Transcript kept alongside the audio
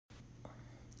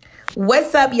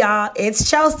What's up, y'all? It's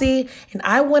Chelsea, and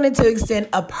I wanted to extend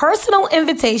a personal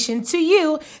invitation to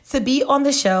you to be on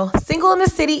the show. Single in the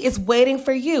City is waiting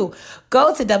for you.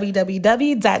 Go to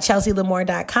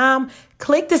www.chelsealamore.com,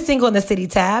 click the Single in the City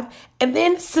tab, and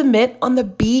then submit on the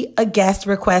Be a Guest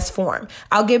request form.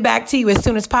 I'll get back to you as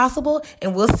soon as possible,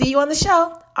 and we'll see you on the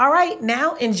show. All right,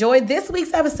 now enjoy this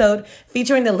week's episode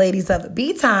featuring the ladies of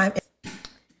Be Time.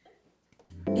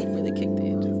 It really kicked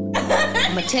in.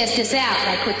 I'm gonna test this out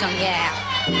right quick on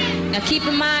y'all. Now keep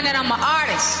in mind that I'm an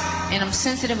artist and I'm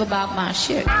sensitive about my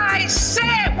shit. I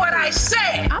said what I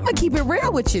said. I'm gonna keep it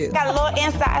real with you. Got a little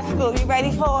inside scoop. You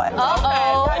ready for it?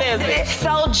 Uh-oh. What is it? It's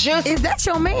so juicy. Is that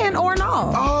your man or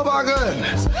no? Oh my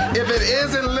goodness. If it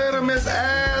isn't Little Miss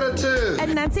Attitude.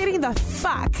 And that's it, the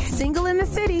fuck. Single in the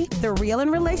City, the real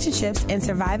in relationships and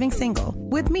surviving single.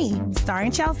 With me,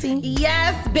 starring Chelsea.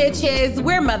 Yes, bitches.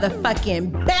 We're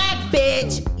motherfucking back,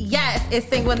 bitch. Yes, it's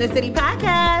Single in the City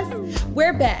podcast.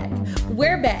 We're back.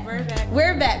 We're back. We're back.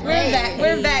 We're back. We're back.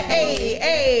 We're back. Hey,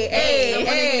 hey,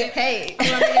 hey, hey.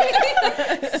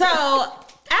 So,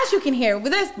 as you can hear,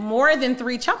 there's more than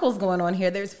 3 chuckles going on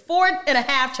here. There's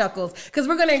 4.5 chuckles, because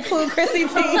we're going to include Chrissy T.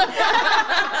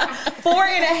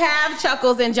 4.5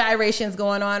 chuckles and gyrations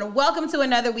going on. Welcome to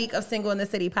another week of Single in the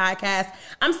City podcast.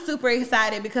 I'm super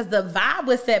excited because the vibe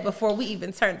was set before we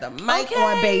even turned the mic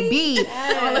on, baby.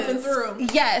 All up and through.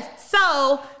 Yes.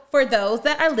 So, for those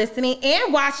that are listening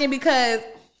and watching, because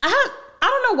I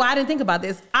don't know why I didn't think about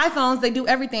this. iPhones, they do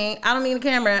everything. I don't need a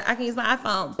camera. I can use my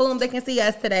iPhone. Boom, they can see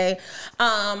us today.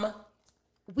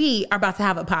 We are about to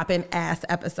have a poppin' ass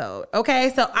episode.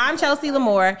 Okay, so I'm Chelsea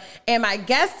Lamore, and my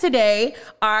guests today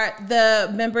are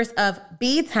the members of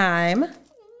Be Time.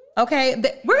 Okay,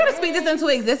 we're gonna speak this into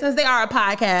existence. They are a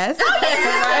podcast. Oh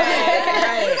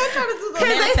yeah,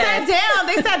 because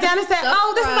they sat down and said,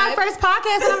 "Oh, this is my first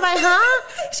podcast," and I'm like, "Huh?"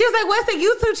 She was like, "What's the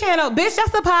YouTube channel, bitch?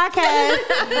 That's a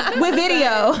podcast with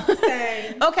video."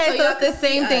 Okay, so it's the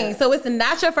same thing. So it's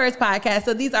not your first podcast.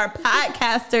 So these are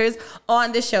podcasters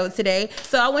on the show today.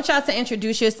 So I want y'all to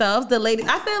introduce yourselves. The ladies,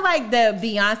 I feel like the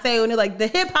Beyonce when they're like the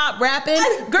hip hop rapping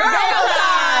girl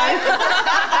time.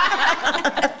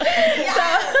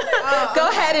 Go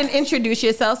ahead and introduce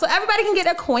yourself so everybody can get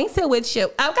acquainted with you.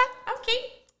 Okay.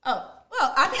 Oh,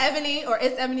 well, I'm Ebony, or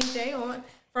it's Ebony J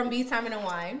from Be Time and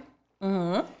Wine.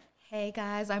 Mm-hmm. Hey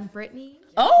guys, I'm Brittany.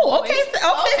 Oh, okay,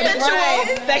 sensual,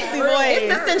 right. sexy voice.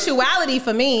 It's the sensuality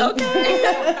for me.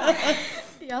 Okay.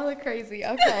 Y'all are crazy.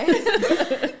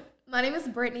 Okay. My name is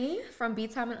Brittany from Be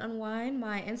Time and Unwind.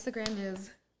 My Instagram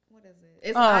is, what is it?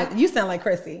 It's you sound like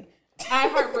Chrissy. I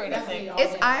Heart Brit.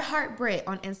 It's I Heart Brit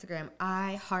on Instagram.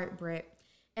 I Heart Brit.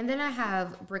 And then I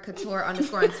have Brit Couture _ on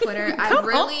Twitter. I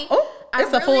really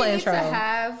need to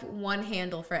have one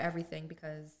handle for everything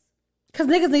because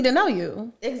niggas need to know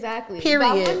you. Exactly. Period.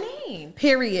 About my name.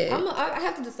 Period. I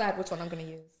have to decide which one I'm going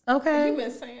to use. Okay. You've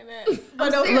been saying that.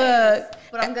 But look,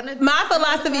 but I'm gonna. my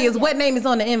philosophy is what name is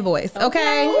on the invoice.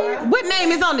 Okay. What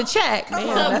name is on the check? All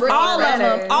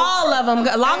of them.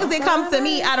 As long as it comes to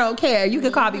me, I don't care. You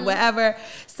can call me whatever.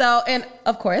 So, and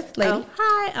of course, lady.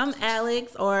 Hi, I'm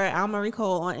Alex, or Almarie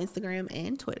Cole on Instagram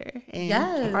and Twitter.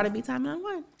 And part of Be Time and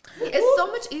Unwind. It's so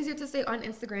much easier to say on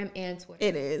Instagram and Twitter.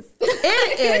 It is.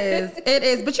 It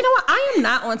is. But you know what? I am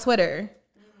not on Twitter.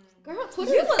 Girl,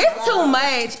 Twitter it's too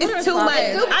much. It's too much.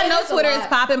 I know Twitter is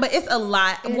popping, but it's a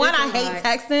lot. One, I hate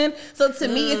texting. So to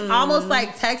me, it's almost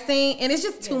like texting, and it's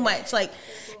just too much. Like,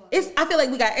 I feel like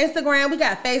we got Instagram, we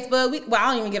got Facebook. I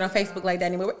don't even get on Facebook like that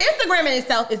anymore. Instagram in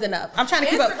itself is enough. I'm trying to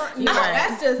keep up.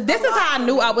 This is how I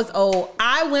knew I was old.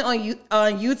 I went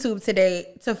on YouTube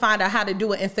today to find out how to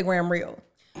do an Instagram reel.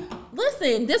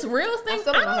 Listen, this Reels thing, I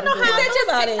don't know how is I just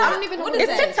about TikTok? it. I don't even know what it is.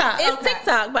 It's TikTok. It's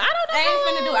TikTok, but I don't know. I ain't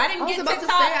finna do it. I didn't get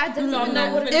TikTok. I didn't even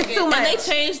know what it is. It's too much. And they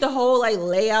changed the whole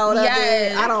layout of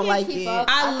it. I don't like it.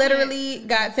 I literally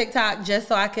got TikTok just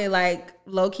so I could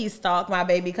low-key stalk my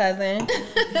baby cousin.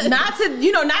 not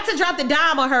to drop the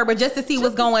dime on her, but just to see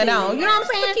what's going on. You know what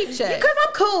I'm saying? Keep check. Because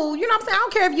I'm cool. You know what I'm saying? I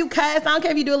don't care if you cuss. I don't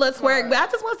care if you do a little twerk, but I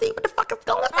just want to see what the fuck is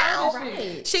going on.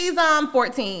 Right. She's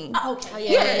 14. Oh,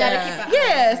 okay.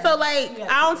 Yeah. So I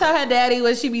don't tell her daddy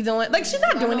what she be doing. She's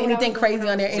not doing anything crazy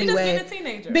on there anyway. She's just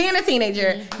being a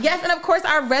teenager. Mm-hmm. Yes, and of course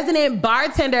our resident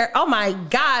bartender. Oh my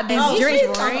God, these drinks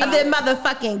of the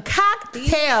motherfucking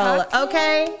cocktail.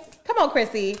 Okay, come on,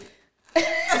 Chrissy. So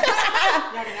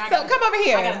come over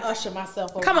here. I gotta usher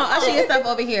myself over. Come on, usher yourself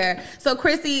over here. So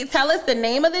Chrissy, tell us the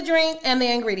name of the drink and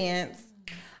the ingredients.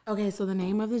 Okay, so the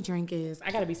name of the drink is,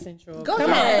 I gotta be central. Come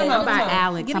on. I'm by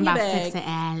Alex. I'm by Sexy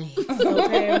Alex.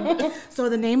 Okay. So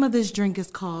the name of this drink is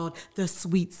called the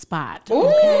Sweet Spot.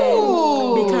 Okay?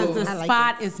 Ooh. Because the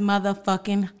spot is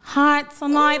motherfucking hot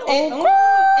tonight.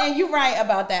 And you're right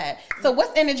about that. So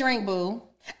what's in the drink, boo?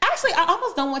 Actually, I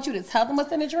almost don't want you to tell them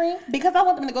what's in the drink because I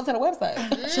want them to go to the website.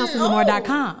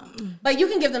 ChelseaLamore.com. But you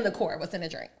can give them the core, what's in the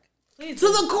drink. To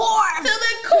the core.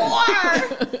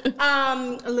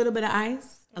 A little bit of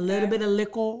ice, a little bit of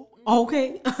liquor.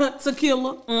 Okay.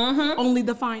 Tequila. Mm-hmm. Only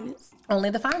the finest.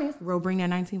 Bro, bring that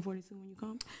 1942 when you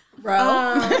come. Bro.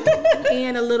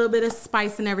 And a little bit of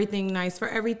spice and everything nice. For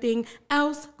everything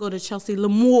else, go to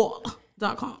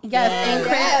ChelseaLamore.com. Yes,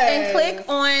 and click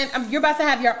on, you're about to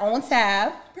have your own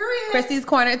tab. Period. Chrissy's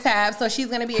Corner tab, so she's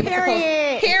going to be able to post.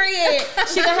 Period.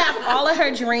 She's going to have all of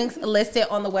her drinks listed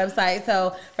on the website.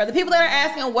 So for the people that are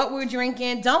asking what we're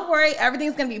drinking, don't worry.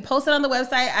 Everything's going to be posted on the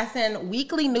website. I send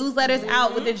weekly newsletters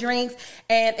out with the drinks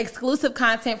and exclusive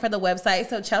content for the website.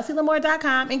 So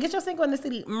ChelseaLamore.com and get your Single in the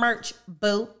City merch,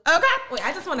 boo. Okay? Wait,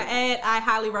 I just want to add, I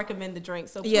highly recommend the drink.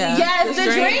 So please, yes, the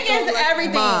drink is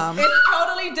everything. Mom. It's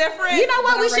totally different. You know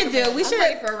what we should do? We should,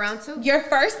 ready for a round 2. Your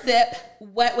first sip,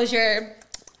 what was your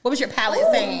palate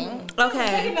saying?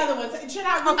 Okay. Take another one. Should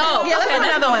I? Yeah, let's do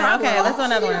another one. Okay, let's do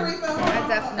another one. I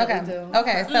definitely do.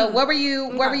 Okay, so what were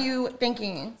you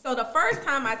thinking? So the first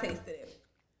time I tasted it,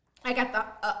 I got the,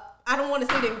 I don't want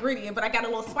to say the ingredient, but I got a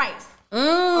little spice.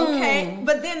 Okay,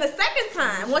 but then the second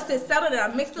time, once it settled and I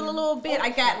mixed it a little bit, I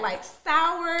got like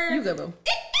sour. You good, boo.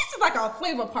 It's just like a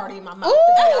flavor party in my mouth.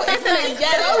 Ooh, it's an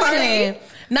explosion.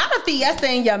 Not a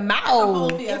fiesta in your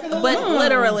mouth. But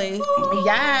literally.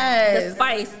 Yes. The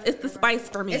spice. It's the spice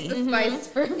for me. It's the spice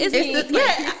for me.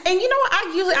 Yeah, and you know what?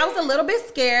 I was a little bit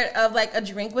scared of like a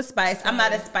drink with spice. I'm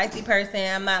not a spicy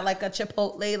person. I'm not like a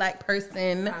Chipotle like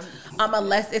person.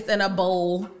 Unless it's in a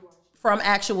bowl from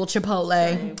actual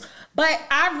Chipotle. But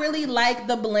I really like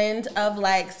the blend of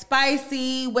like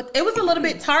spicy with, it was a little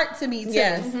bit tart to me too.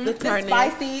 Yes, the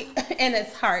spicy and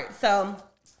it's tart. So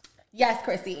yes,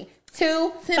 Chrissy.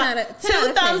 2 10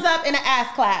 thumbs up and an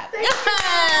ass clap.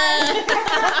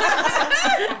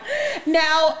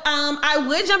 Now, I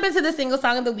would jump into the single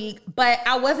song of the week, but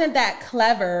I wasn't that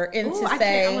clever I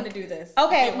want to do this.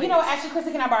 Okay, you know what? Actually,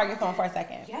 Chrissy, can I borrow your phone for a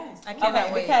second? Yes. I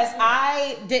can't wait. Because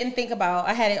I didn't think about,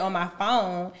 I had it on my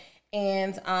phone,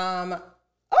 and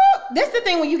this is the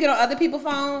thing when you get on other people's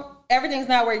phone, everything's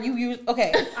not where you use.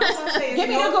 Okay, give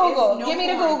me the Google. Give me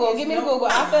the Google.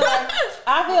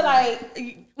 I feel like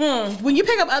when you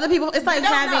pick up other people, it's like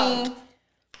having.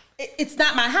 It's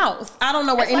not my house. I don't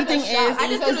know where anything is. I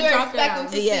just expect them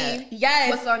to see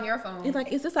what's on your phone. You're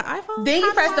like, is this an iPhone? Then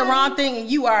you press the wrong thing and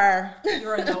you're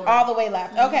all the way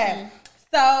left. Okay,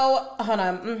 so hold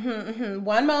on.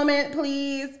 One moment,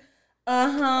 please.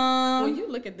 When you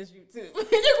look at this YouTube, you're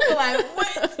be like,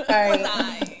 what? All right. Was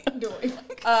I doing?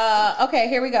 Okay,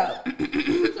 here we go.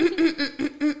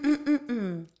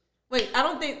 Wait, I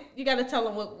don't think you got to tell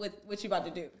them what you about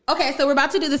to do. Okay, so we're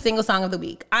about to do the single song of the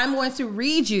week. I'm going to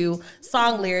read you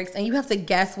song lyrics, and you have to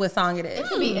guess what song it is. It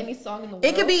could be any song in the world.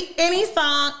 It could be any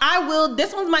song.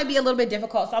 This one might be a little bit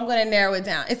difficult, so I'm going to narrow it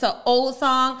down. It's an old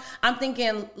song. I'm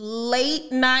thinking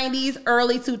late 90s,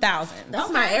 early 2000s.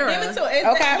 That's my era. Give it to us.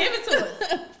 Okay. Give it to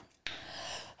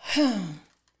us.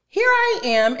 Here I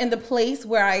am in the place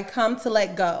where I come to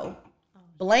let go.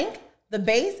 Blank, the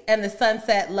bass, and the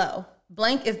sunset low.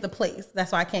 Blank is the place.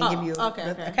 That's why I can't give you.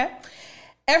 Okay.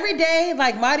 Every day,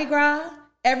 like Mardi Gras.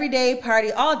 Every day,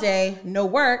 party all day. No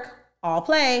work, all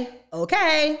play.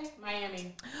 Okay.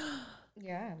 Miami.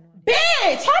 Yeah.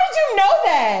 Bitch, how did you know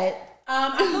that?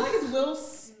 I feel like it's Will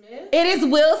Smith. It is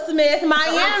Will Smith,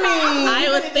 Miami. I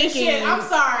was thinking. I'm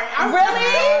sorry.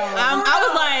 Really? I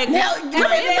was like, now,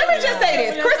 let me just say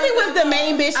this. Chrissy was the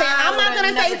main bitch. I'm not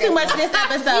going to say too much this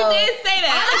episode. You did say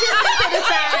that. I'm just sit to the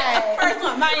side. First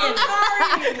one, Miami.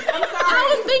 I'm sorry. I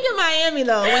was thinking Miami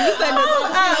though when you said this.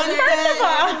 First of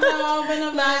all,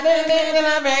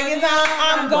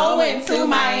 I'm going to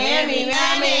Miami.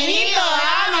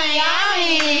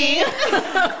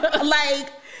 Like,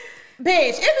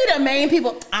 bitch, it be the main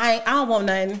people. I don't want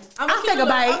nothing. I'll take a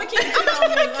bite. I'm gonna keep it on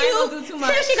me. I ain't gonna do too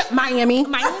much. Here she go. Miami.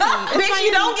 Bitch,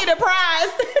 you don't get a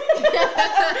prize.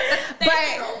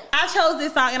 But I chose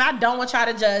this song, and I don't want y'all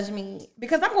to judge me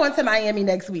because I'm going to Miami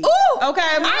next week. Ooh, okay.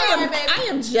 I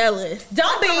am jealous.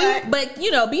 Don't be, but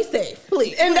be safe,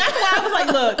 please. And that's why I was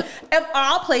like, look, of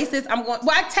all places, I'm going.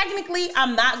 Well, technically,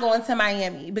 I'm not going to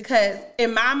Miami because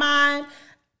in my mind,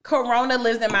 Corona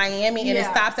lives in Miami and it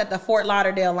stops at the Fort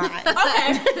Lauderdale line. Okay.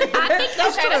 I think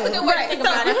that's true. That's a good way to think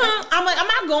about it. I'm like, I'm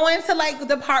not going to like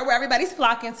the part where everybody's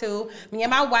flocking to. Me and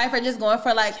my wife are just going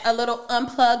for like a little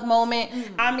unplugged moment.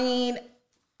 I mean,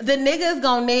 the niggas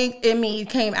gon' nig in me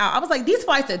came out. I was like, these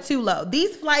flights are too low.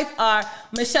 These flights are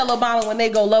Michelle Obama. When they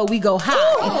go low, we go high.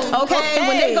 Ooh, okay?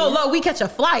 When they go low, we catch a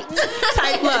flight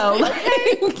type low. And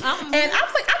I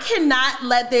was like, I cannot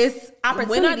let this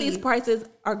opportunity. When are these prices?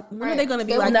 When are they going to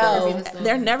be like this?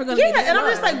 They're never going to be this and I'm low.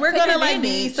 just like, we're going to like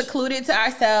be secluded to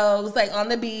ourselves, like on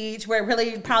the beach. We're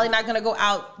really probably not going to go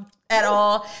out at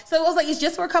all. So it was like, it's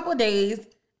just for a couple of days.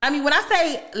 I mean, when I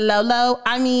say low,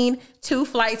 I mean 2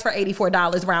 flights for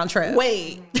 $84 round trip.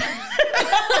 Wait.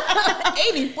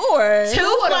 84?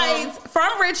 2 flights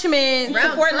from Richmond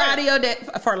to Fort Lauderdale.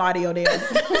 Fort Lauderdale. What's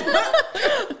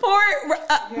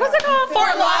it called?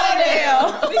 Fort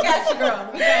Lauderdale. We got you, girl.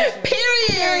 We got you.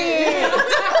 Period.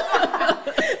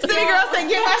 City girl said,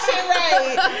 get my shit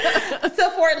right. To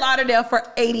Fort Lauderdale for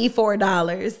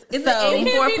 $84. Is it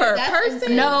 84 per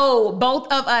person? No,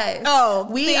 both of us. Oh,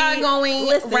 we are going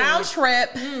round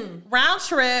trip,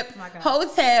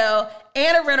 hotel,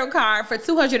 and a rental car for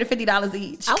 $250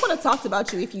 each. I would have talked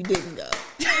about you if you didn't go.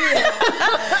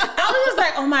 I was just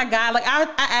like, oh my God. Like I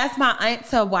asked my aunt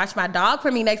to watch my dog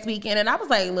for me next weekend. And I was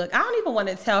like, look, I don't even want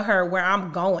to tell her where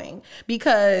I'm going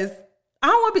because I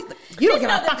don't want to be, you don't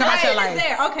give a fuck about your life.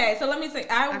 There. Okay, so let me say,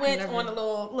 I went on a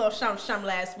little shum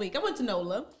last week. I went to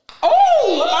NOLA.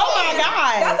 Oh my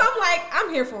God. That's I'm like,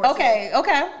 I'm here for it.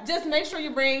 Okay. Just make sure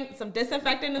you bring some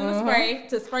disinfectant in the spray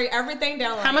to spray everything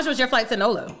down. How much was your flight to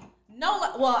NOLA?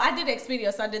 NOLA, well, I did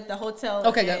Expedia, so I did the hotel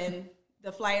and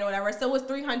the flight or whatever. So it was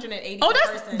 $380. Oh,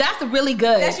 that's really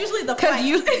good. That's usually the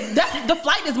flight. The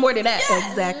flight is more than that. Yes.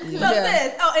 Exactly. So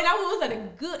and I was at a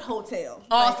good hotel.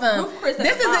 Awesome. Like,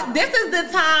 this is the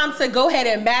time to go ahead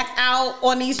and max out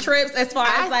on these trips as far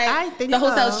as like the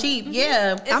hotel's cheap.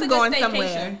 Yeah. I'm going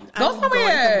somewhere. Go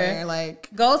somewhere. Like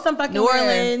go some fucking New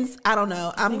Orleans. I don't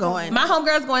know. I'm going. My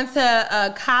homegirl's going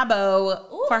to Cabo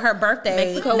for her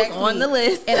birthday. Mexico was on the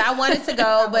list. And I wanted to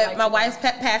go, but my wife's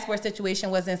passport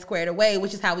situation wasn't squared away,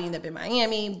 which is how we ended up in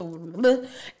Miami. Blah, blah, blah.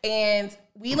 And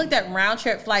we looked at round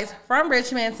trip flights from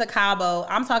Richmond to Cabo.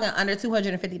 I'm talking under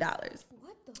 $250.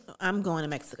 I'm going to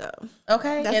Mexico.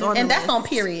 Okay. That's on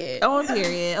period. On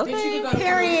period. Okay. You go to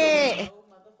period.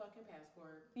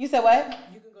 You said what?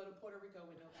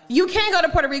 You can go to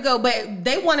Puerto Rico, but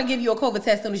they want to give you a COVID test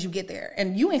as soon as you get there.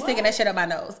 And you ain't sticking that shit up my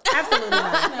nose. Absolutely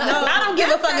not. No, I don't give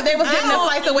a fuck if they was giving the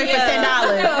flights away for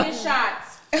 $10.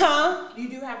 Shots. Huh? You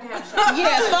do have to have shots.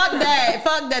 Yeah, fuck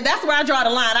that. That's where I draw the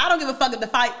line. I don't give a fuck if the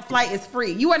flight is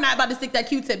free. You are not about to stick that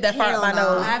Q-tip that far up my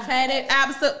nose. I've had it.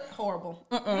 Absolutely horrible.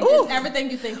 It's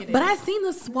everything you think it is. But I seen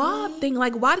the swab thing.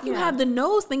 Like, why do you have the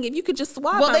nose thing if you could just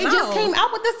swab? Well, they just came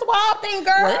out with the swab thing,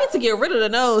 girl. Well, they need to get rid of the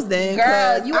nose then.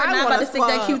 Girl, you are not about to stick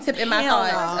that Q-tip in my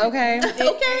thoughts. Okay?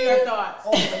 Okay. Your thoughts.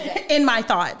 In my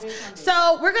thoughts.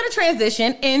 So we're going to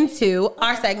transition into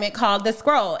our segment called The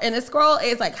Scroll. And The Scroll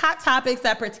is like hot topics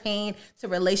that pertain to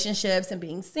relationships and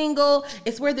being single.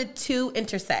 It's where the two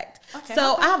intersect.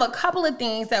 So I have a couple of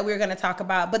things that we're going to talk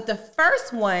about. But the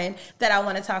first one that I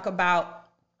want to talk about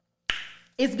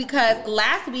is because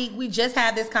last week we just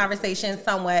had this conversation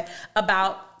somewhat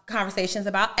about conversations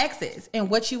about exes and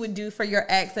what you would do for your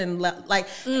ex and like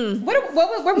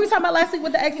what were we talking about last week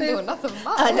with the exes? Doing nothing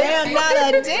wrong. Not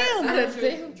a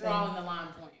damn. Drawing the line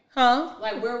point. Huh?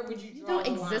 Like where would you draw You don't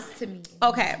the line? exist to me.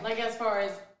 Okay. Like as far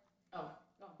as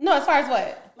No, as far as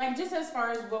what? Like just as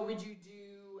far as what would you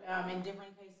do in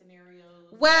different case scenarios?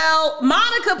 Well,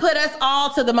 Monica put us all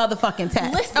to the motherfucking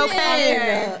test. Listen.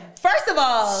 Okay. First of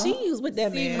all, She was with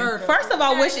that man. Murder. First of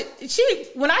all,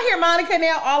 when I hear Monica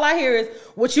now, all I hear is,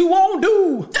 what you won't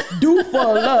do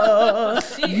for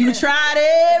love. You tried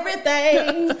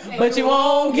everything, but you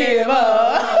won't give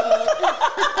up.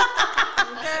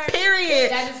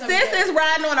 Period. Sis is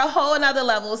riding on a whole nother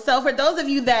level. So for those of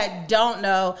you that don't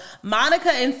know,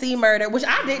 Monica and C Murder, which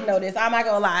I didn't know this, I'm not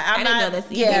gonna lie. I didn't know this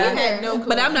either. Yeah. I had no clue.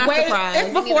 But I'm not surprised.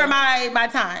 It's before my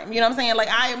time. You know what I'm saying? Like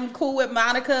I am cool with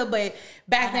Monica, but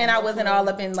back then I wasn't all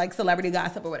up in like celebrity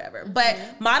gossip or whatever. But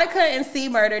Monica and C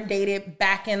Murder dated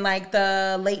back in like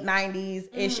the late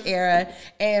 90s-ish era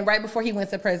and right before he went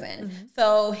to prison.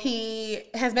 So he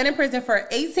has been in prison for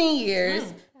 18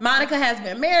 years. Monica has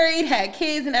been married, had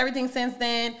kids and everything since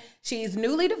then. She's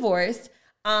newly divorced.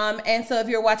 And so if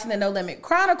you're watching the No Limit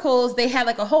Chronicles, they had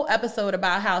like a whole episode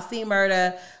about how C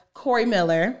Murder, Corey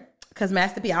Miller, because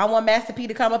Master P, I don't want Master P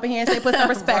to come up in here and say put some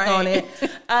respect on it.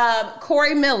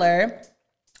 Corey Miller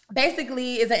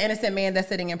basically is an innocent man that's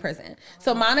sitting in prison.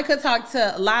 So Monica talked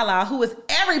to Lala, who is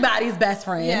everybody's best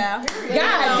friend. Yeah.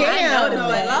 God damn.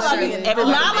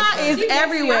 Lala is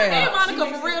everywhere. Hey, Monica,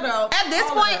 for real though. At this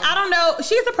point, I don't know.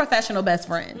 She's a professional best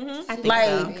friend. I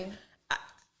think so.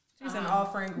 She's in all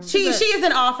friend groups. She is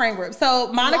in all friend groups.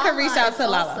 So Monica reached out to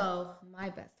Lala. Also, my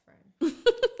best friend.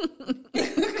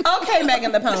 Okay,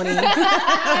 Megan the Pony.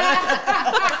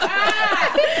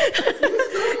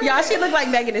 Y'all, she looked like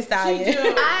Megan Thee Stallion.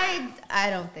 I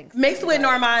don't think so. Mixed with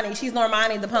Normani. She's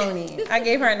Normani the Pony. I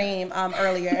gave her a name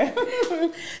earlier.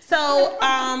 So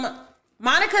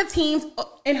Monica teamed,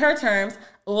 in her terms,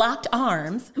 locked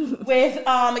arms with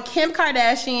Kim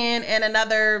Kardashian and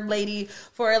another lady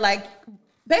for like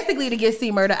basically to get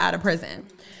C Murder out of prison.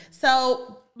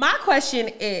 So my question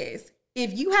is,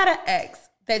 if you had an ex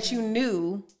that you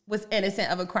knew was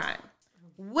innocent of a crime,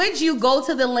 would you go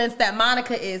to the lengths that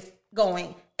Monica is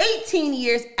going 18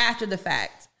 years after the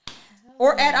fact?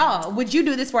 Or at all? Would you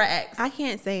do this for an ex? I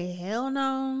can't say hell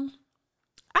no.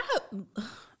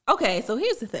 Okay, so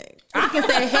here's the thing. I can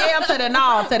say hell to the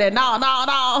no, to the no.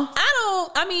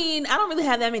 I don't really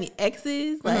have that many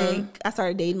exes. Like, I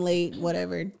started dating late,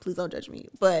 whatever. Please don't judge me.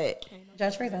 But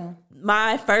judge free zone.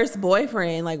 My first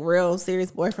boyfriend, like real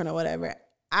serious boyfriend or whatever,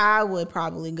 I would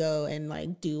probably go and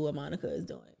like do what Monica is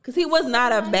doing. Because he was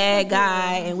not a bad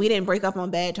guy and we didn't break up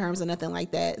on bad terms or nothing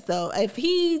like that. So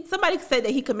if somebody said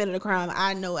that he committed a crime,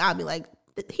 I know I'll be like,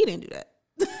 he didn't do that.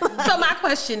 So my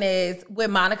question is,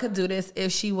 would Monica do this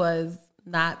if she was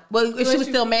not, if she was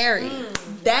still married?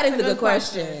 That is a good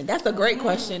question. That's a great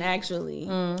question, actually.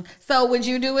 So would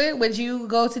you do it? Would you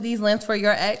go to these lengths for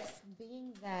your ex?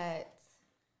 Being that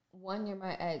 1, you're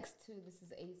my ex, 2, this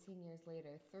is 18 years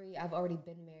later, 3, I've already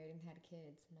been married and had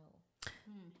kids.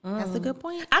 No. That's a good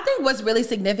point. I think what's really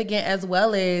significant as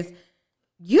well is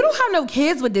you don't have no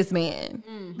kids with this man.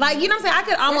 Like, you know what I'm saying? I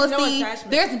could almost see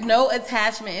there's no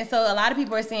attachment. And so a lot of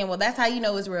people are saying, well, that's how you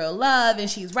know it's real love and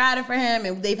she's riding for him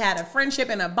and they've had a friendship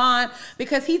and a bond.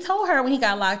 Because he told her when he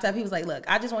got locked up, he was like, look,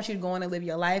 I just want you to go on and live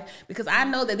your life because I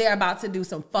know that they're about to do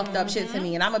some fucked up shit to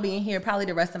me and I'm going to be in here probably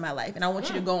the rest of my life. And I want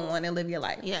you to go on and live your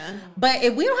life. Yeah. But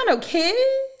if we don't have no kids,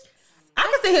 I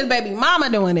can see his baby mama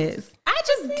doing this.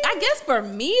 I guess for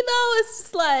me though, it's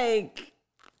just like,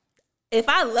 if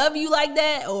I love you like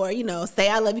that, or, you know, say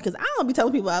I love you, because I don't be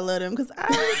telling people I love them, because I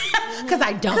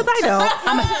don't.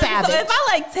 I'm a savage. So if I,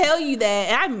 like, tell you that,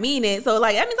 and I mean it, so,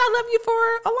 like, that means I love you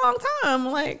for a long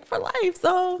time, like, for life.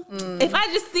 So if I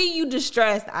just see you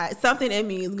distressed, something in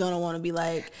me is going to want to be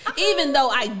like, even though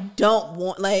I don't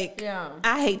want, like,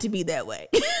 I hate to be that way.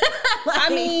 I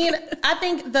mean, I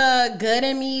think the good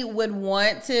in me would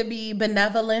want to be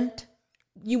benevolent.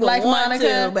 You would like want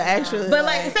Monica, to, but actually,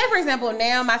 like, say for example,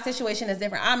 now my situation is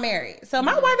different. I'm married, so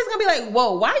my wife is gonna be like,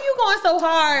 "Whoa, why are you going so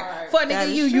hard for a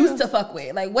nigga you used to fuck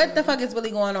with? Like, what the fuck is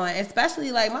really going on?"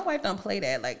 Especially like my wife don't play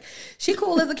that. Like, she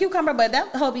cool as a cucumber, but that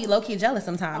hoe be low key jealous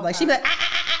sometimes. Okay. Like she be like,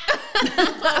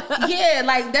 yeah,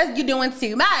 like that's you doing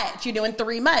too much. You're doing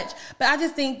too much. But I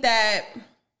just think that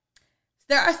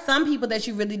there are some people that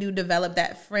you really do develop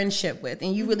that friendship with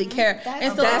and you really care.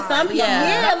 And so some people,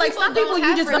 like some people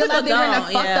you just realize they're in a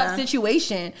fucked up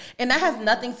situation. And that has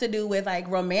nothing to do with like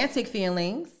romantic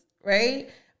feelings, right?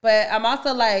 But I'm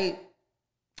also like,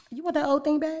 you want that old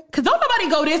thing back? Because don't nobody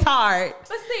go this hard.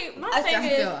 But see, my thing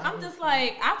is, I'm just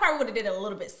like, I probably would have did it a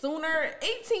little bit sooner.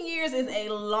 18 years is a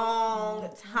long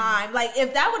time. Like,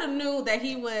 if that would have knew that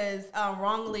he was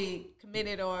wrongly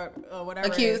committed or whatever,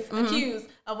 accused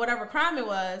of whatever crime it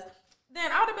was, then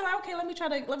I would have been like, okay, let me try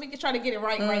to get it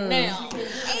right now.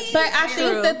 But I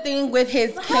think the thing with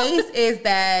his case is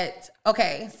that,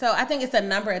 okay, so I think it's a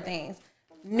number of things.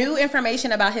 New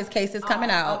information about his case is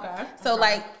coming out. Okay. So,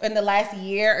 like, in the last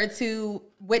year or two,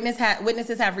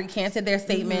 witnesses have recanted their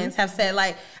statements, have said,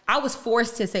 like, I was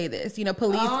forced to say this. You know,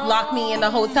 police locked me in the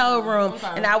hotel room,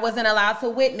 and I wasn't allowed to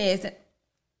witness.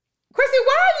 Chrissy,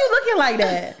 why are you looking like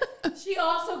that? She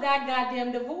also got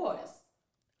goddamn divorced.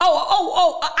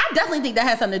 I definitely think that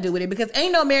has something to do with it because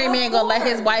ain't no married man gonna let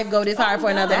his wife go this hard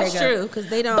for another nigga. That's true, because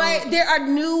they don't. But there are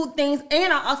new things,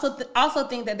 and I also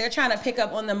think that they're trying to pick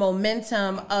up on the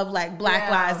momentum of like Black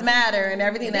Lives Matter and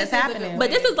everything that's happening. But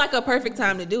this is like a perfect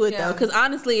time to do it though, because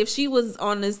honestly, if she was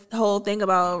on this whole thing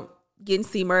about getting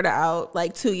C Murder out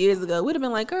like 2 years ago, we'd have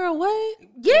been like, girl, what?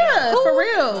 Yeah, for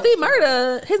real. C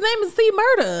Murder. His name is C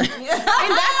Murder. And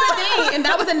that's the thing. And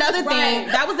that was another thing.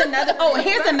 That was another. Oh,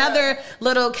 here's another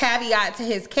little caveat to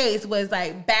his case was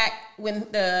like back when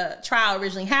the trial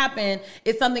originally happened,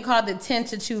 it's something called the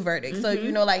 10-2 verdict. So,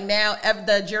 you know, like now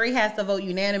the jury has to vote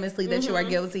unanimously that you are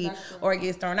guilty or it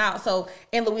gets thrown out. So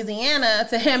in Louisiana,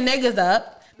 to hem niggas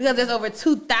up, because there's over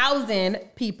 2,000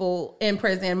 people in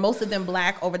prison, most of them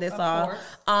black over this law.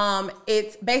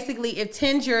 It's basically if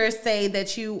 10 jurors say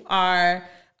that you are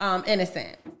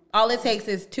innocent, all it takes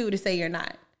is 2 to say you're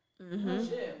not. Mm-hmm.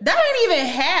 That ain't even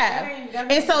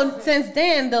half. And so since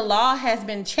then, the law has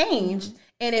been changed.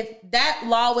 And if that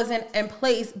law wasn't in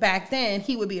place back then,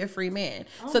 he would be a free man.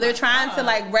 So they're trying to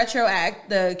like retroact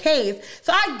the case.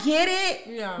 So I get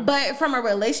it, but from a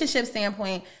relationship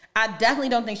standpoint, I definitely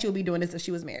don't think she would be doing this if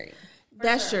she was married.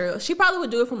 That's true. She probably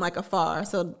would do it from like afar,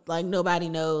 so like nobody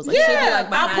knows. Like, yeah, she'd be,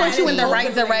 like, I'll point you in the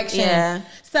right direction. Yeah.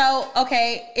 So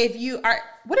okay, if you are,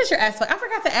 what is your ass fuck? I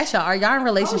forgot to ask y'all. Are y'all in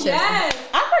relationships? Oh, yes.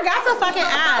 I forgot to fucking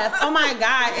ask. Oh my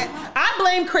god, I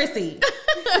blame Chrissy.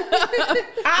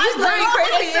 I blame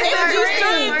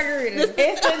Chrissy.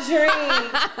 It's a dream.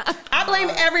 I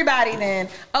blame everybody then.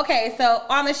 Okay, so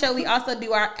on the show we also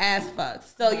do our ass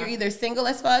fucks. So you're either single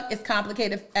as fuck, it's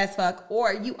complicated as fuck,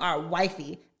 or you are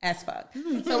wifey as fuck.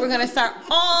 So we're gonna start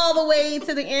all the way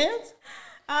to the end.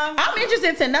 I'm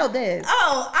interested to know this.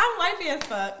 Oh, I'm wifey as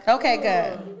fuck. Okay,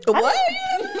 good. What?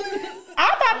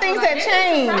 I thought things had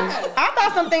changed. I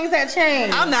thought some things had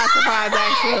changed. I'm not surprised,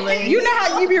 actually. You know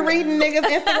how you be reading niggas'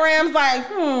 Instagrams like,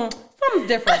 something's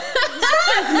different.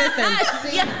 Something's missing.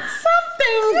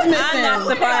 Something's missing. I'm not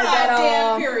surprised at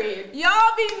all. Period.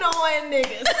 Y'all be knowing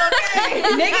niggas, okay?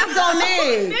 Niggas gon'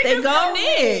 nig. They gon'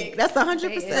 nig. That's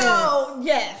 100%. So,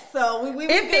 yes. So, we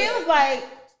it feels like,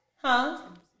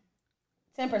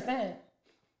 10%.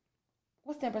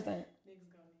 What's 10%?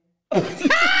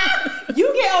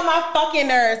 You get on my fucking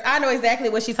nerves. I know exactly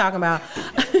what she's talking about.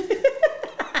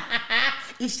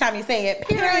 Each time you say it,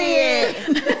 period.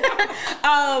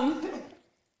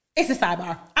 It's a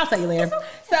sidebar. I'll tell you later.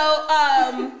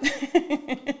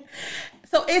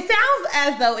 So it sounds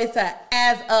as though it's a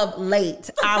as of late.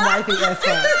 I'm wifey as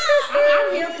fuck.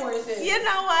 I'm here for it. You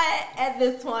know what? At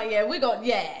this point, we go,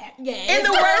 yeah. In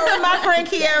the words of my friend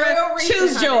Kiara,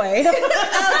 choose joy.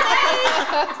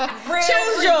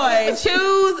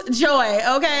 Choose joy,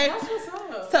 okay? That's what's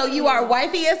up. So you are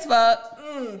wifey as fuck.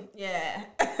 Yeah.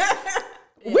 I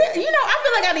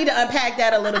feel like I need to unpack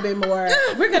that a little bit more.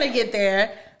 We're going to get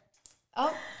there.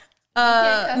 Oh.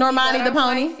 Normani the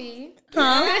pony. Wifey.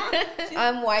 Huh?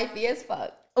 I'm wifey as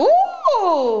fuck.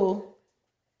 Ooh.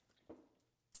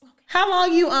 How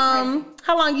long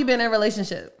you been in a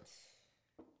relationship?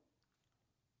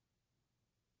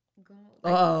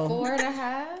 Like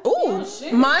 4.5.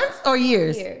 Ooh. Months or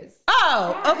years? Years.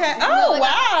 Oh, okay. Oh,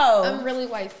 wow. I'm really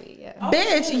wifey, yeah.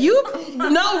 Bitch,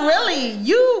 really.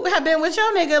 You have been with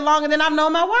your nigga longer than I've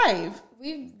known my wife.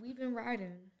 We've been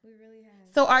riding. We really have.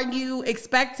 So are you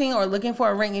expecting or looking for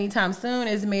a ring anytime soon?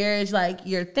 Is marriage like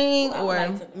your thing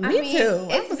Me too.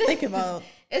 I was thinking about.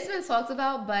 It's been talked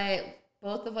about, but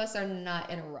both of us are not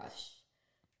in a rush.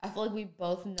 I feel like we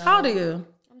both know. How old are you?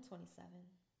 I'm 27.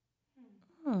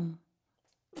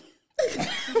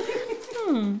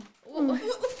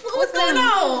 What's going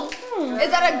on?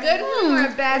 Is that a good or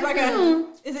a bad thing?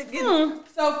 Is it good?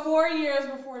 So 4 years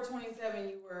before 27,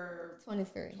 you were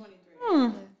 23.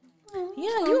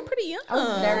 Yeah, you were pretty young. I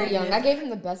was very young. I gave him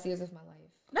the best years of my life.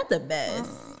 Not the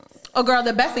best. Oh, girl,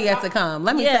 the best is yet to come.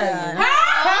 Let me tell you.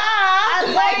 I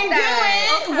like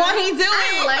that. Won't he do it?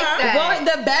 I like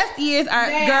that. The best years are,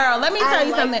 girl, let me tell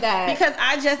you like something. that. Because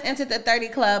I just entered the 30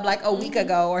 club like a week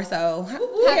ago or so.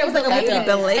 It was like a week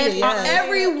ago. And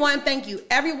everyone, thank you.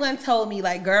 Everyone told me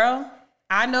like, girl,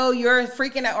 I know you're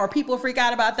freaking out or people freak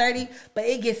out about 30, but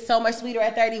it gets so much sweeter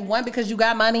at 31 because you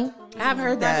got money. I've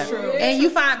heard that. True. And you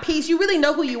find peace. You really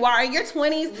know who you are. In your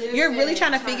 20s, you're really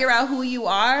trying to figure out who you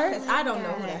are. I don't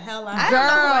know who the hell I am.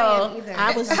 Girl,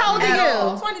 I was. How old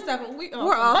are you? 27.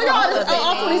 We're all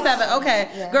 27. Okay.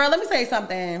 Yeah. Girl, let me say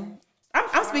something.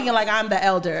 I'm speaking like I'm the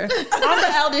elder. I'm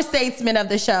the elder statesman of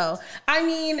the show. I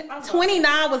mean,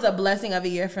 29 was a blessing of a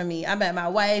year for me. I met my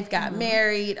wife, got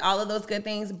married, all of those good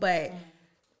things. But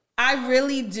I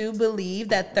really do believe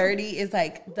that 30 is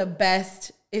like the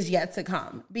best is yet to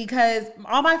come, because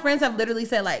all my friends have literally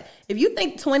said, like, if you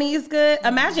think 20 is good,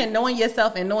 imagine knowing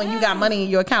yourself and knowing you got money in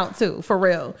your account too, for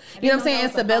real. You know what I'm saying?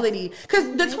 Stability. Because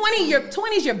the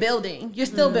 20s you're building. You're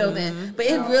still building. But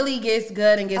it really gets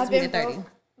good and gets sweet at 30.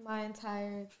 My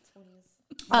entire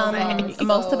 20s.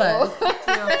 Most of us.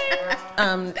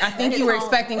 I think you were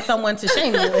expecting someone to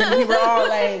shame you, and we were all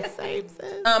like,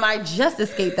 I just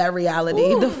escaped that reality.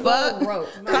 Ooh, the fuck?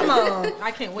 Come on.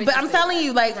 I can't wait. But I'm telling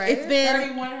you, like, it's been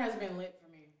 31 has been lit for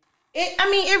me.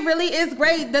 It really is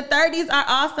great. The 30s are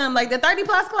awesome. Like the 30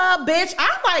 plus club, bitch.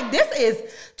 I'm like,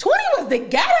 20 was the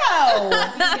ghetto.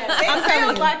 I'm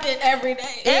feels like it every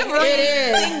day. It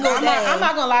is. I'm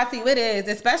not gonna lie to you, it is,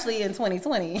 especially in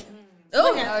 2020.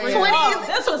 Oh, 20s.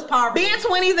 This was poverty. Being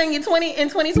 20s and your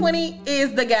 2020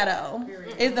 is the ghetto.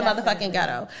 Is the motherfucking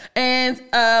ghetto. And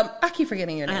I keep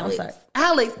forgetting your name. I'm sorry.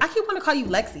 Alex. I keep wanting to call you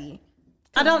Lexi.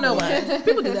 I don't know why.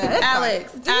 People do that. That's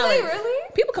Alex. fine. Do they really?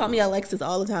 People call me Alexis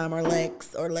all the time, or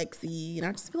Lex, or Lexi, and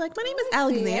I just be like, my name is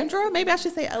Alexandra. Maybe I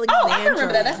should say Alexandra. Oh, I can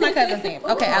remember that. That's my cousin's name.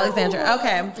 Okay, Alexandra.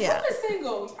 Okay. Yeah. Who's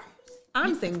single?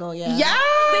 I'm single, yeah.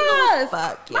 Yes.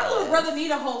 Fuck, My yeah. little brother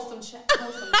need a wholesome chat.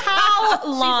 How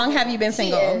long have you been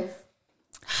single?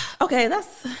 Okay,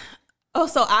 that's... Oh,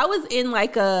 so I was in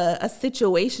like a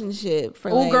situationship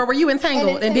for Oh, girl, were you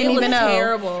entangled and didn't it was even know?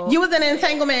 terrible. You was in an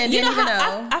entanglement and didn't even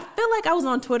know. I feel like I was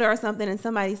on Twitter or something, and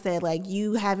somebody said like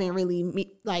you haven't really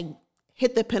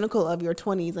hit the pinnacle of your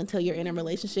 20s until you're in a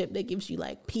relationship that gives you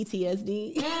like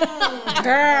PTSD.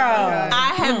 Girl,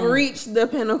 I have reached the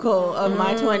pinnacle of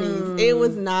my 20s. It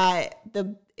was not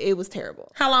it was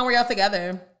terrible. How long were y'all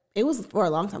together? It was for a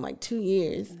long time, like 2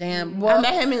 years. Damn. I Well,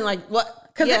 met him in like what?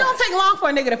 because it don't take long for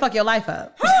a nigga to fuck your life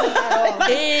up.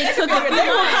 It took a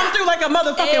Nigga come through like a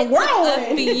motherfucking a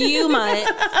whirlwind. few months.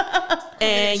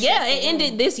 And yeah, it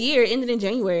ended this year. It ended in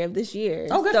January of this year.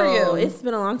 Oh, good so for you. It's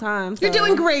been a long time. You're so.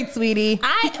 doing great, sweetie.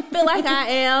 I feel like I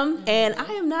am, and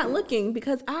I am not looking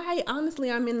because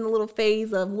I'm in a little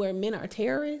phase of where men are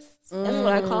terrorists. That's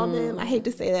what I call them. I hate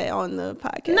to say that on the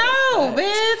podcast. No,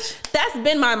 bitch. That's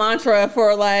been my mantra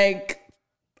for like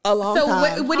a long So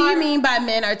time. what do you mean by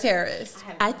men are terrorists?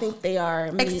 I think they are.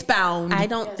 Expound. I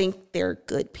don't think they're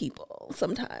good people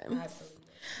sometimes.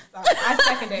 I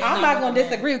second it. I'm not gonna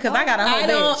disagree because I got a whole I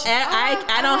don't. bitch.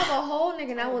 I don't. have a whole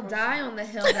nigga, and I will die on the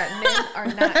hill that men are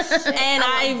not shit. And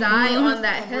I will die on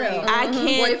that hill. I can't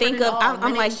Boyfriend think and of. all, I'm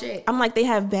men like. ain't shit. I'm like they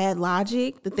have bad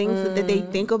logic. The things that they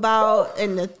think about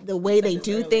and the way they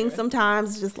do things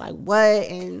sometimes is just like what,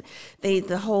 and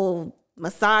the whole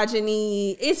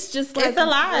misogyny. It's just like It's a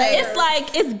lie. It's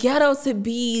like it's ghetto to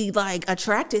be like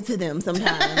attracted to them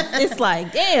sometimes. It's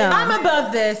like damn. I'm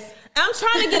above this. I'm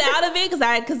trying to get out of it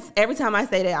because every time I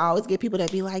say that, I always get people that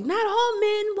be like, not all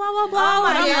men, blah, blah, blah. Oh my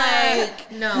and I'm God.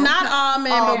 like, No. Not all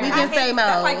men, but we can say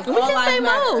most. we can say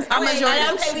most. I'm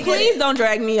majority. Please don't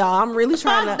drag me, y'all. I'm really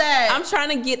trying Fuck to. that. I'm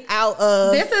trying to get out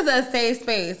of. This is a safe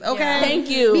space, okay? Thank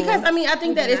you. Because I mean, I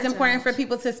think that it's important for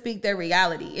people to speak their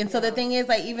reality. And so the thing is,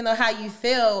 like, even though how you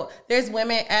feel, there's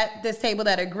women at this table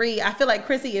that agree. I feel like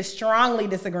Chrissy is strongly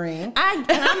disagreeing. I'm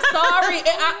sorry.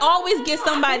 I always get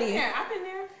somebody. I've been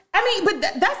there. I mean,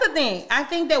 but that's the thing. I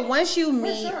think that once you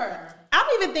meet, sure. I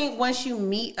don't even think once you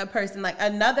meet a person, like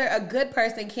a good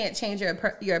person can't change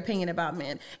your opinion about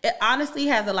men. It honestly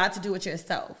has a lot to do with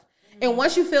yourself. And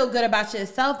once you feel good about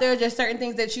yourself, there are just certain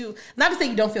things that you, not to say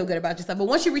you don't feel good about yourself, but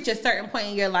once you reach a certain point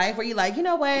in your life where you're like, you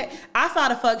know what, I saw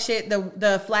the fuck shit,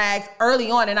 the flags early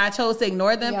on and I chose to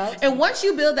ignore them. Yep. And once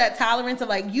you build that tolerance of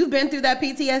like, you've been through that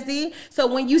PTSD, so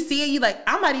when you see it, you're like,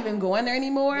 I'm not even going there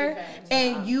anymore.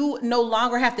 And you no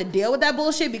longer have to deal with that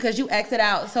bullshit because you exit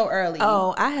out so early.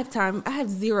 Oh, I have time. I have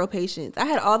zero patience. I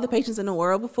had all the patience in the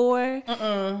world before.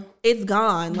 It's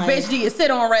gone. Like, bitch, do you sit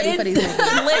on ready for these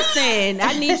niggas? Listen,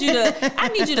 I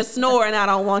need you to snore, and I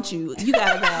don't want you. You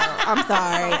gotta go. I'm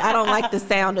sorry. I don't like the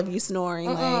sound of you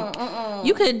snoring. Like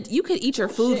you could eat your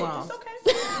food wrong.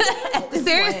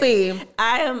 Seriously,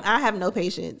 I have no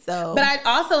patience. So, but I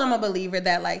also am a believer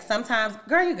that like sometimes,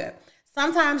 girl, you good.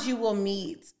 Sometimes you will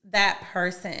meet that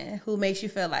person who makes you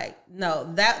feel like,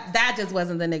 no, that just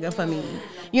wasn't the nigga for me.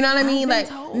 You know what I mean? Like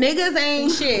niggas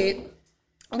ain't shit.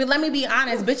 But let me be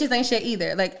honest, bitches ain't shit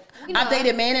either. Like I've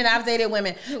dated men and I've dated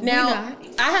women. Now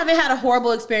I haven't had a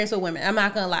horrible experience with women. I'm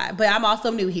not gonna lie, but I'm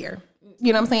also new here.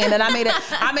 You know what I'm saying? And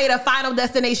I made a final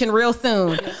destination real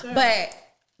soon. But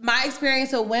my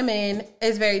experience with women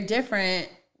is very different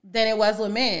than it was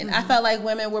with men. I felt like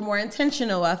women were more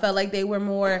intentional. I felt like they were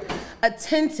more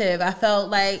attentive. I felt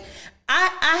like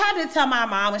I had to tell my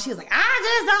mom when she was like,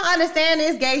 I just don't understand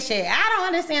this gay shit. I don't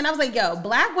understand. I was like, yo,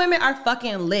 black women are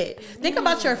fucking lit. Think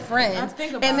about your friends.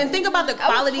 And then think about the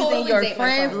qualities in your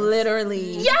friends.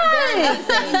 Literally. Yes.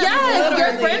 Yes.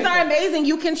 Your friends are amazing.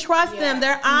 You can trust them.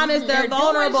 They're honest. They're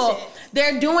vulnerable.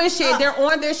 They're doing shit. They're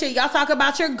on their shit. Y'all talk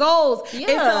about your goals. Yeah.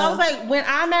 And so I was like, when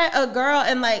I met a girl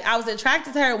and like I was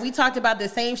attracted to her and we talked about the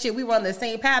same shit, we were on the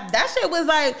same path, that shit was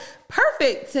like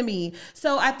perfect to me.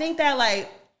 So I think that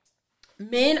like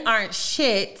men aren't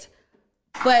shit,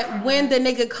 but when the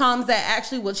nigga comes that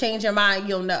actually will change your mind,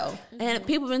 you'll know. And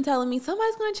people been telling me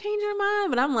somebody's gonna change your mind,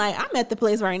 but I'm like, I'm at the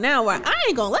place right now where I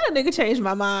ain't gonna let a nigga change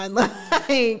my mind. Like, I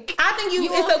think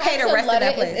it's okay to rest in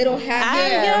that place. It'll happen.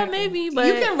 Yeah, maybe, but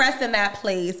you can rest in that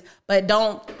place, but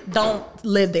don't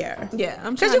live there. Yeah,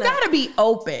 I'm because you gotta be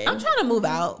open. I'm trying to move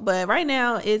out, but right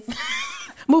now it's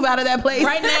Move out of that place.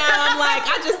 Right now, I'm like,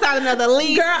 I just signed another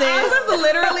lease. Girl, I was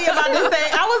literally about to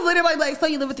say, I was literally like, so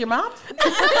you live with your mom?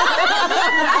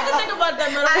 I didn't think about that,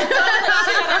 but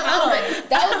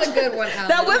that was a good one. Alex.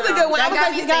 That was a good one. I was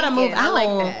like, you gotta move out. I like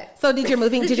that. So did your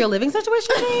living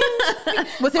situation change?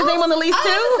 Was his name on the lease too?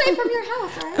 I was say from your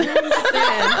house, right?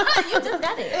 You just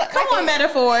got it. Come on,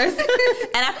 metaphors.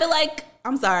 And I feel like,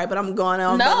 I'm sorry, but I'm going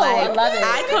on. No, but like, I love it.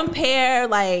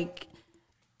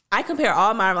 I compare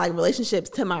all my like relationships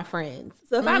to my friends.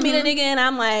 So if I meet a nigga and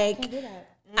I'm like,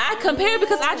 I compare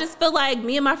because I just feel like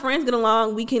me and my friends get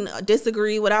along. We can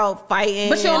disagree without fighting.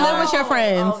 But you don't live with your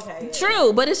friends. Okay.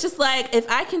 True, but it's just like if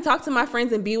I can talk to my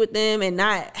friends and be with them and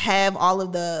not have all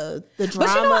of the drama.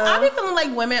 But you know what? I be feeling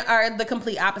like women are the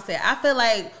complete opposite. I feel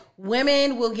like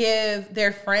women will give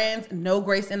their friends no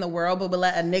grace in the world, but will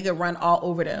let a nigga run all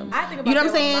over them. I think about you know what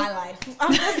I'm that saying? with my life.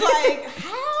 I'm just like,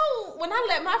 how? When I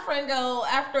let my friend go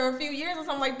after a few years or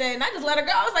something like that, and I just let her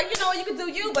go, I was like, you know what, you can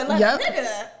do you, but let a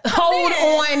nigga hold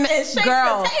on, and shake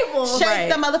girl. the table.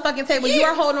 Shake the motherfucking table. You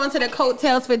are holding on to the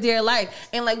coattails for dear life.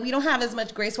 And like, we don't have as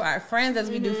much grace for our friends as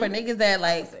we do for niggas that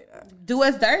like do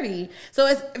us dirty. So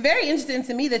it's very interesting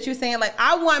to me that you're saying like,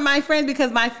 I want my friends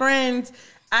because my friends,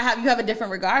 you have a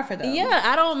different regard for them.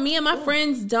 Yeah, me and my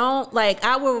friends don't like,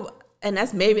 and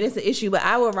that's an issue, but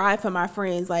I will ride for my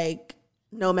friends like,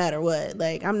 no matter what.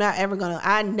 Like,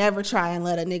 I never try and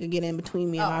let a nigga get in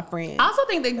between me and my friends. I also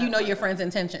think that you know your friend's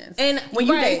intentions. And when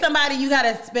you date somebody, you got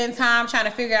to spend time trying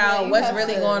to figure out what's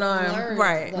really going on.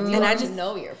 Right. And I just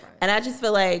know your friend. And I just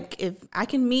feel like if I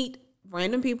can meet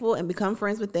random people and become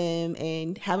friends with them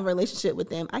and have a relationship with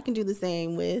them, I can do the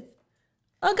same with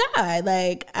a guy.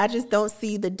 Like, I just don't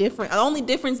see the only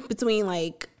difference between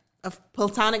like a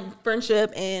platonic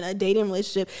friendship and a dating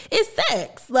relationship is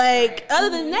sex. Like, other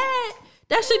than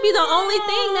that should be the only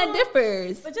thing that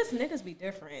differs. But just niggas be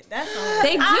different. That's all.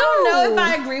 They do. I don't know if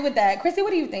I agree with that. Chrissy,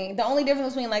 what do you think? The only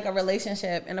difference between like a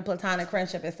relationship and a platonic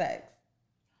friendship is sex.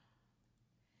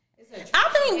 I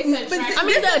think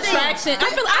the attraction.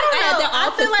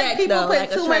 I feel like people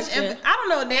put too much emphasis. I don't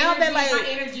know now that like my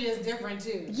energy is different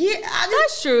too. Yeah,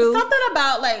 that's true. Something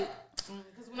about like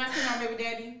because when I see my baby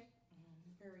daddy,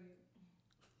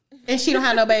 and she don't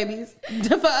have no babies.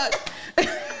 The fuck.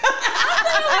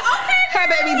 Her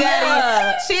baby daddy.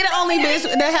 Yeah. She the only bitch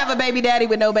that have a baby daddy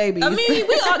with no babies. I mean,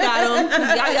 we all got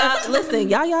them. Listen,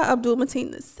 Yahya Abdul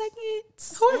Mateen II.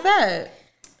 Who is that?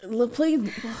 Please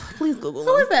Google him.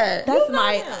 Who is that? That's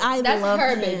That's love her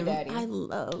him. baby daddy. I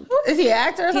love. Is he an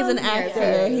actor? Or he's an something?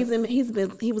 actor.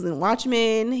 He was in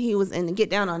Watchmen. He was in Get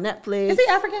Down on Netflix. Is he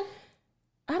African?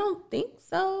 I don't think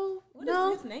so.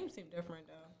 His name seem different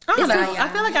though. I don't know. I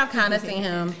feel like I've kind of seen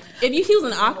him. He was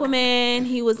in Aquaman.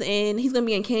 He's gonna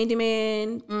be in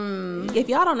Candyman. If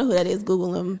y'all don't know who that is,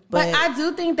 Google him. But I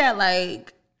do think that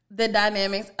like the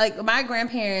dynamics, like my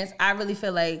grandparents, I really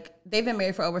feel like they've been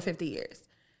married for over 50 years.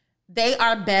 They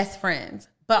are best friends.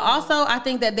 But also, I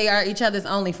think that they are each other's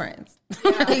only friends.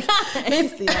 Like,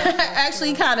 it's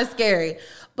actually kind of scary.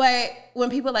 But when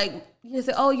people like, you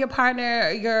say, oh, your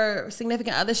partner, your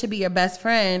significant other should be your best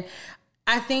friend,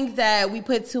 I think that we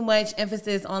put too much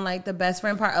emphasis on like the best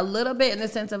friend part a little bit in the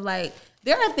sense of like,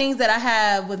 there are things that I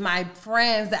have with my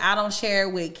friends that I don't share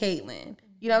with Caitlin.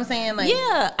 You know what I'm saying? Like,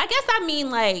 yeah, I guess I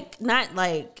mean like, not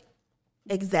like,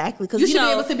 exactly, because you should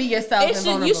be able to be yourself.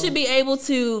 You should be able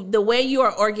to, the way you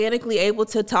are organically able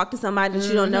to talk to somebody that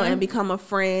you don't know and become a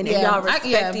friend, and y'all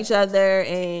respect each other,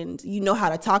 and you know how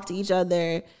to talk to each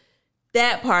other.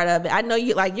 That part of it, I know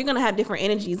you're gonna have different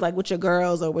energies, like with your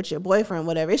girls or with your boyfriend,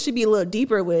 whatever. It should be a little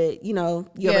deeper with your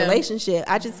relationship.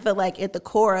 I just feel like at the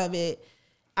core of it,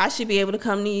 I should be able to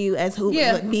come to you as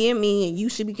being me, and you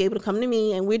should be able to come to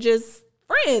me, and we're just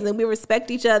friends, and we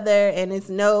respect each other, and it's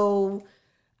no,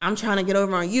 I'm trying to get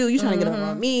over on you, trying to get over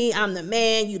on me, I'm the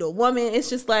man, you the woman. It's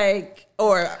just like,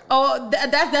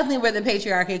 that's definitely where the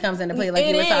patriarchy comes into play, like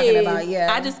you were talking about.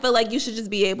 Yeah, I just feel like you should just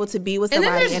be able to be with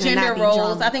somebody. And then there's gender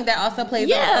roles. I think that also plays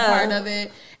a part of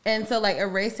it. And so like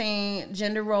erasing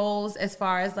gender roles as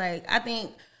far as like, I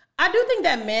do think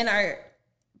that men are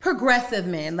progressive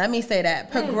men. Let me say that.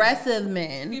 Progressive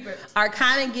men are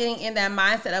kind of getting in that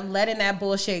mindset of letting that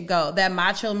bullshit go, that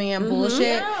macho man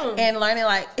bullshit, and learning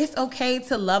like it's okay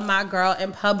to love my girl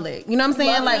in public. You know what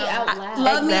I'm saying?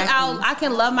 Love me out. I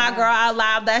can love my girl out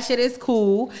loud. That shit is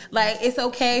cool. Like it's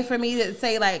okay for me to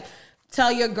say like,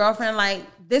 tell your girlfriend like,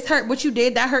 this hurt, what you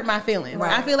did, that hurt my feelings.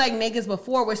 Right. I feel like niggas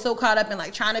before were so caught up in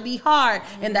like trying to be hard,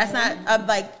 and that's not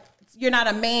like, you're not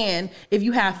a man if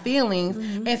you have feelings.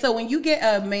 And so when you get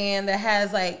a man that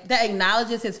has like, that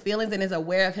acknowledges his feelings and is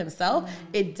aware of himself,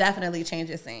 it definitely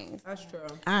changes things. That's true.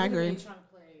 I agree.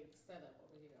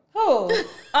 Who?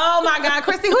 Oh my God,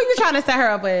 Chrissy, who you trying to set her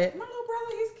up with? My little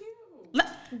brother, he's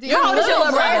cute. How old is your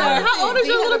little brother? How old is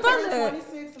your little brother?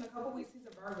 26 in a couple weeks. He's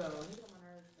a Virgo. He's on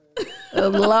my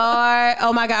nerves. Lord.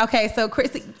 Oh my God. Okay, so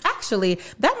Chrissy, actually,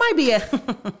 that might be a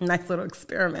nice little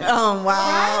experiment. Oh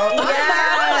wow.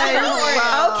 Yes.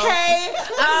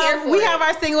 Okay. We have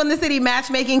our Single in the City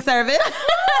matchmaking service.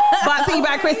 Brought to you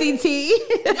by Chrissy T.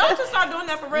 Y'all just start doing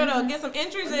that for real though. Get some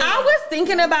entries in. I was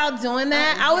thinking about doing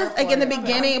that. I was like in the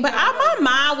beginning, but my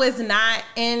mind was not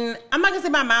in. I'm not gonna say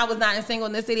my mind was not in Single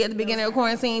in the City at the beginning of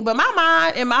quarantine, but my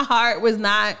mind and my heart was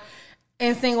not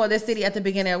in Single in the City at the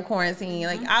beginning of quarantine.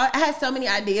 Like I had so many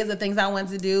ideas of things I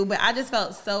wanted to do, but I just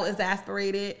felt so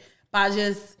exasperated by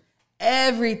just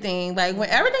everything. Like when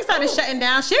everything started shutting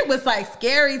down, shit was like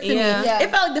scary to me. Yeah.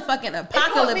 It felt like the fucking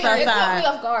apocalypse outside. It caught me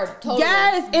off guard. Totally.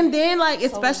 Yes, and then like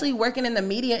especially working in the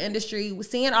media industry,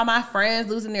 seeing all my friends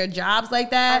losing their jobs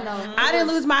like that. I didn't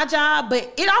lose my job,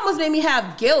 but it almost made me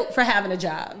have guilt for having a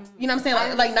job. You know what I'm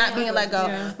saying? Like not being let go.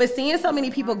 Yeah. But seeing so many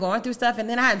people going through stuff, and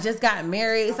then I had just gotten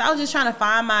married, so I was just trying to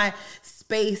find my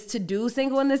space to do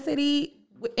Single in the City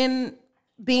in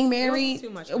being married,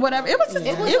 whatever. It was just,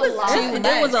 it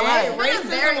was a lot.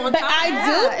 But I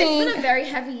do think it's been a very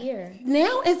heavy year.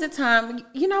 Now is the time.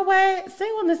 You know what?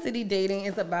 Single in the City dating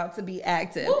is about to be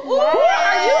active. Are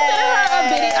you sending her a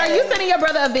video? Are you sending your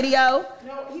brother a video?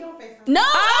 No, he on FaceTime. No.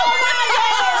 Oh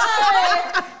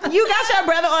my God! You got your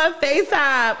brother on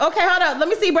FaceTime. Okay, hold up. Let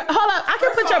me see. Hold up. I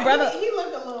can put your brother. He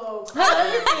looked a little.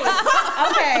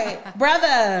 Okay,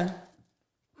 brother.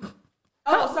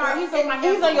 Oh, sorry. He's on my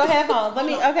headphones. He's on your headphones. Let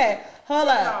me. Okay, hold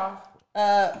up.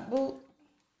 Boop.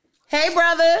 Hey,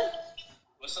 brother.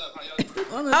 What's up? How y'all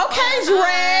doing? Okay,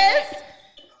 Drez.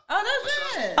 Oh, that's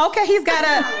good. Okay, he's got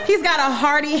a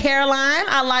hearty hairline.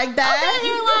 I like that.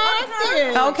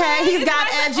 Okay, he's got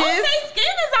edges. Okay, skin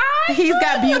is alright. He's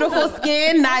got beautiful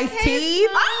skin, nice teeth.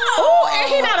 Oh, and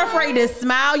he's not afraid to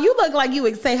smile. You look like you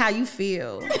would say how you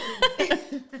feel.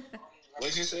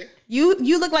 What'd you say?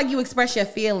 You look like you express your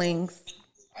feelings.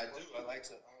 I do. I like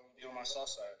to be on my soft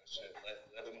side and shit.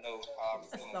 Let them know how I'm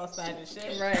feeling. Soft side and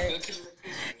shit. Right.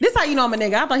 This how you know I'm a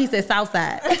nigga. I thought he said South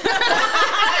Side. I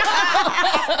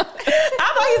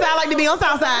thought he said I like to be on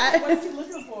South Side. What is he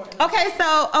looking for?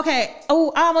 Okay.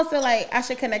 Oh, I almost feel like I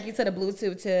should connect you to the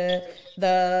Bluetooth to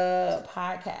the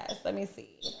podcast. Let me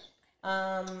see.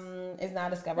 It's not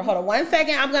discovered. Hold on 1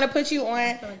 second. I'm gonna put you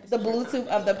on the Bluetooth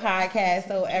of the podcast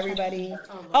so everybody.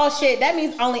 Oh shit, that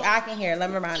means only I can hear.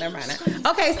 Never mind.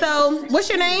 Okay, so what's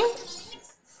your name?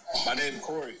 My name is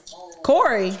Corey.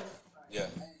 Corey. Yeah.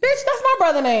 Bitch, that's my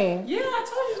brother's name. Yeah, I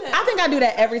told you that. I think I do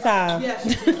that every time. Yeah.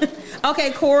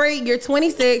 Okay, Corey, you're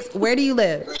 26. Where do you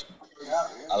live?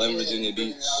 I live in Virginia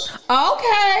Beach.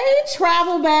 Okay,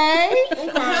 travel bag.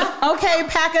 Okay,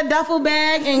 pack a duffel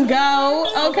bag and go.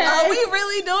 Okay. Are we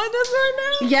really doing this right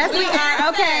now? Yes, we are.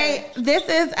 Okay, this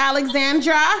is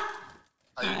Alexandra.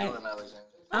 How you doing, Alexandra?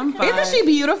 I'm fine. Isn't she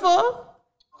beautiful?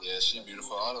 Yeah, she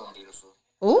beautiful. All of them beautiful.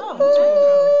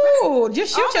 Ooh,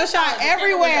 just shoot your shot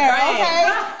everywhere, okay?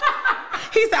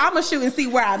 He said, I'm going to shoot and see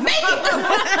where I make it.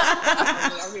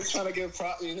 I'm just trying to get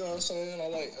proper, you know what I'm saying? I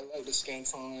like the skin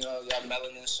tone, y'all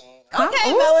melanin shine. Okay,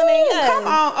 melanin, yes. Come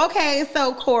on. Okay,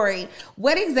 so Corey,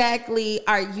 what exactly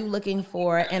are you looking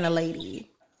for in a lady?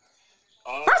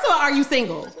 First of all, are you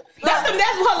single? That's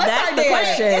the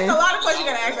question. It's a lot of questions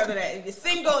you gotta ask after that. If you're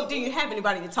single, do you have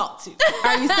anybody to talk to?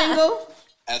 Are you single?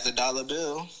 At the dollar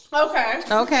bill.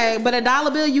 Okay, but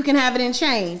 $1 bill you can have it in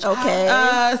change. Okay.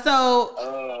 Are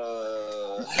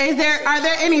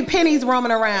there any pennies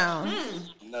roaming around?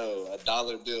 No,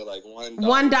 $1 bill, like $1.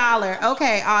 $1.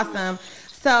 Okay, awesome.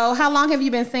 So, how long have you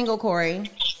been single, Corey?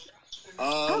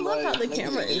 I love how the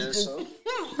camera is.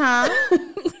 Huh?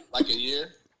 Like a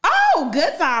year. Oh,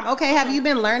 good time. Okay, have you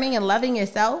been learning and loving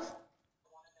yourself?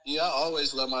 Yeah, I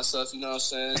always love myself. You know what I'm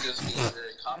saying? Just being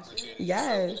very complicated.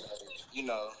 Yes. You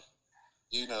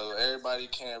know, everybody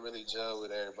can't really gel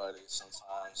with everybody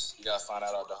sometimes. You gotta find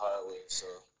out the hard way.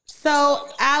 So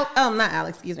not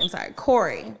Alex, excuse me, I'm sorry.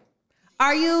 Corey,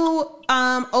 are you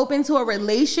open to a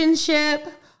relationship,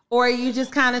 or are you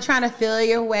just kind of trying to feel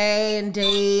your way and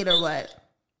date, or what?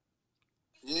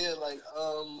 Yeah, like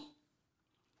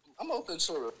I'm open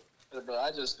to it. But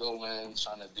I just go in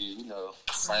trying to be,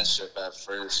 friendship at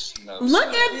first.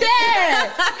 Look at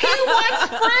that. He wants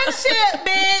friendship,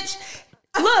 bitch.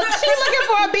 Look, she looking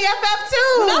for a BFF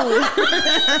too.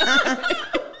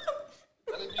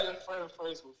 Let me be a friend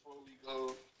first before we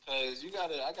go. Because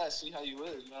I gotta see how you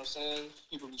live. You know what I'm saying?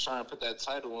 People be trying to put that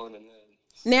title on and then.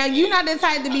 Now, you're not the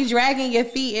type to be dragging your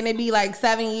feet and it be like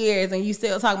 7 years and you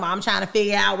still talking about, I'm trying to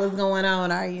figure out what's going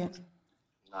on, are you?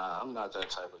 Nah, I'm not that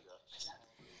type of guy.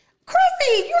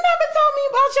 Chrissy, you never told me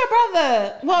about your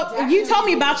brother. Well, you told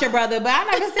me about your brother, but I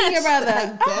never seen your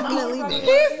brother. Definitely did.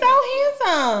 He's so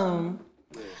handsome.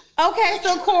 Okay,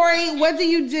 so Corey, what do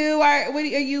you do? Are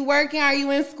you working? Are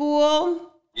you in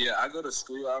school? Yeah, I go to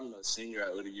school. I'm a senior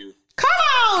at ODU. Come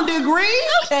on, degree.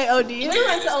 Okay, ODU. We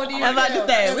went to ODU. I was about to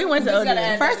say, we went to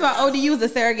ODU. First of all, ODU is a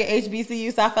surrogate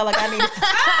HBCU, so I felt like I need to...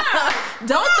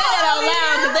 Don't say that out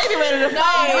loud, because they be ready to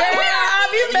fight.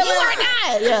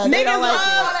 Yeah,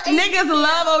 niggas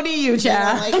love ODU,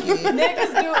 child.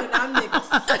 Niggas do it. I'm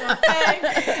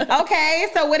niggas. Okay,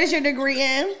 so what is your degree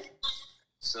in?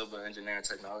 Civil engineering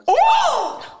technology.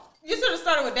 Ooh! You should have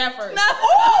started with that first. No.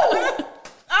 Ooh!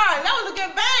 All right, that was a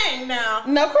good bang now.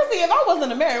 No, Chrissy, if I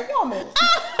wasn't a married woman,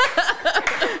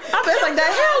 I'd be like, the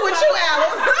hell with you,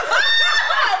 Alex.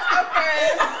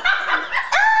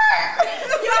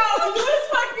 Yo, you is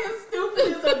fucking stupid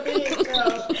as a bitch,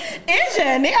 girl.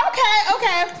 Engineer.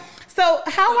 Okay. So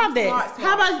how about this?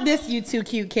 How about this, you two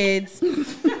cute kids?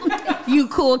 You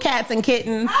cool cats and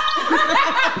kittens.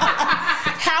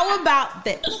 How about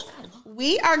this?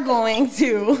 We are going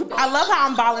to, I love how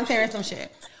I'm volunteering some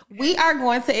shit. We are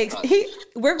going to,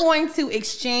 we're going to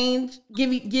exchange,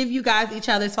 give you guys each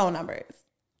other's phone numbers.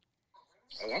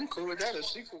 Oh, I'm cool with that. If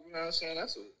she cool, you know what I'm saying?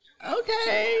 That's it.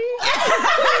 Okay.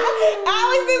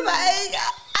 Alex is like,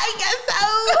 I guess so.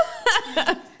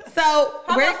 So,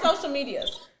 how about social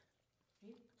medias?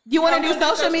 You want to do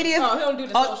social media? Oh, he don't do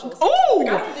the socials. Ooh,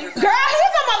 girl, he's a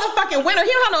motherfucking winner. He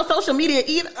don't have no social media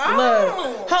either.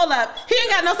 Look, hold up. He ain't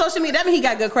got no social media. That means he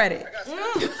got good credit.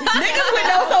 Niggas with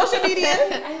no social media.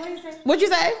 What'd you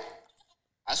say?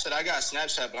 I said I got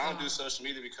Snapchat, but I don't do social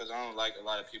media because I don't like a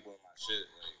lot of people in my shit.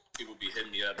 Like, people be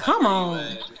hitting me up. Come like,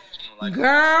 on. Like,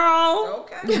 Girl,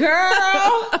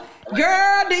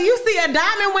 do you see a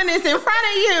diamond when it's in front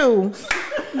of you?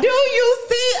 Do you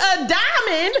see a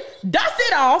diamond? Dust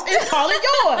it off and call it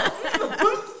yours.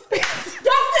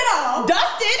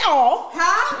 Dust it off,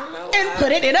 huh? And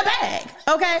put it in a bag,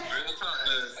 okay?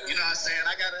 You know what I'm saying?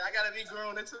 I gotta be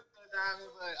grown into a diamond,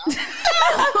 but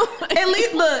at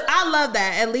least, look, I love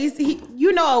that. At least, a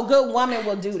good woman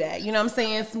will do that. You know what I'm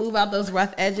saying? Smooth out those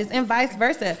rough edges and vice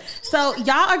versa. So,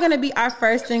 y'all are going to be our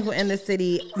first single in the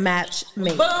city match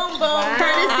made. Boom, boom.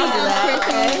 Courtesy of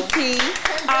Chrissy T.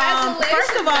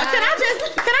 First of all, can I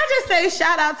just say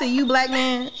shout out to you, black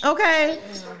man, okay?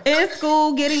 In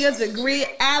school, getting a degree.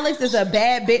 Alex is a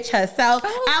bad bitch herself.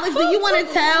 Alex, do you want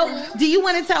to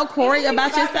tell Corey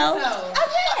about yourself?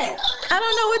 I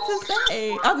don't know what to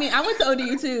say. I mean, I went to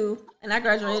ODU too, and I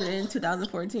graduated in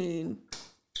 2014.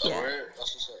 Yeah.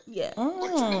 Yeah.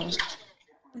 I'm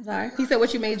sorry. He said,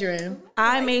 what you major in?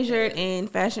 I majored in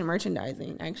fashion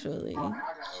merchandising, actually. You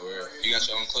got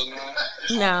your own clothing line?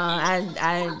 No,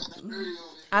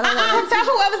 I don't know. Tell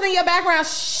whoever's in your background.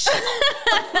 Shh.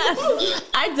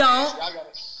 I don't.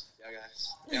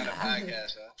 Y'all got a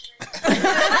podcast, huh?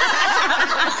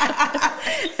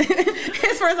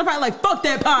 His friends are probably like, fuck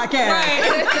that podcast.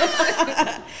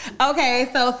 Right. Okay,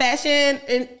 so fashion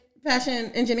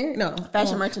engineering? No.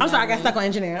 Fashion merchandising. I'm sorry, I got stuck on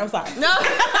engineering. I'm sorry. No.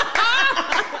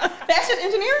 Fashion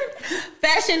engineering?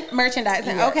 Fashion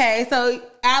merchandising. Yeah. Okay, so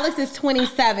Alex is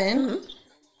 27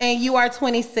 and you are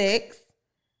 26.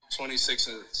 26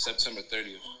 in September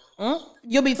 30th.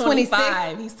 You'll be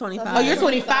 25. He's 25. Oh, you're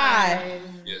 25.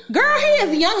 Yeah. Girl, he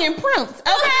is young and prompt,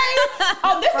 okay?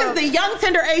 This is the young,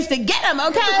 tender age to get him,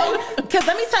 okay? Because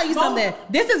let me tell you something.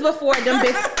 This is before them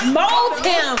bitches mold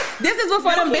him. This is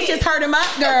before them bitches hurt him up,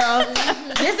 girl.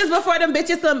 This is before them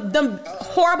bitches, them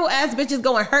horrible ass bitches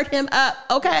go and hurt him up,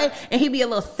 okay? And he be a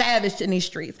little savage in these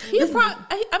streets. He might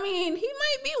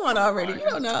be one already. You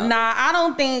don't know. Nah, I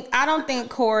don't think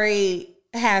Corey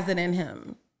has it in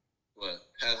him.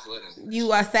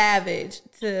 You are savage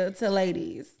to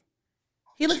ladies.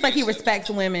 He looks like he respects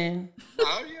women.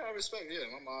 Oh yeah, I respect. Yeah,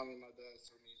 my mom and my dad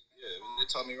told me. Yeah, they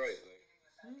taught me right.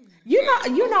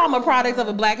 Like, you know, I'm a product of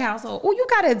a black household. Oh, you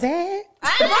got a dad? No,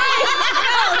 for real.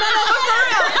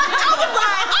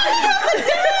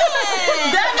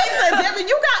 That makes a difference.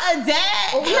 You got a dad?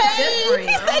 Oh, he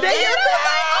said that.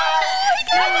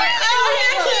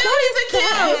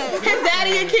 His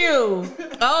daddy a Q.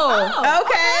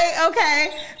 Oh,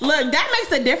 okay. Look, that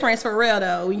makes a difference for real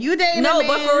though. When you dating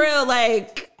but for real,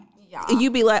 like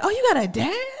you be like, oh, you got a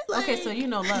dad? Like, okay, so you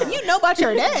know love. You know about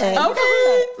your dad.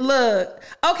 Okay, look.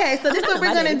 Okay, so this is what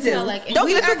we're gonna do. Don't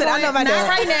get twisted. I know my dad.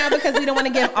 Not right now because we don't want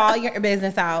to give all your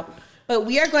business out. But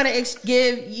we are going to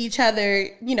give each other,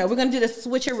 we're going to do the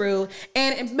switcheroo.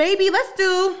 And maybe let's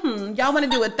do, y'all want to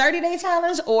do a 30-day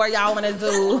challenge or y'all want to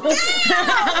do... Wait.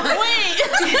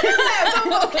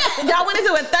 Y'all want to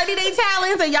do a 30-day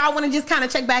challenge or y'all want to just kind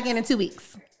of check back in 2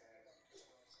 weeks?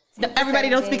 Everybody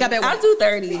don't speak up at once. I'll do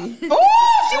 30. Ooh, she want to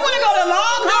go to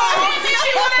long haul.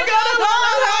 She want to go to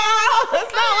long haul.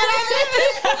 That's not what I did.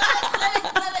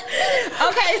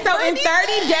 Okay, so in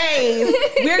 30 days,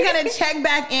 we're going to check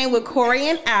back in with Corey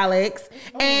and Alex.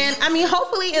 And I mean,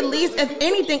 hopefully, at least, if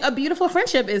anything, a beautiful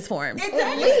friendship is formed.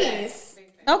 At least.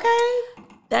 Okay.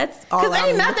 That's all. Because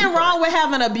ain't nothing wrong with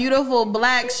having a beautiful,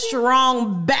 black,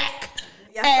 strong back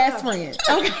ass friend.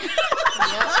 Okay.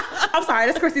 I'm sorry,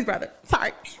 that's Chrissy's brother.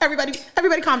 Sorry. Everybody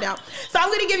calm down. So I'm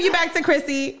going to give you back to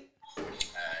Chrissy. All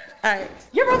right.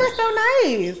 Your brother's so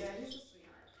nice.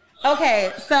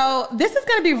 Okay, so this is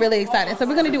going to be really exciting. So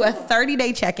we're going to do a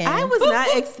 30-day check-in. I was not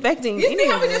expecting You see any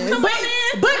how of we just this. come on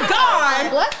in? But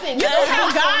God, Blessing. you see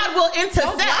how God will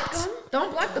intersect.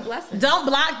 Don't block the blessing. Don't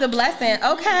block the blessing.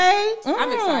 Okay.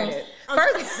 I'm excited.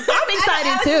 First, I'm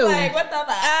excited too. Like, what the fuck?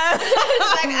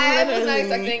 I was not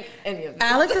expecting any of this.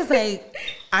 Alex is like,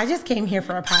 I just came here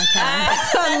for a podcast.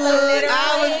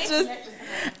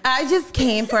 I just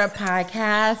came for a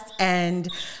podcast and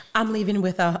I'm leaving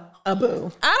with a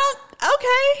boo. I'm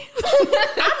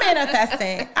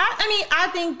manifesting. I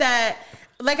think that,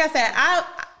 like I said,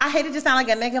 I hate it to sound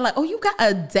like a nigga like, oh, you got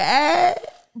a dad?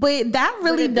 But that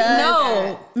really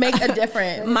does make a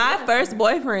difference. My first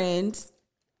boyfriend,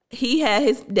 he had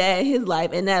his dad in his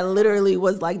life, and that literally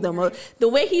was like the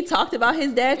way he talked about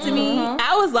his dad to me.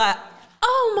 I was like,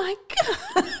 oh my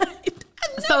God.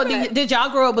 So did y'all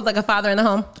grow up with like a father in the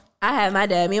home? I had my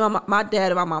dad. Me and my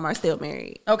dad and my mom are still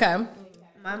married. Okay.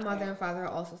 My mother and father are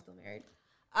also still married.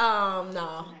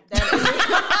 No.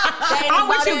 I'm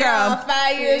with you, girl.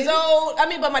 5 years old. I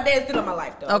mean, but my dad's still in my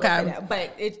life, though. Okay.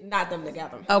 But it's not them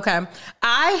together. Okay.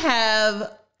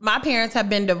 My parents have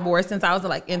been divorced since I was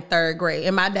like in 3rd grade,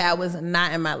 and my dad was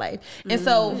not in my life. And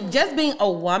so just being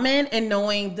a woman and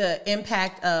knowing the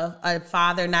impact of a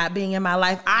father not being in my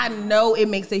life, I know it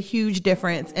makes a huge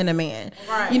difference in a man.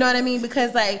 Right. You know what I mean?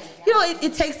 Because like, you know,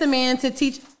 it takes a man to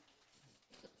teach.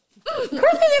 Chrissy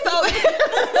is over.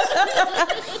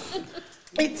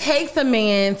 It takes a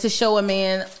man to show a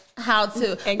man how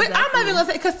to. Exactly. But I'm not even gonna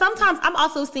say, because sometimes I'm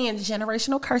also seeing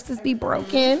generational curses be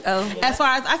broken. As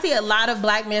far as I see a lot of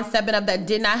black men stepping up that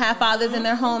did not have fathers in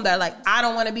their home, that are like, I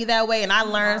don't want to be that way, and I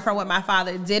learned from what my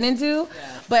father didn't do.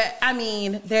 But I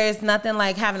mean, there's nothing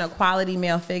like having a quality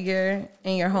male figure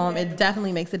in your home. It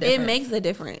definitely makes a difference. It makes a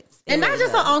difference. And not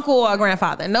just an uncle or a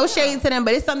grandfather. No shade to them,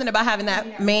 but it's something about having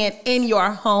that man in your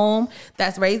home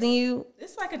that's raising you.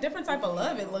 It's like a different type of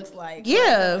love, it looks like.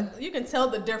 Yeah. Like, you can tell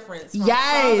the difference. From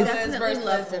Yes.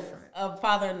 versus a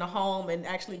father in the home and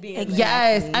actually being there.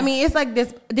 Yes. I mean, it's like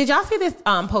this. Did y'all see this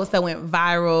post that went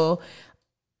viral?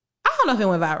 I don't know if it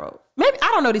went viral. Maybe, I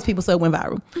don't know these people, so it went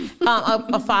viral.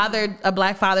 A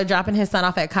black father dropping his son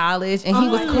off at college, and he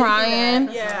was crying.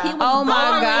 Yeah. He was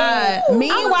my God.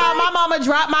 Meanwhile, my mama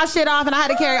dropped my shit off, and I had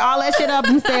to carry all that shit up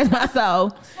the stairs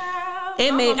myself.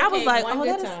 I was like, oh,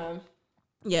 good that time.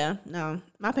 Yeah, no.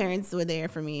 My parents were there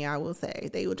for me, I will say.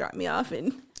 They would drop me off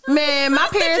and... Man, my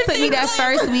parents took me that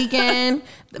first weekend.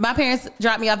 My parents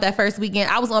dropped me off that first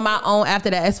weekend. I was on my own after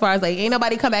that, as far as like, ain't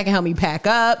nobody come back and help me pack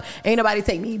up. Ain't nobody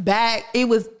take me back. It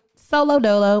was solo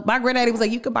dolo. My granddaddy was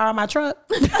like, you can borrow my truck.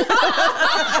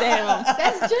 Damn.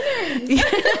 That's generous.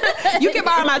 You can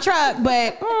borrow my truck,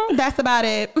 but that's about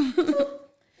it.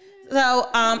 So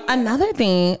another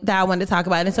thing that I wanted to talk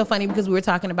about, and it's so funny because we were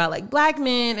talking about like black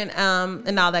men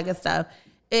and all that good stuff,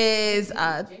 is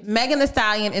Megan Thee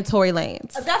Stallion and Tory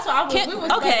Lanez. That's what I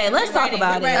was. Okay, let's talk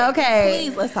about it. Okay.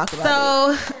 Please, let's talk about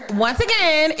it. So, once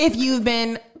again, if you've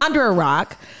been under a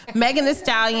rock, Megan Thee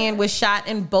Stallion was shot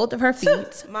in both of her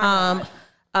feet by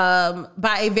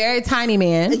a very tiny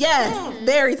man. Yes,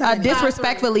 very tiny. A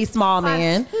disrespectfully small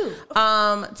man,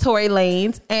 Tory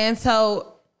Lanez. And so,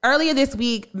 earlier this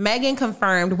week, Megan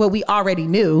confirmed what we already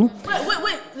knew.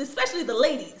 Wait, especially the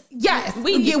ladies. Yes,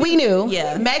 we knew.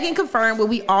 Yeah. Megan confirmed what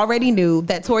we already knew,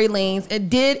 that Tory Lanez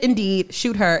did indeed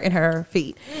shoot her in her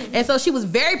feet. And so she was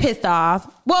very pissed off.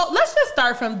 Well, let's just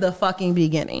start from the fucking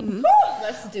beginning.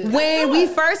 Let's do that. When we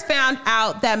first found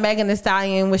out that Megan Thee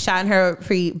Stallion was shot in her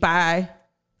feet by,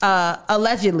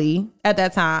 allegedly, at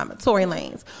that time, Tory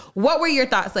Lanez. What were your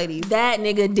thoughts, ladies? That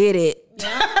nigga did it.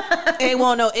 Ain't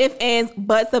want no ifs, ands,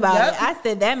 buts about it. I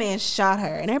said, that man shot her.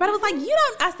 And everybody was like, you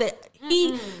don't. I said,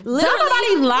 he literally.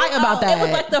 Nobody lie about that. It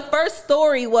was like the first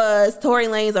story was Tory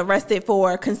Lanez arrested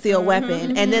for concealed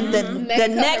weapon. And then the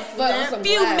next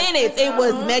few minutes, it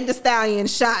was Meg Thee Stallion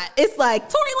shot. It's like,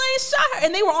 Tory Lanez shot her.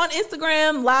 And they were on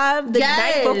Instagram live the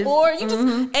night before. You just,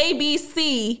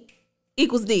 ABC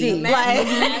equals D. Like,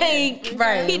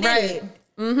 Right, he did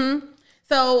it.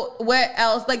 So what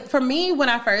else? Like for me, when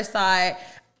I first saw it,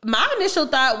 my initial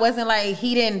thought wasn't like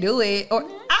he didn't do it, or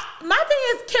My thing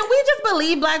is, can we just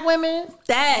believe black women?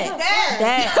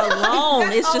 That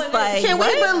alone, it's just like, can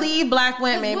we believe black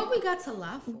women? What we got to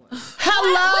lie for?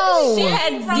 Hello.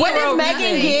 What does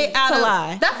Megan get out of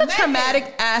lie? That's a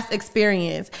traumatic ass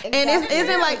experience. Exactly. And it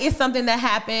isn't like it's something that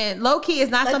happened. Low key,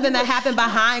 it's not something that happened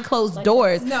behind closed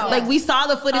doors. No. Like we saw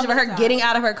the footage of her getting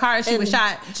out of her car and she was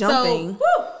shot. Jumping.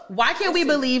 So why can't we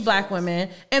believe black women?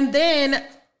 And then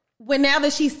when now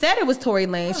that she said it was Tory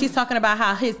Lanez, she's talking about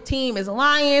how his team is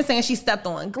lying, saying she stepped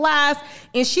on glass,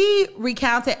 and she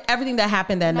recounted everything that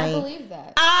happened that night. I believe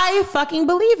that. I fucking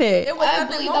believe it. I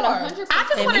believe that 100%. I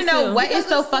just want to know what is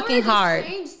so fucking hard.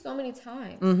 Changed so many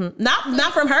times. Mm-hmm.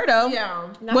 Not from her though. Yeah.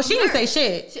 Well, she didn't say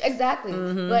shit. Exactly.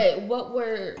 Mm-hmm. But what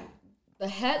were the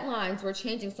headlines were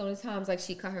changing so many times? Like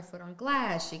she cut her foot on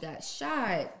glass, she got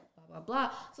shot. Blah,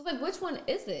 blah. So like, which one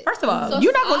is it? First of all,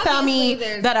 you're not gonna tell me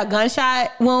that a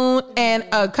gunshot wound and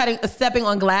stepping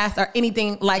on glass are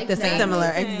anything like the same.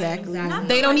 Similar, exactly.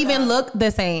 They don't even look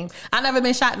the same. I've never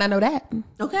been shot and I know that.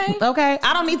 Okay.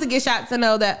 I don't need to get shot to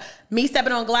know that me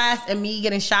stepping on glass and me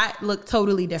getting shot look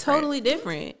totally different. Totally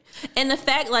different. And the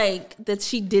fact like that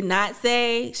she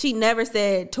never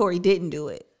said Tory didn't do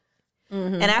it.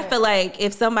 Mm-hmm. And I feel like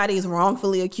if somebody is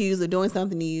wrongfully accused of doing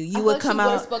something to you, you would come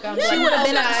out. She would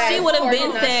have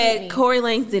been said Tory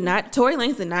Lanez did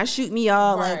not shoot me,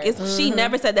 y'all. Right. Like she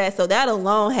never said that. So that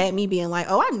alone had me being like,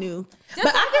 oh, I knew. Just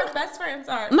but like her best friend.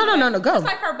 Sorry. No. Go. Just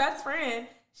like her best friend.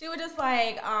 She was just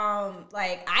like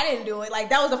I didn't do it. Like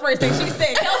that was the first thing she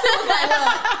said. Kelsey was like,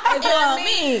 look, it's on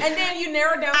me. And then you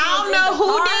narrowed down. I don't know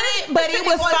who did it, but it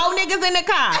was 4 niggas in the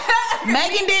car.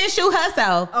 Megan didn't shoot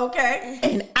herself. Okay.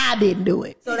 And I didn't do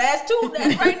it. So that's 2.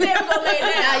 That's right there. We're gonna lay it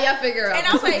down. Now y'all figure out. And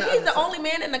I was like, he's the only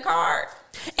man in the car.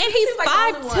 And he's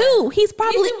 5'2". He's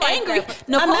probably angry.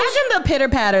 Imagine the pitter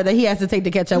patter that he has to take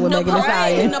to catch up with Megan Thee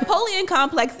Stallion. Napoleon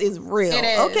complex is real. It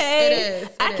is. Okay, it is.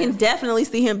 I can definitely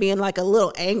see him being like a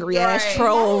little angry ass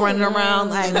troll running around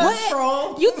like, what?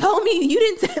 Troll. You told me you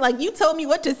didn't you told me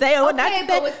what to say or what not to say.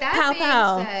 But with that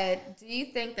being said, do you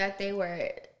think that they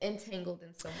were entangled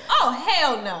in some way? Oh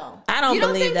hell no! I don't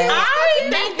believe that.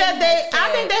 I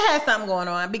think they had something going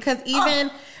on because even.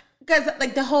 Because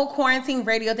like the whole quarantine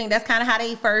radio thing, that's kind of how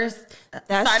they first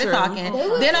started talking.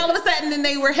 Then all of a sudden, then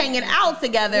they were hanging out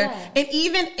together. Yeah. And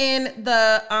even in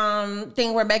the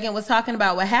thing where Megan was talking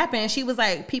about what happened, she was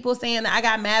like, people saying that I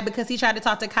got mad because he tried to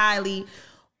talk to Kylie.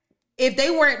 If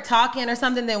they weren't talking or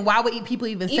something, then why would people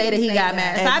even say that he got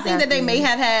mad? So I think that they may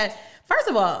have had, first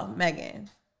of all, Megan.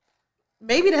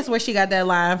 Maybe that's where she got that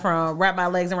line from. Wrap my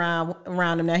legs around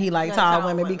him. Now he like tall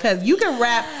women because you can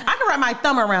wrap. I can wrap my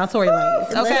thumb around Tory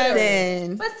Lanez. Okay,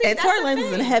 listen, but see, Tory Lanez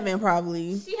is in heaven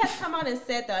probably. She has come out and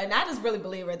said though, and I just really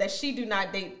believe her that she do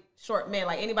not date short men,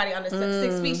 like anybody under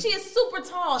 6 feet. She is super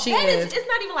tall. It's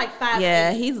not even like 5 feet.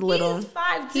 Yeah, he's little. He's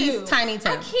 5'2". He's tiny.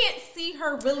 I can't see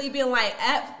her really being like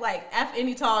F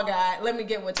any tall guy. Let me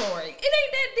get with Tory. It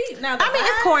ain't that deep. Now, I mean,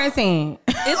 it's quarantine.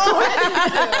 It's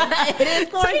quarantine. It is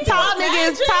quarantine. Tall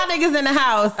niggas in the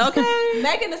house. Okay.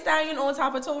 Megan Thee Stallion on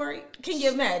top of Tory. Can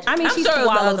you imagine? I mean, she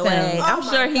swallowed the way. I'm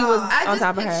sure he was on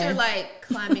top of her. I just picture like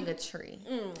climbing a tree.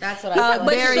 That's what I feel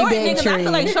like. Very big tree. I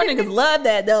feel like short niggas love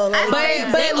that though. Like,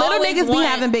 but little niggas be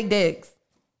having big dicks.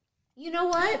 You know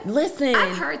what? Listen,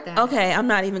 I've heard that. Okay, I'm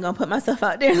not even gonna put myself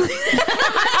out there. I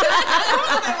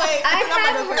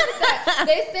have heard that.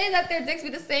 They say that their dicks be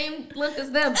the same length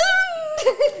as them.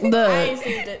 I ain't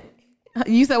seen it.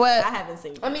 You said what? I haven't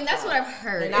seen it. I mean, that's what I've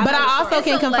heard. But I also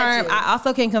can confirm. I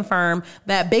also can confirm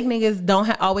that big niggas don't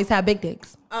always have big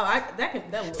dicks. Oh,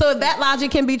 that so if that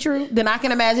logic can be true, then I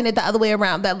can imagine it the other way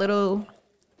around. That little.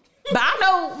 But I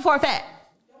know for a fact.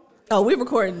 Oh, we're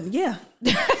recording. Yeah.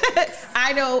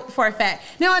 I know for a fact.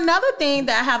 Now, another thing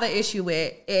that I have an issue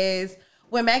with is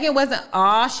when Megan wasn't,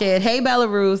 shit. Hey,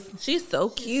 Belarus. She's so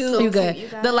cute. You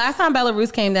good. The last time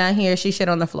Belarus came down here, she shit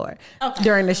on the floor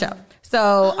during the show.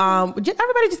 So,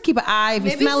 everybody just keep an eye if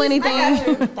you smell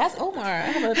anything. That's Omar. I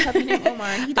have a puppy named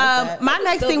Omar. He does that. My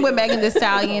next thing with Megan Thee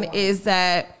Stallion is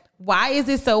that why is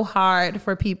it so hard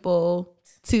for people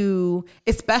to,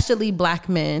 especially black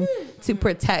men, to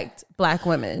protect black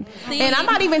women? And I'm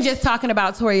not even just talking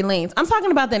about Tory Lanez. I'm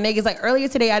talking about the niggas. Like earlier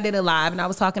today, I did a live and I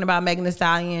was talking about Megan Thee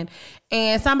Stallion,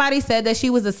 and somebody said that she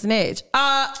was a snitch.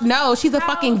 No, she's a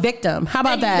fucking victim. How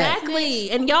about that?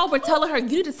 Exactly. And y'all were telling her,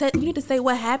 you need to say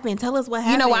what happened. Tell us what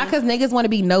happened. You know why? Because niggas want to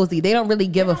be nosy. They don't really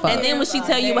give a fuck. And then when she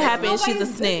tell you what happened, she's a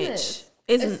snitch.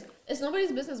 It's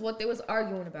nobody's business what they was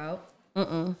arguing about.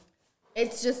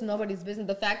 It's just nobody's business.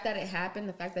 The fact that it happened,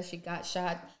 the fact that she got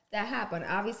shot, that happened.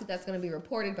 Obviously, that's going to be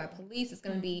reported by police. It's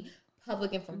going to be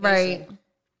public information. Right.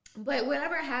 But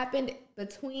whatever happened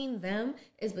between them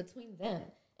is between them.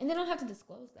 And they don't have to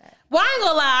disclose that. Well, I ain't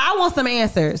gonna lie. I want some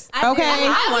answers. Okay.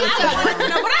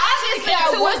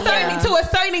 To a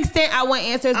certain extent, I want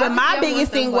answers. But my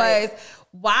biggest thing was,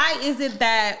 why is it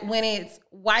that when it's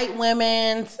white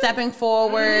women stepping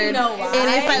forward, and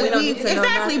it's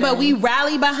like but we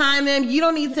rally behind them. You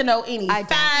don't need to know any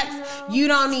facts. You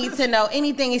don't need to know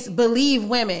anything. It's believe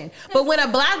women. But when a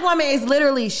black woman is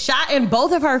literally shot in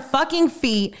both of her fucking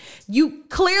feet, you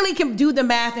clearly can do the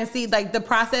math and see like the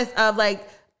process of like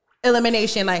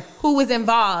elimination, like who was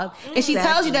involved, and she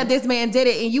tells you that this man did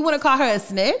it, and you want to call her a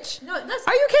snitch? No, are you kidding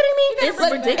me? It's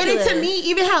ridiculous. And then to me,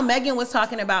 even how Megan was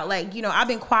talking about, like, you know, I've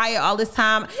been quiet all this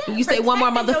time. And you say one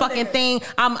more motherfucking thing,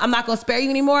 I'm not gonna spare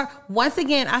you anymore. Once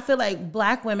again, I feel like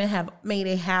black women have made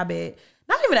a habit.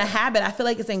 Not even a habit. I feel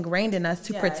like it's ingrained in us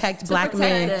to protect black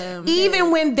men,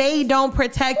 even when they don't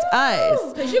protect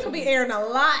us. Because you could be airing a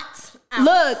lot.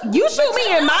 Look, you shoot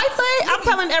me in my foot, I'm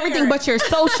telling everything but your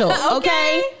social,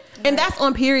 okay? And that's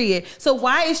on period. So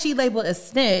why is she labeled a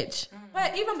snitch?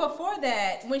 But even before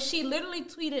that, when she literally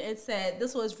tweeted and said,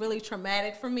 this was really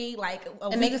traumatic for me, like a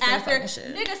week after,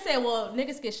 niggas said, well,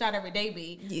 niggas get shot every day,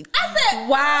 B. I said,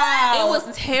 wow. It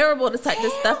was terrible, the type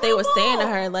of stuff they were saying to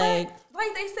her. Like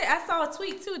they said, I saw a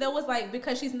tweet too that was like,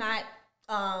 because she's not,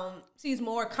 she's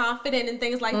more confident and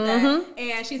things like that,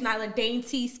 and she's not a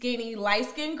dainty, skinny,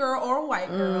 light-skinned girl or a white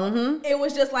girl. It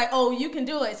was just like, oh, you can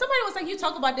do it. Somebody was like, you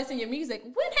talk about this in your music.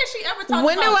 When has she ever talked about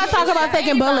When do I talk about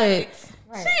taking bullets?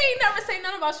 Right. She ain't never say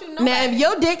nothing about shooting nobody. Now, if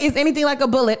your dick is anything like a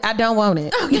bullet, I don't want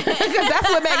it. Because that's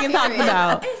what Megan talks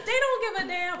about. They don't give a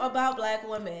damn about black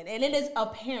women, and it is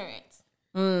apparent.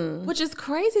 Which is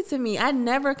crazy to me. I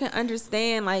never can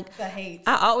understand, like, the hate.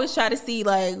 I always try to see,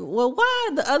 like, well, why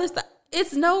the other stuff?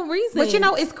 It's no reason. But you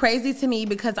know, it's crazy to me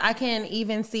because I can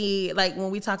even see, like, when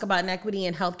we talk about inequity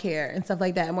in healthcare and stuff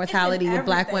like that, and mortality with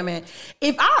black women.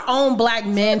 If our own black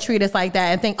men treat us like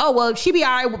that and think, oh, well, she be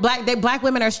all right, black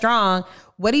women are strong,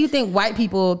 what do you think white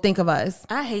people think of us?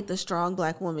 I hate the strong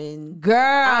black woman. Girl.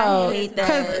 I hate that.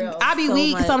 Because I be so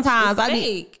weak sometimes. It's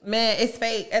fake. It's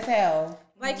fake as hell.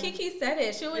 Like Kiki said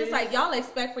it. She was just like, y'all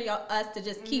expect for us to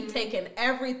just keep taking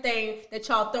everything that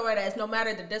y'all throw at us, no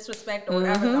matter the disrespect or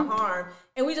whatever the harm.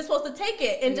 And we just supposed to take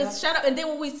it and just shut up. And then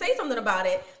when we say something about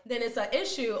it, then it's an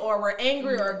issue or we're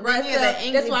angry or aggressive.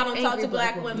 That's why I don't talk to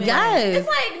black women. Yes. It's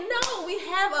like, no,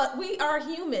 we are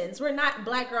humans. We're not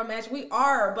black girl magic. We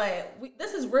are, but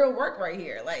this is real work right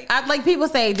here. Like people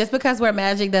say, just because we're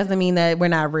magic doesn't mean that we're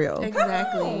not real.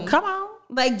 Exactly. Come on.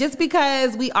 Like, just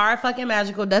because we are fucking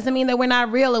magical doesn't mean that we're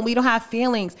not real and we don't have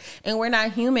feelings and we're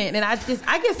not human. And I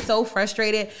get so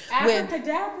frustrated with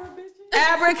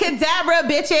abracadabra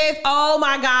bitches. Oh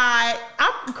my God.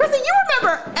 Chrissy, you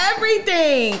remember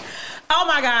everything. Oh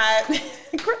my God.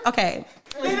 Okay.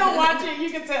 They don't watch it, you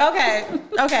can tell.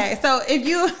 Okay. So if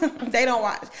you, they don't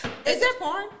watch. Is that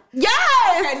porn?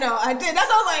 Yes. Okay, no, I did. That's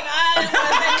what I was like,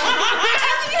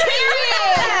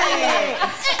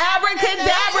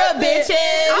 Abracadabra, bitches.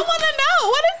 I want to know.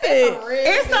 What is it?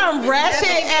 It's some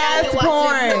ratchet ass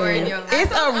porn.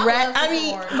 It's a I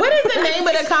mean, what is the name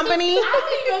of the company? I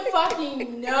don't even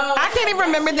fucking know. I can't even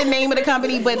remember the name of the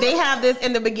company, but they have this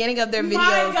in the beginning of their videos.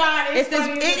 My God,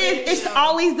 it's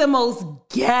always the most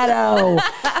ghetto.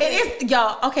 It is,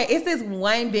 y'all. Okay, it's this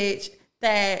one bitch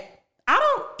that I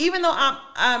don't. Even though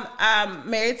I'm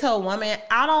married to a woman,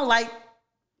 I don't like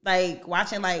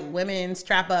watching like women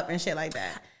strap up and shit like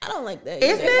that. I don't like that.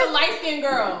 It's a light-skinned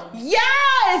girl.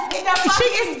 Yes! She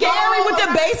is scary with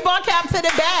the baseball cap to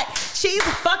the back. She's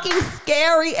fucking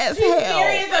scary as hell. She's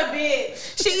scary as a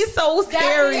bitch. She's so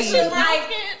scary.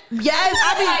 Yes,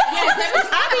 I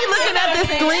be looking at the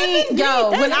screen. Yo,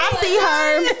 when I see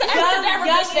her,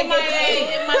 in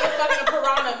my fucking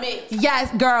piranha mix.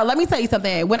 Yes, girl, let me tell you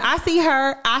something. When I see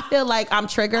her, I feel like I'm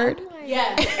triggered.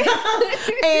 Yes.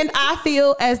 And I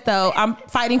feel as though I'm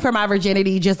fighting for my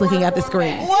virginity just looking at the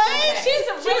screen. What? She's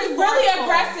really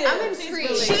aggressive. I'm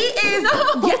intrigued. She is.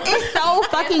 It's so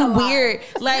fucking weird.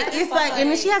 Like, it's like,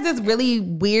 and then she has this really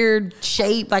weird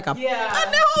shape, like a. Yeah. I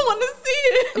know. I want to see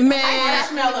it. Man,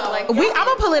 I'm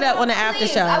gonna pull it up on the after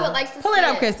show. I would like to pull it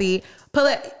up, Chrissy. Pull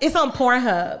it. It's on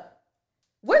Pornhub.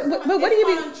 What do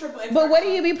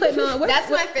you be putting on? That's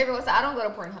my favorite one. So I don't go to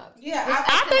Pornhub. Yeah,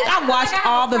 I think I watched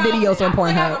all the videos on Pornhub.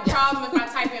 I have a problem if I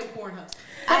type in Pornhub.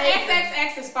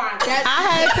 XXX is fine.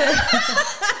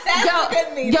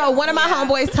 Yo, one of my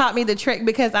homeboys taught me the trick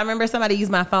because I remember somebody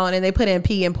used my phone and they put in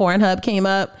P and Pornhub came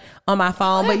up on my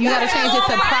phone, but you got to change it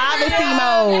to privacy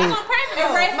mode.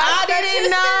 I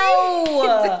didn't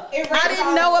know. I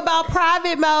didn't know about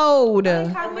private mode.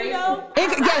 Incognito?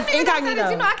 Yes, incognito.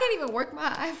 You know, I can't even work my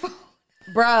iPhone.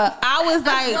 Bruh, I was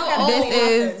like, this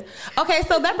is okay.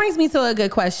 So that brings me to a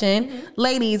good question,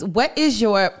 ladies. What is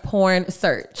your porn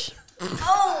search? We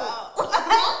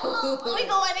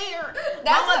going here.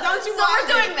 That's Mama, don't you so watch we're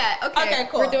doing that. Okay,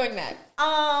 cool. We're doing that.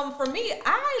 For me,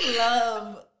 I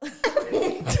love.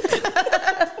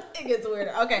 It gets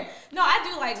weirder. Okay, no, I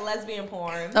do like lesbian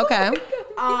porn. Okay.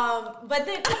 But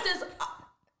then I'm just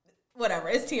whatever.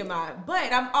 It's TMI.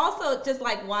 But I'm also just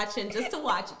like watching just to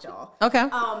watch it, y'all. Okay.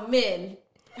 Men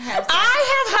have. I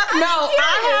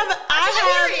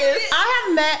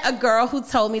have met a girl who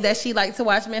told me that she liked to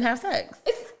watch men have sex.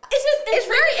 It's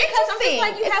very interesting.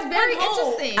 Like you have very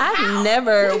interesting. I've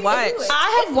never watched.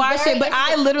 I have watched it, but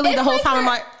I literally the whole time I'm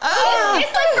like,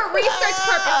 it's like for research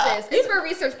purposes. It's for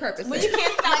research purposes. But you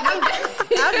can't stop.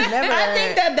 I've never. I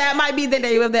think that might be the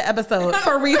name of the episode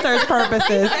for research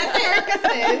purposes.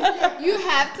 You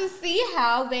have to see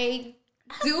how they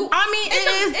do. I mean,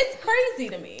 it's crazy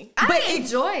to me. I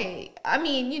enjoy. I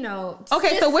mean, you know.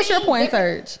 Okay, so what's your porn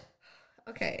search?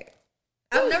 Okay.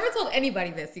 I've never told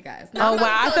anybody this, you guys. Oh, wow.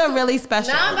 I feel really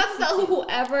special. Now I'm about to tell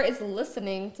whoever is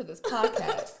listening to this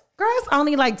podcast. Girl, it's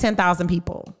only like 10,000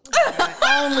 people.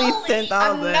 Only 10,000.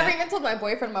 I've never even told my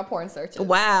boyfriend my porn searches.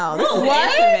 Wow. This is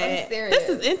intimate. This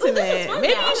is intimate.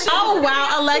 Maybe oh,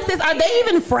 wow. Alexis, are they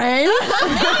even friends?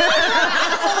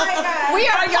 We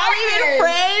are y'all even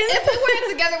friends? If we weren't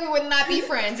together, we would not be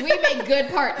friends. We make good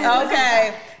partners.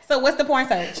 Okay. So what's the porn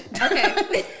search?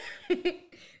 Okay.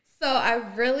 So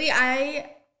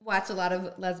I watch a lot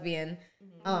of lesbian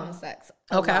sex.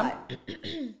 Okay.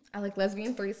 I like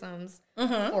lesbian threesomes,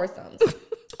 foursomes.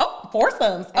 Oh,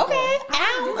 foursomes. Okay.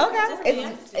 Ow.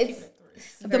 Okay. It's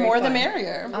the more the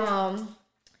merrier.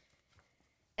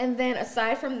 And then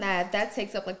aside from that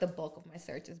takes up like the bulk of my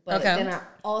searches. But then I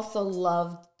also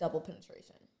love double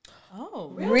penetration. Oh,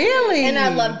 really? And I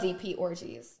love DP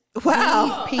orgies.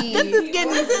 Wow. DP. This is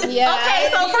getting Yeah. Okay,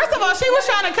 so first of all, she was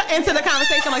trying to cut into the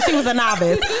conversation like she was a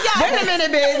novice. Wait a minute,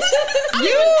 bitch.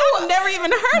 I've never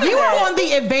even heard of You that. were on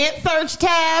the advanced search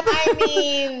tab. I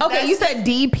mean, okay, you said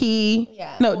DP.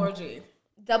 Yeah. No. Orgy.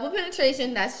 Double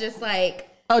penetration, that's just like.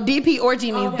 Oh, DP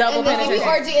orgy means double and then penetration.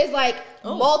 DP orgy is like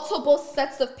multiple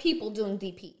sets of people doing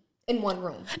DP in one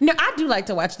room. No, I do like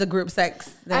to watch the group sex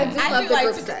thing. I do love the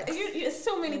group sex. There's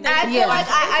so many things. I feel like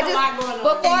I just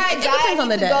before I die, I on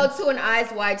the need to day. go to an eyes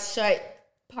wide shut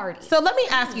party. So let me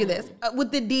ask you this: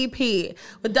 with the DP,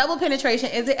 with double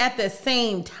penetration, is it at the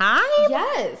same time?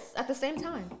 Yes, at the same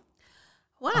time.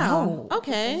 Wow.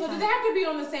 Okay. So do they have to be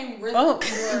on the same rhythm? Oh,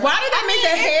 why did they make the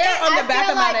hair on the back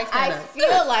of my neck? I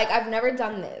feel like I've never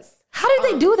done this. How did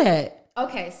they do that?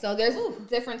 Okay, so there's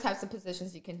different types of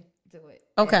positions you can do it.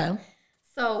 Okay.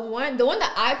 So the one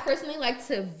that I personally like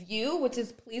to view, which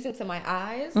is pleasing to my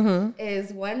eyes,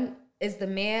 is the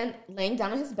man laying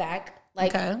down on his back,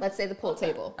 like let's say the pool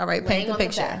table. All right, paint the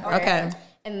picture. Back, okay.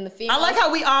 And the female. I like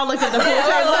how we all looked at the pool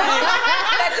table.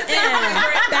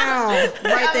 Down.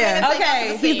 Right there.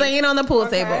 Okay, he's laying on the pool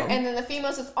table. And then the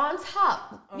female's just on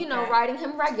top, you know, riding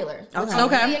him regular.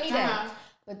 Okay. Any day.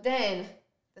 But then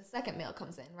the second male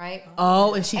comes in, right?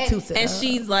 Oh, and she toots it. And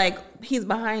she's like, he's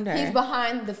behind her. He's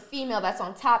behind the female that's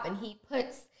on top, and he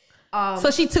puts. So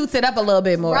she toots it up a little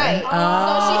bit more. Right. So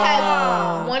she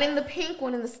has one in the pink,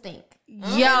 one in the stink.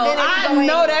 Yo, I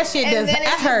know that shit does.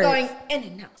 That hurts. Going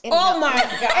in and out. Oh my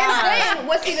god! And then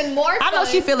what's even more fun? I know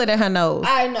she feel it in her nose.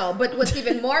 I know, but what's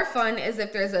even more fun is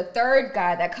if there's a third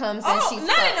guy that comes and she's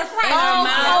not in the front.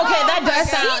 Oh, okay, that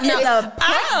does sound. No,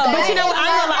 but you know what?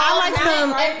 I like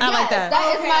some. I like that.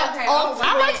 That is my ultimate.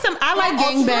 I like some. I like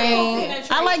gangbang.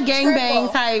 I like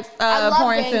gangbang type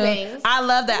porn too. I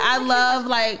love that. I love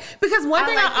because one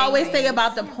thing I always say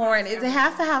about the porn is it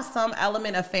has to have some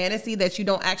element of fantasy that you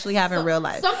don't actually have in real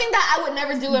life. Something that I would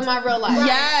never do in my real life.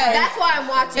 Yes. That's why I'm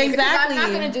watching. Exactly. Because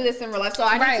I'm not going to do this in real life. So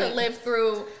I need to live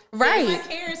through.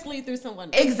 Vicariously through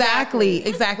someone. Exactly.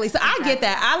 So I get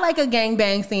that. I like a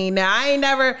gangbang scene. Now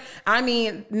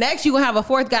next you gonna have a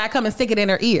fourth guy come and stick it in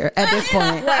her ear at this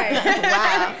point. Right.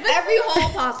 Wow. Every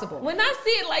hole possible. When I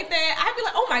see it like that, I be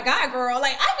like, oh my god, girl.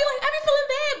 Like I be feeling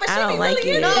bad, but she be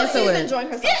really into No, it. she's enjoying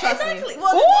herself. Yeah, Trust exactly. me.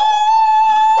 Well,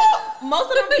 most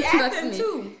of them be acting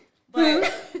too.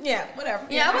 But yeah, whatever.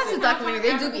 Yeah, I watched the documentary.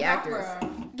 They do be actors.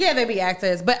 Yeah, they be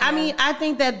actors. But I mean, I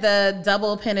think that the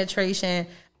double penetration,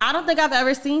 I don't think I've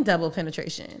ever seen double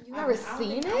penetration. You ever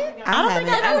seen it? I don't think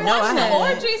I've ever watched it.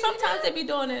 Orgy, sometimes they be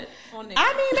doing it on there.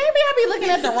 I mean, maybe I be looking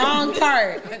at the wrong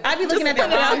part. I be looking at the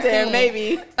wrong thing.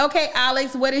 Maybe. Okay,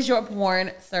 Alex, what is your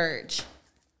porn search?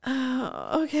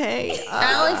 Oh, okay.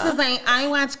 Alex is like, I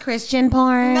watch Christian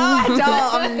porn. No, I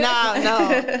don't.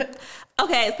 No.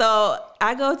 Okay, so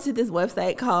I go to this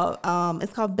website called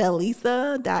it's called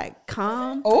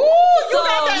Bellisa.com. Oh, you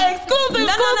got that exclusive.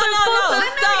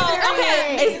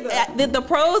 So the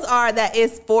pros are that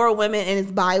it's for women and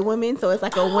it's by women, so it's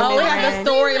like a women. Oh, we have the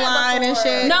storyline and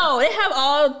shit. No, they have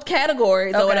all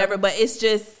categories or whatever, but it's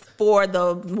just for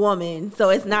the woman, so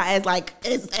it's not as like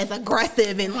as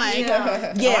aggressive and like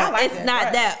it's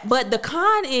not that. But the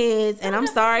con is, and I'm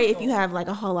sorry if you have like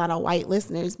a whole lot of white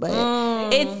listeners, but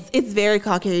it's very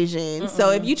Caucasian. So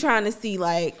if you're trying to see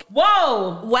like,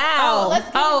 wow,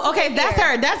 okay, that's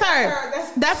her.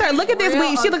 Look at this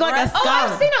weed. She look like a skunk.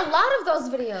 I've seen a lot of those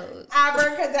videos.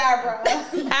 Abracadabra.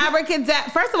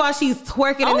 First of all, she's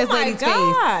twerking in this lady's face.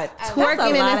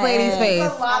 Twerking in this lady's face.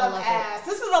 This is a lot of ass.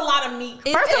 This is a lot of meat.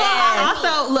 First of all,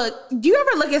 also, look, do you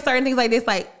ever look at certain things like this?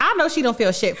 Like, I know she don't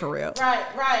feel shit for real.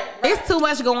 Right. It's too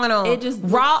much going on. It just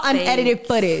raw, unedited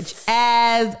footage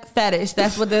as fetish.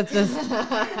 That's what this as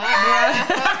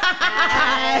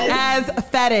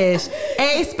fetish.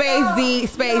 A space Z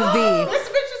space Z. This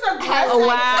bitch is aggressive.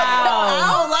 Wow. I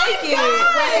don't like it.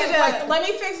 Wait, let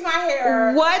me fix my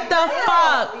hair. What the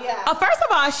fuck? Yeah. First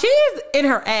of all, she's in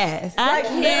her ass. I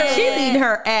can't. She's eating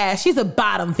her ass. She's a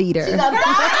bottom feeder. She's a bottom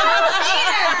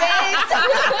feeder,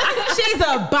 bitch. She's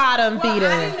a bottom feeder.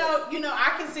 I didn't know.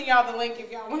 I can send y'all the link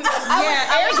if y'all want to.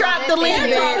 Airdrop the link.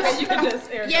 You can just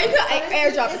airdrop. Yeah, you can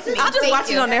airdrop it to me. I'll just watch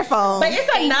it on their phone. But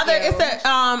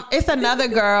it's another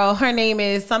girl. Her name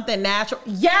is something natural.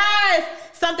 Yes,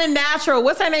 something natural.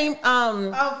 What's her name?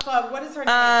 Oh fuck! What is her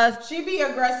name? She be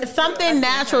aggressive. Something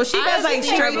natural. She does like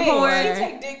straight porn. She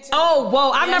take dick too. Oh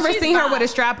whoa! I've never seen her with a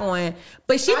strap on,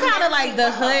 but she kind of like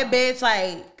the hood bitch.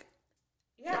 Like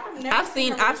I've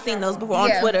seen those before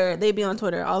on Twitter. They be on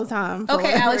Twitter all the time.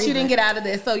 Okay, Alex, you didn't get out of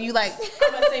this, so you like.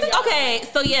 Okay,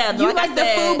 so yeah, you like the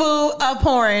FUBU of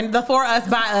porn, the for us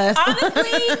by us.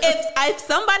 Honestly,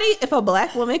 if a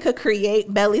black woman could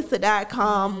create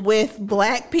Bellisa.com with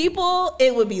black people,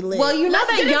 it would be lit. Well, you know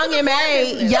that Young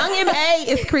M.A.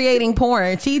 is creating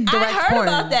porn. She directs porn.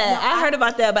 I heard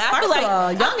about that, but I feel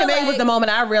like Young M.A. was the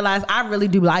moment I realized I really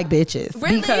do like bitches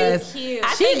because she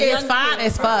is fine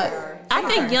as fuck. I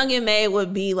think Young M.A.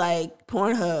 would be like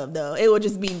Pornhub though. It would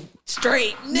just be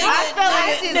straight. I feel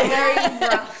like she's very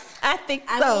rough. I think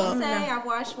so. I will say I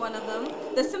watched one of them.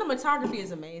 The cinematography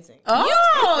is amazing.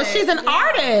 Oh, she's an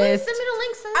artist. Send me the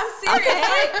link, sis. I'm serious.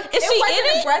 Okay. Is she in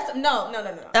it? Aggressive. No.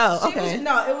 Oh, okay.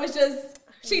 It was just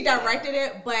she directed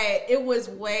it, but it was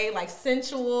way like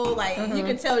sensual. Like you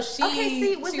can tell she. Okay,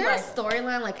 see, was there a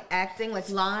storyline like acting, like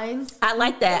lines? I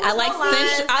like that. I like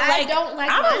sensual. I don't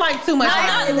like too much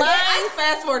lines. I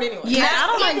fast forward anyway. Yeah, I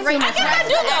don't like too much. I guess I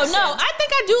do though. No, I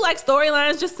think I do like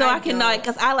storylines just so I can like,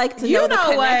 because I like to know the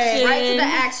connection. Right to the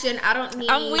action. I don't need.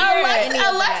 I'm weird.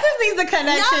 Alexis needs a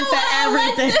connection to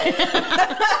everything.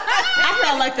 I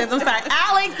said Alexis. I'm sorry.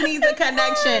 Alex needs a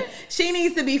connection. She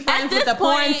needs to be friends with the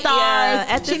porn stars.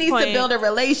 She needs to build a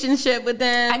relationship with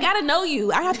them. I gotta know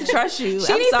you. I have to trust you.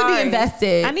 She needs to be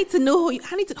invested. I need to know who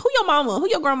your mama, who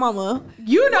your grandmama.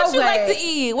 You know what you like to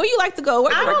eat, where you like to go.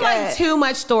 Where I don't like too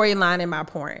much storyline in my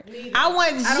porn. I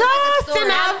want just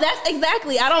enough. That's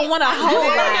exactly. I don't want a whole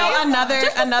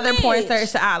lot. Another porn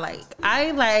search that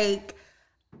I like.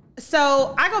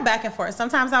 So I go back and forth.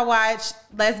 Sometimes I watch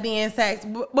lesbian sex.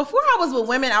 Before I was with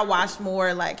women, I watched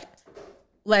more like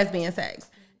lesbian sex.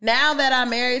 Now that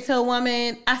I'm married to a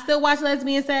woman, I still watch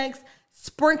lesbian sex,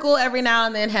 sprinkle every now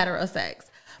and then hetero sex.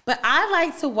 But I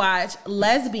like to watch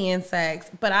lesbian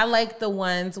sex, but I like the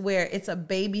ones where it's a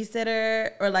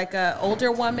babysitter or like an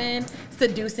older woman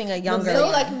seducing a younger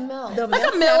one. Like MILF. Like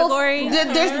a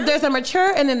MILF. There's a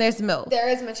mature and then there's MILF. There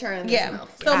is mature and there's MILF.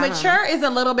 So mature is a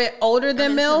little bit older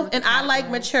than MILF, and I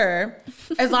like mature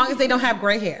as long as they don't have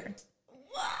gray hair.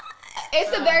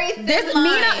 It's a very thin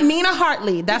line. Nina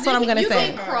Hartley. That's what I'm gonna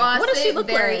say. You can cross what does she look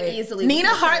very like? Easily. Nina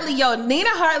Hartley, Nina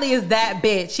Hartley is that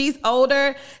bitch. She's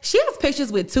older. She has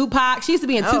pictures with Tupac. She used to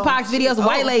be in Tupac's videos.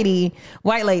 White lady.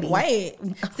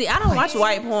 See, I don't watch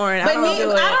white porn. But I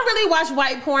don't really watch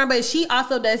white porn. But she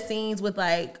also does scenes with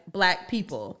like black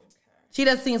people. She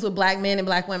does scenes with black men and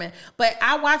black women. But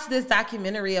I watched this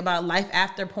documentary about life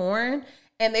after porn.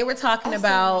 And they were talking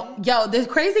about, the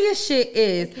craziest shit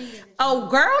is a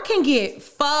girl can get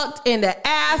fucked in the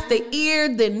ass, the ear,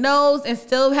 the nose, and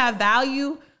still have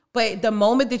value. But the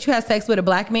moment that you have sex with a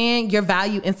black man, your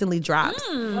value instantly drops.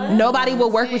 Nobody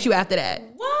will work with you after that.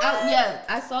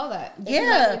 I saw that.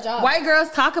 White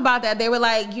girls talk about that. They were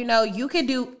like, you can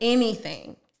do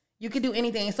anything. You could do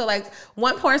anything. So like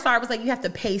one porn star was like, you have to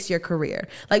pace your career.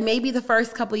 Like maybe the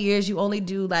first couple of years you only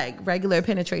do like regular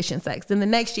penetration sex. Then the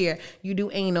next year you do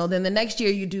anal. Then the next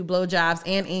year you do blowjobs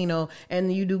and anal,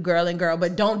 and you do girl and girl.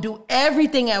 But don't do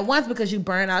everything at once because you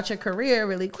burn out your career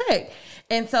really quick.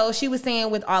 And so she was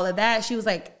saying with all of that, she was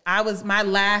like, my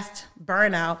last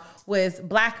burnout was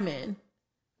black men.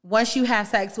 Once you have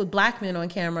sex with black men on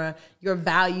camera, your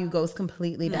value goes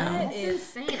completely down. That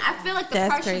is insane. I feel like the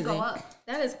price should go up.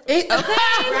 That is okay. Right?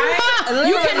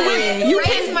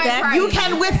 You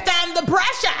can withstand the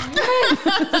pressure.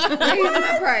 Raise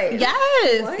my price.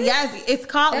 Yes. It's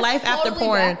called That's Life After totally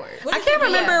Porn. backwards. I can't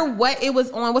remember what it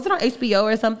was on. Was it on HBO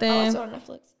or something? Oh, it's on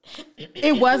Netflix.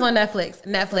 It was on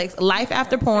Netflix. Life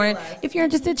After Porn. If you're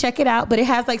interested, check it out. But it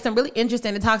has like some really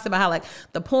interesting. It talks about how like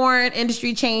the porn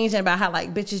industry changed and about how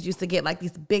like bitches used to get like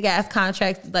these big ass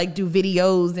contracts to like do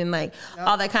videos and like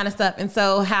all that kind of stuff. And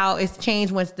so how it's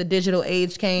changed once the digital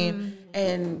age came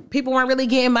and people weren't really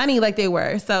getting money like they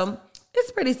were. So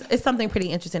it's something pretty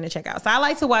interesting to check out. So I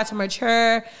like to watch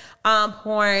mature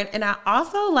porn, and I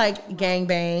also like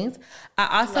gangbangs.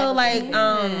 I also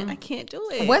I can't do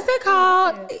it. What's it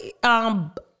called? I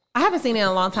haven't seen it in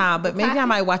a long time, but maybe I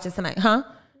might watch it tonight. Huh?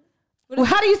 Well,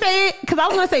 how do you say it? Because I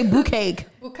was going to say bukkake.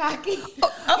 Bukkake.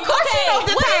 Of course she knows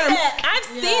the term. I've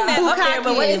seen that up there,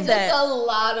 but what is that? It's a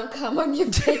lot of cum on your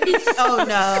face. Oh,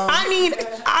 no. I mean,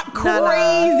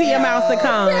 crazy amounts of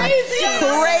cum. Crazy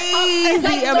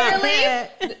amounts.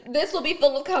 This will be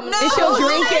full of cum. And she'll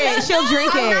drink it. She'll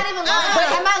drink it. I'm not even lying.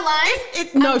 Wait, am I lying?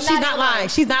 No, she's not lying.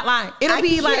 She's not lying. It'll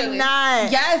be like,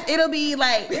 yes, it'll be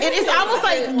like, it's almost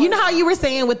like, you know how you were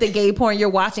saying with the gay porn you're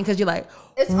watching because you're like,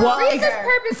 it's for research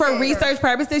purposes. For research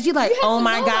purposes, you're like, oh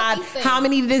my God, how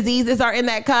many diseases are in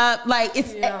that cup? Like,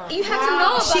 it's you have to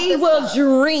know about she will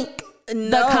drink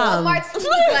the cum. A martini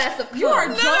glass of cum. You are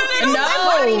joking.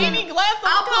 Martini glass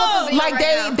of cum. Like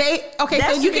okay,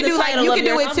 so you can do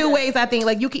it two ways. I think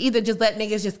like you can either just let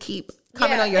niggas just keep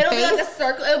coming on your face. It'll be like a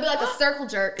circle. It'll be like a circle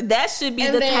jerk. That should be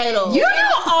the title. You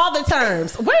know all the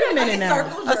terms. Wait a minute now.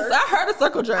 I heard a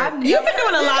circle jerk. You've been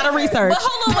doing a lot of research. But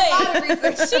hold on,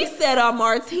 wait. She said a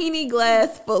martini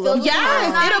glass full of.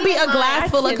 Yes, it'll be a glass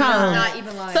full of cum. Not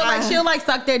even lying. So like she'll like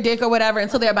suck their dick or whatever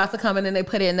until they're about to come, and then they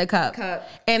put it in the cup.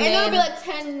 And then it'll be like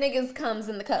 10 niggas comes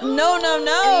in the cup.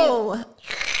 No.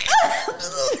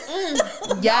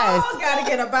 Yes. I gotta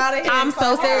get up out of here. I'm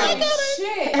so serious.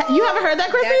 You haven't heard that,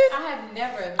 Chrissy? I have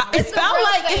never. It spelled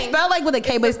like with a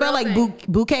K, but it spelled like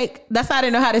bukkake. That's how I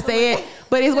didn't know how to say it.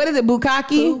 But what is it?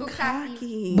 Bukkake?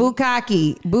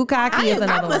 Bukkake is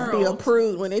another one. I must be a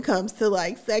prude when it comes to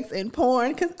like sex and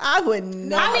porn because I would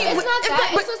know. I mean, it's not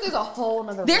that. It's just there's a whole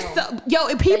nother.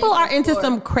 If people are into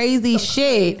some crazy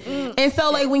shit, and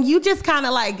so like when you just kind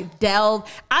of like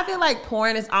delve, I feel like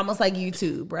porn is almost like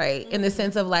YouTube, right? In the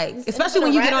sense of like, especially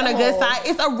when you get on a good side,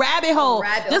 it's a rabbit hole.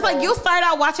 Just like you'll start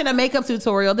out watching a makeup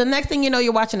tutorial, the next thing you know,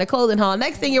 you're watching a clothing haul.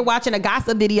 Next thing you're watching a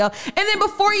gossip video, and then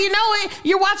before you know it,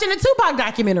 you're watching a Tupac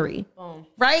documentary.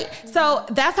 Right? So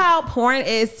that's how porn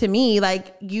is to me.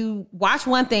 Like you watch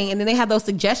one thing and then they have those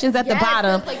suggestions at the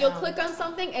bottom. Like you'll click on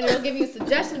something and it'll give you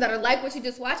suggestions that are like what you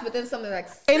just watched, but then something like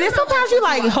and then sometimes you're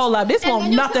like, hold up, this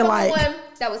one nothing like one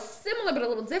that was similar but a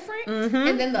little different.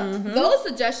 And then those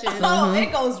suggestions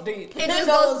it goes deep. It just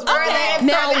goes further.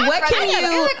 Now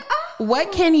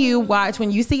what can you watch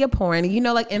when you see a porn and you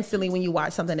know like instantly when you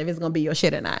watch something if it's gonna be your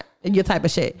shit or not, your type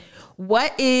of shit?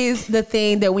 What is the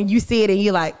thing that when you see it and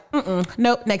you're like,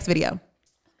 nope, next video?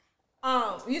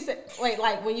 You said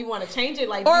like when you want to change it,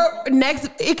 like or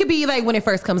next. It could be like when it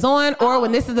first comes on, or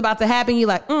when this is about to happen. You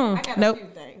like, I got nope. A few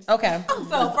things. Okay.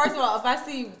 So first of all, if I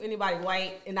see anybody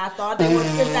white and I thought they were, light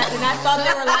skinned, not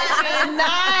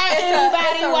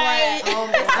anybody white.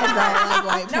 I like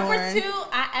white Number porn. 2,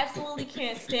 I absolutely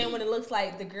can't stand when it looks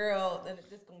like the girl. This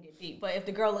is gonna get deep, but if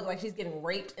the girl looks like she's getting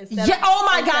raped instead. Yeah. Oh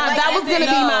my God, that was gonna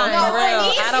be mine. No,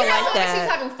 I don't like that. She's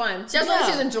having fun. Just when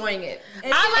she's enjoying it.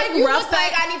 I like rough sex.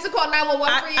 Like I need to call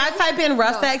 911 for you. I type in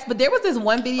rough sex, but there was this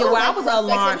one video where I was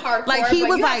alarmed. Like he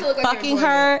was like fucking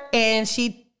her, and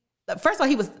she. First of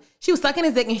all, she was sucking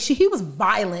his dick, and he was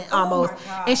violent almost,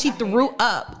 and she threw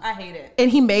up. I hate it. And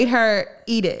he made her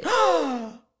eat it.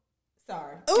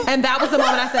 Sorry. And that was the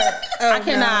moment I said, I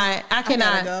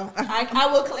cannot. I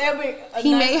will.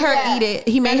 He made her eat it.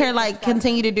 He made her like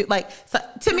continue to do like. So,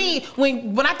 to me,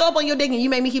 when I throw up on your dick and you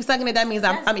make me keep sucking it, that means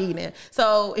I'm eating it.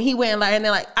 So he went like, and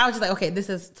then like I was just like, okay, this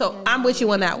is. So I'm with you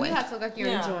on that one. You have to look like you're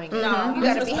enjoying it. No, you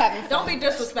gotta be having fun. Don't be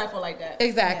disrespectful like that.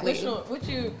 Exactly. What's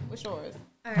yours?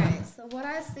 All right. So what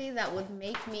I see that would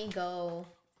make me go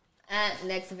at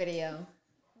next video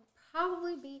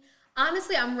probably be.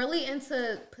 Honestly, I'm really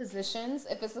into positions.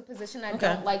 If it's a position I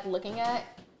don't like looking at,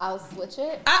 I'll switch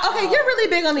it. Okay, you're really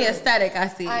big on the aesthetic, I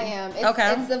see. I am.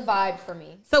 It's a vibe for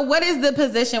me. So what is the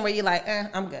position where you're like,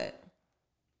 I'm good?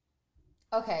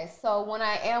 Okay, so when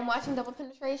I am watching double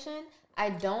penetration, I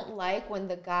don't like when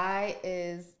the guy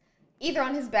is either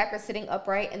on his back or sitting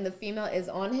upright and the female is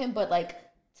on him, but like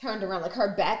turned around, like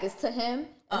her back is to him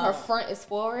and her front is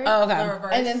forward. Oh, okay.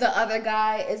 And then the other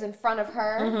guy is in front of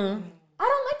her. Mm-hmm. I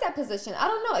don't like that position. I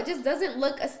don't know. It just doesn't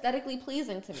look aesthetically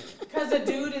pleasing to me. Because the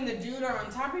dude and the dude are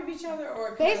on top of each other,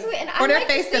 or basically, and or they're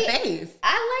face to face.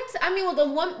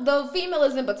 The female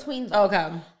is in between them.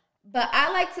 Okay. But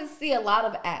I like to see a lot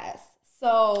of ass.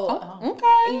 So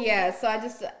okay. Yeah. So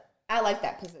I like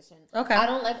that position. Okay. I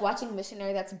don't like watching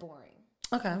missionary. That's boring.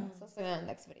 Okay. So see you in the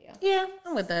next video. Yeah,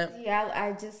 I'm with that.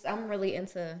 Yeah, I'm really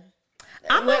into.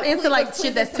 I'm not into like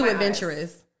shit that's too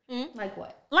adventurous. Like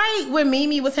what? Like when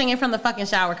Mimi was hanging from the fucking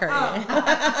shower curtain.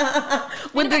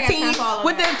 With the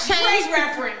chain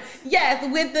reference. Yes,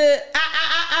 with the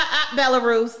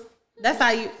Belarus. That's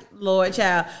how you, Lord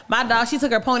child. My dog, she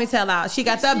took her ponytail out. She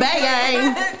got the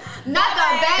bang. Not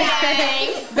the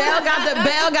bang. Belle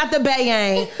got the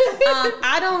bang.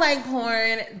 I don't like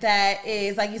porn that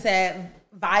is, like you said,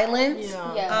 violent.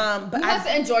 Yeah. But you have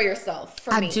to enjoy yourself.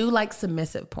 For me, I do like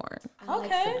submissive porn.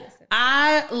 Okay.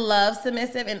 I love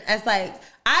submissive, and it's like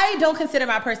I don't consider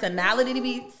my personality to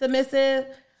be submissive,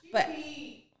 but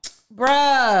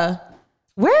bruh,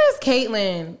 where's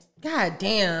Caitlin? God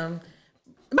damn.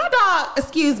 My dog,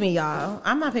 excuse me, y'all.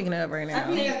 I'm not picking it up right now. I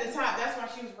put it at the top. That's why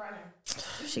she was running.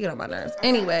 She get on my nerves.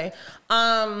 Anyway,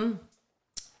 I'm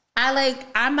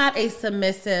not a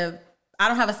submissive. I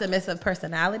don't have a submissive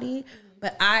personality,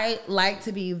 but I like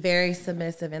to be very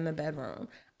submissive in the bedroom.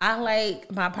 I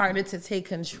like my partner to take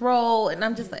control, and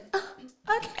I'm just like,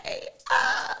 okay.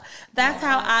 That's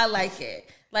how I like it.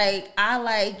 Like, I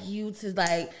like you to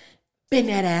like bend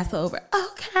that ass over.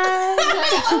 Okay.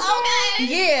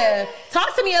 Yeah.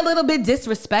 Talk to me a little bit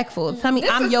disrespectful. Tell me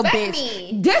I'm your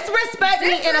bitch. Disrespect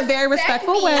me in a very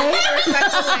respectful way.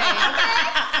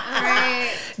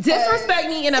 Right. Disrespect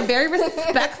me in a very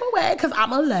respectful way, because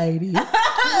I'm a lady.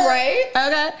 Right?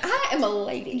 Okay. I am a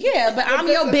lady. Yeah, but I'm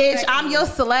your bitch. I'm your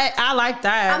slut. I like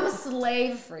that. I'm a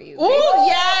slave for you. Ooh,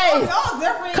 yes.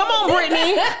 Come on,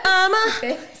 Brittany. I'm a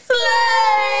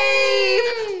slave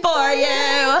for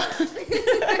you.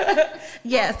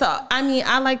 Yeah, so, I mean,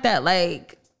 I like that.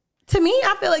 Like, to me,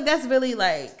 I feel like that's really,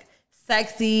 like,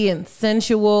 sexy and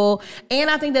sensual. And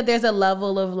I think that there's a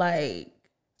level of, like,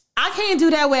 I can't do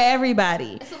that with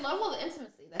everybody. It's a level of intimacy.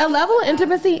 A level of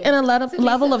intimacy and a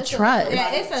level of trust.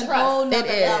 Yeah, it's a whole nother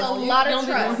level. It's a lot of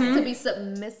trust to be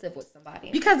submissive with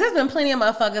somebody. Because there's been plenty of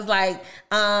motherfuckers like,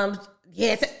 who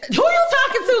you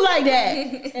talking to like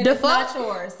that? The fuck? Not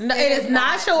yours. No, it is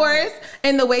not yours.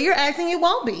 And the way you're acting, it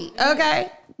won't be.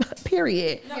 Okay?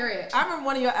 Period. I remember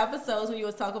one of your episodes when you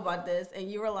was talking about this,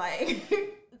 and you were like...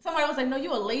 Somebody was like, "No,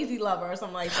 you a lazy lover" or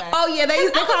something like that. Oh yeah,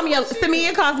 they call me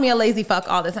Samia calls me a lazy fuck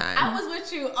all the time. I was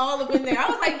with you all up in there. I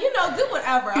was like, do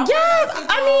whatever. Goddamn.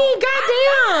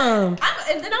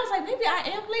 And then I was like, maybe I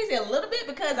am lazy a little bit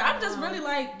because I'm just really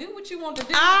like, do what you want to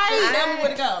do. Just tell me where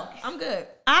to go. I'm good.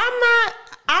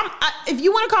 If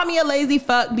you want to call me a lazy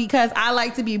fuck because I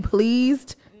like to be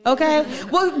pleased. Okay.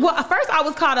 Well, first I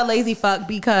was called a lazy fuck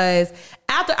because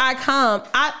after I come,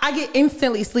 I get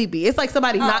instantly sleepy. It's like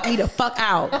somebody knocked me the fuck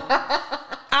out.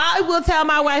 I will tell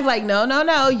my wife like,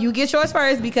 no, you get yours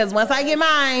first because once I get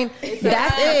mine,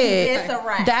 that's it. It's a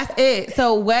wrap. That's it.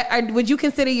 So would you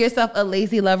consider yourself a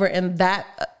lazy lover in that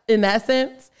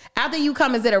sense? After you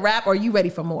come, is it a wrap or are you ready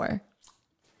for more?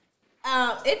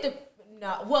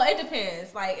 No, well, it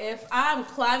depends. Like, if I'm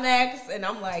climaxed and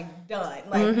I'm like done,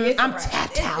 like I'm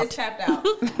tapped out. It's tapped out.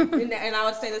 And I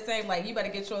would say the same. Like, you better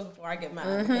get yours before I get mine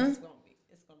because it's gonna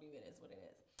be it is what it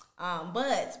is.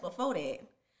 But before that,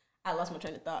 I lost my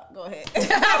train of thought. Go ahead.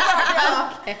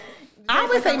 Okay. I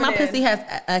would say my pussy has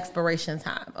expiration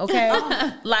time. Okay,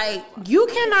 like you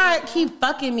cannot keep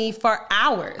fucking me for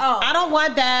hours. I don't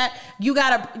want that.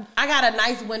 I got a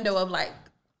nice window of like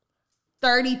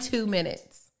 32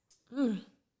 minutes. After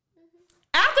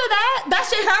that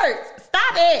shit hurts.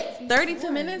 Stop it.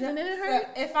 32 minutes and then it hurts.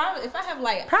 If I have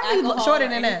like probably shorter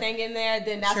than that anything in there,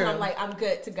 then that's when I'm like, I'm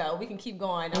good to go. We can keep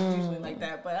going. I'm usually like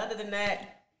that. But other than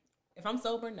that, if I'm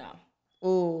sober, no.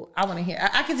 Ooh, I want to hear.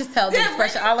 I can just tell the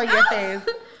expression all on your face.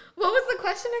 What was the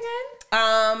question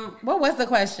again? What was the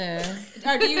question?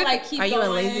 Or do you like keep Are you going?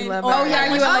 a lazy lover? Oh, yeah,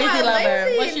 are you a lazy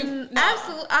lover? What's you,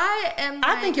 Absolutely. I am.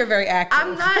 I think you're very active.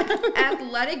 I'm not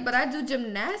athletic, but I do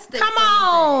gymnastics. Come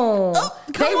on.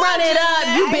 They run it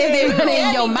up. You busy running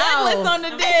in your mouth. On the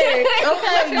day.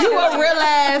 Okay, you a real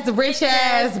ass, rich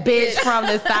ass bitch from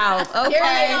the South.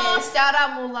 Okay. Shout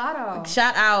out Mulatto.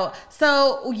 Shout out.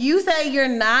 So you say you're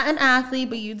not an athlete,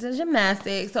 but you do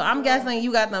gymnastics. So I'm guessing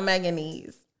you got the mega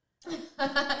knees.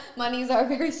 My knees are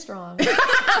very strong.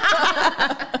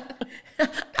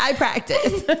 I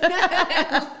practice.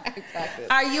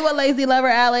 Are you a lazy lover,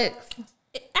 Alex?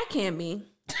 I can be.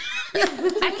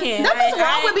 I can. Nothing's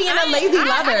wrong with being a lazy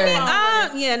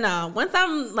lover. Yeah, no. Once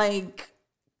I'm like,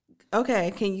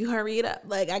 okay, can you hurry it up?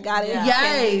 Like, I got it. Yes.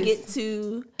 Can we get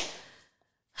to...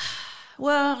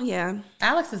 Well, yeah.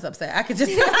 Alex is upset. I could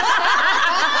just...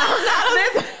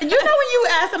 You know when you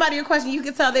ask somebody a question, you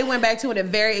can tell they went back to it a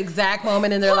very exact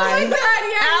moment in their life. God,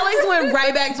 yes. Alex went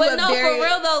right back to But a no, very... for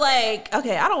real though, like,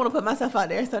 okay, I don't want to put myself out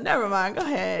there, so never mind. Go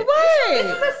ahead. This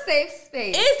is a safe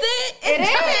space. Is it? It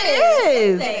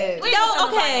is. No,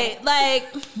 okay, like...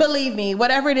 Believe me,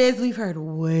 whatever it is, we've heard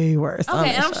way worse. on Okay,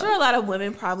 the and I'm show. sure a lot of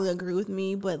women probably agree with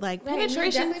me, but like Right,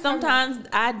 penetration, you sometimes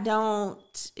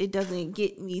it doesn't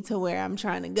get me to where I'm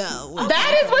trying to go.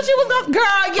 That is what you was going...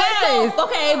 Girl, yes.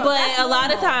 Okay, but a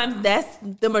lot of times that's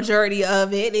the majority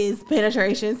of it is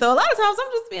penetration. So a lot of times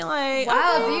I'm just being like,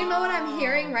 Wow, okay. do you know what I'm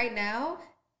hearing right now?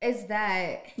 Is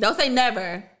that Don't say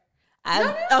never.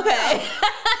 No. Okay.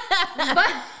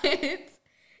 but if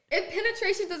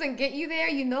penetration doesn't get you there,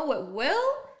 you know what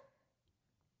will?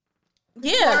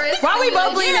 Yeah. Why we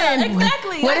both lean in?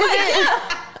 Exactly. What is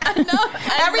it? I know.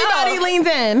 Everybody leans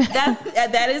in.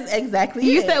 That is exactly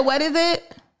You it. said, what is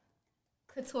it?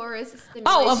 Clitoris stimulation.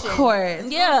 Oh, of course.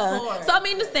 Yeah. So I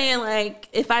mean, just saying, like,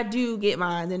 if I do get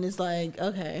mine, then it's like,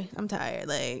 okay, I'm tired.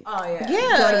 Like, Oh yeah.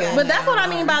 Yeah, but that's what I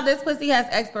mean by this pussy has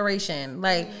expiration.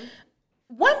 Like,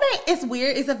 one thing, it's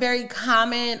weird. It's a very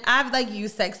common. I've like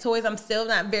used sex toys. I'm still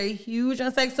not very huge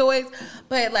on sex toys,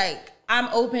 but like I'm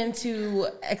open to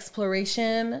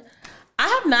exploration. I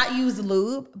have not used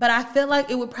lube, but I feel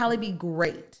like it would probably be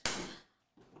great.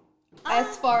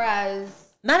 As far as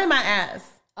Not in my ass.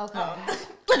 okay.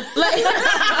 Like,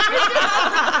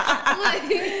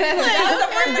 That's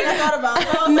the first thing I thought about.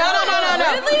 no.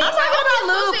 I'm talking about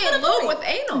lube. Lube with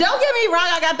anal. Don't get me wrong,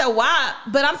 I got the WAP,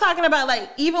 but I'm talking about like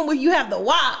even when you have the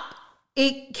WAP,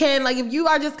 it can like if you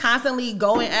are just constantly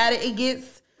going at it, it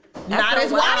gets not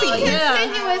as wappy.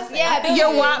 Continuous, yeah.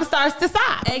 Your WAP starts to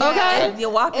stop. Okay. Your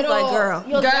walk is like, girl.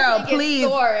 You'll Girl, definitely get please.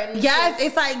 sore and Yes, shit.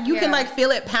 it's like you can Yeah. like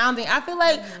feel it pounding. I feel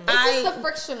like It's just the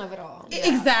friction of it all.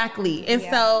 exactly. And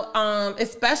so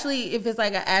especially if it's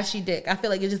like an ashy dick, I feel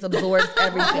like it just absorbs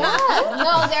everything.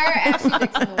 No, there are actually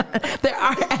dicks in the world. There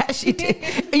are ashy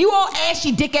dicks. You all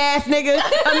ashy dick ass nigga.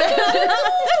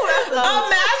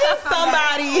 Imagine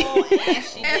somebody.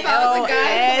 If I was a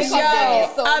guy,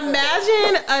 Yo,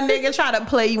 imagine a nigga try to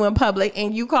play you in public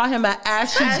and you call him an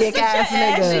ashy dick ass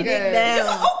nigga.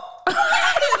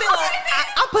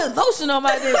 I put lotion on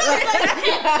my dick.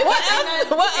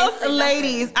 What else?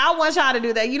 Ladies, I want y'all to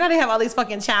do that. You know they have all these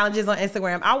fucking challenges on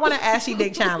Instagram. I want an ashy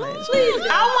dick challenge.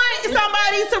 I want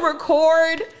somebody to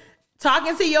record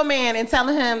talking to your man and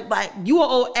telling him like you an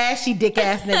old ashy dick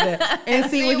ass nigga and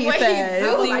see what he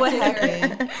says. See what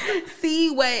happens. See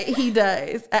what he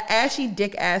does. An ashy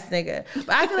dick ass nigga.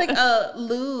 But I feel like a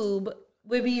lube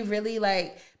would be really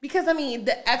like, because I mean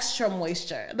the extra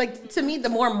moisture, like to me the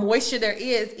more moisture there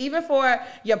is, even for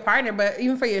your partner but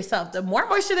even for yourself, the more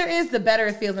moisture there is the better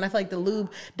it feels. And I feel like the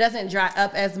lube doesn't dry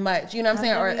up as much, you know what I'm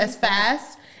saying, or as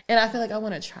fast. And I feel like I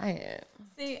want to try it.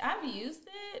 See, I've used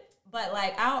it, but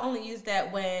like I'll only use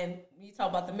that when you talk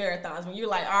about the marathons, when you're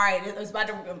like, all right,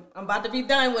 I'm about to be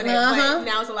done with it, but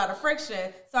now it's a lot of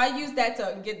friction. So I use that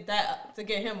to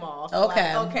get him off.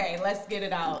 Okay. Like, okay, let's get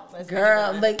it out.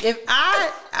 Girl, like if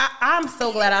I'm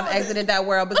so glad I've exited that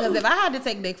world, because if I had to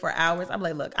take dick for hours, I'm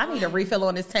like, look, I need a refill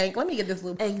on this tank. Let me get this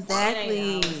lube.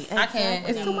 Exactly. I can't.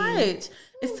 It's too much.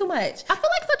 It's too much. I feel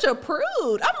like such a prude.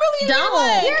 I'm really Don't.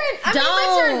 like, But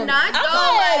you're not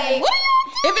though. Like,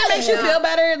 If it makes you feel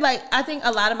better, like I think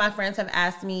a lot of my friends have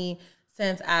asked me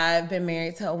since I've been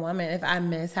married to a woman if I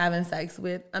miss having sex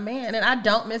with a man, and I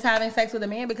don't miss having sex with a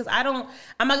man because I'm not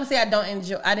gonna say I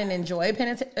didn't enjoy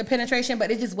penetration,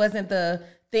 but it just wasn't the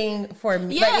thing for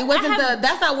me. Yeah, like it wasn't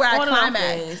that's not where I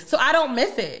climaxed, so I don't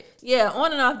miss it. Yeah,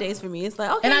 on and off days for me. It's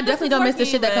like, okay, And I definitely don't miss the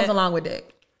shit that comes along with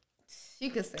dick. you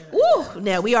could say that. Woo!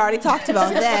 Now we already talked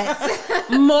about that.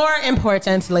 More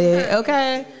importantly,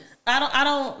 I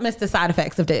don't miss the side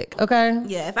effects of dick. Okay.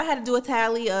 Yeah, if I had to do a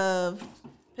tally of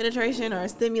penetration or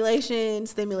stimulation,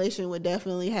 stimulation would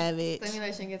definitely have it.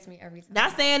 Stimulation gets me every time.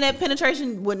 Not saying that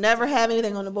penetration would never have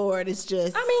anything on the board. It's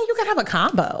just, I mean, you can have a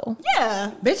combo. Yeah.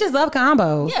 Bitches love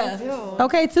combos. Yeah.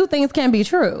 Okay, two things can be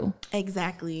true.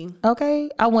 Exactly.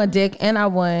 Okay, I want dick and I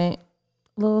want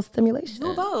a little stimulation.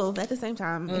 Do both at the same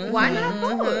time. Why not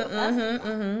both?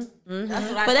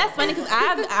 But that's funny because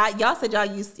y'all said y'all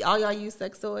use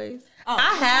sex toys.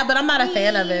 I have, but I'm not a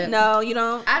fan of it. No, you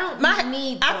don't. I don't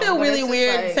need. I feel really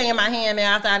weird saying my hand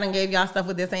now after I done gave y'all stuff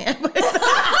with this hand.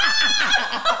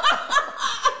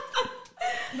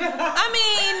 I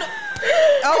mean,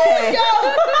 okay.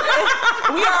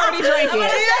 We already drinking.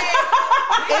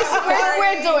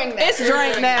 We're doing this. It's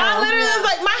drink now. I literally was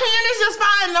like, my hand is just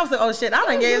fine. And I was like, oh shit, I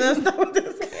done gave them stuff with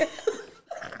this hand.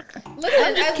 Listen,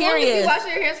 I'm just as curious. long as you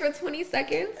wash your hands for 20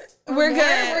 seconds. We're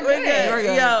good.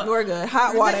 We're good.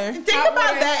 Hot water. Think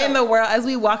about that in the world as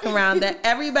we walk around, that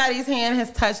everybody's hand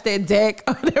has touched their dick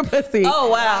or their pussy. Oh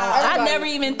wow. I never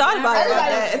even thought about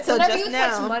that until whenever just you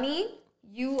now. touch money,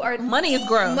 money is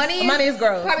gross. Money is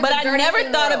gross. But I never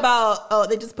thought about,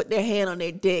 they just put their hand on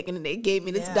their dick and then they gave me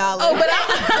this dollar. Oh, but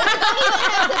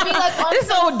this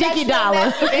old dicky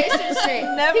dollar.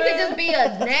 Never. He could just be a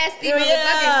nasty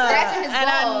motherfucker scratching his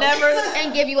balls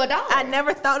and give you $1. I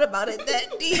never thought about it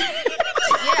that deep.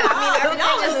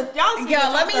 Yeah,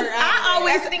 I mean,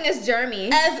 everything is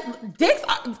germy. As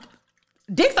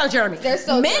dicks are germy. They're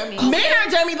so germy. germy. Men are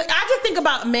germy. Like, I just think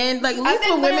about men. Like, at least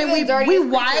for women, we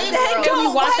wipe and we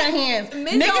wash our hands.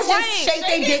 Niggas just shake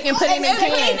their dick and put it in their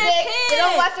can. They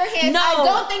don't wash their hands. No. I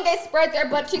don't think they spread their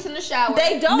butt cheeks in the shower.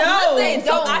 They don't. No. Listen,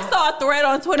 so I saw a thread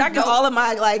on Twitter. I get all of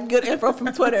my good info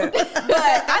from Twitter. But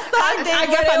I saw a thing. I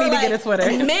guess I need to get a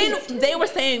Twitter. Men, they were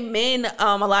saying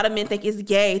a lot of men think it's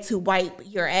gay to wipe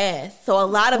your ass. So a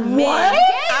lot of men.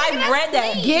 I've read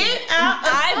that. Get out.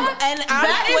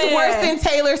 That is worse than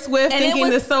Taylor Swift thinking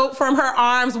the soap from her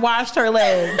arms washed her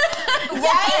legs.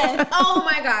 Yes. Oh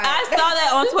my God. I saw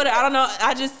that on Twitter. I don't know.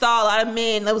 I just saw a lot of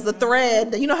men. There was a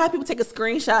thread. You know how people take a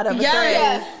screenshot of a thread?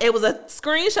 Yes. It was a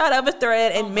screenshot of a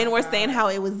thread, and men were saying how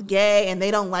it was gay and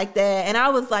they don't like that. And I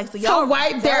was like, so y'all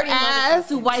wipe their ass,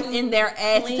 to wipe in their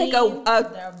ass, to take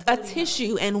a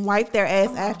tissue and wipe their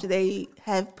ass after they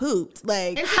have pooped.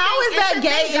 Like, how is that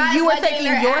gay if you were taking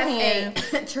your hand?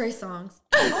 Trey Songz.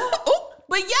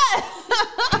 But yeah.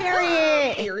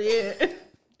 Period.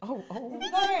 We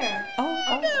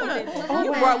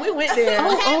went there.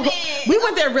 We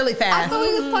went there really fast. I thought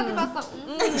we was talking about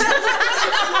something.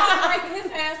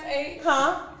 His ass ate.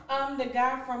 Huh? The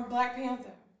guy from Black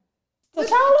Panther.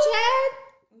 Chad?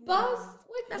 Boss?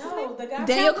 Wait, that's his name? The guy.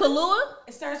 Daniel Kaluuya?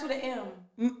 It starts with an M.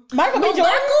 Michael B.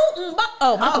 Jordan?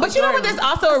 But you know what? There's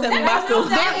also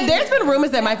there's been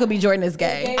rumors that Michael B. Jordan is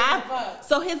gay.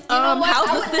 So his house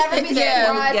assistant said he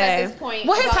was gay.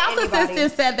 Well, his house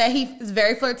assistant said that he's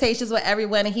very flirtatious with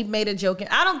everyone, and he made a joke. And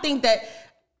I don't think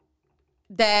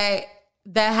that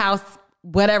house,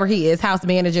 whatever he is, house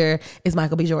manager, is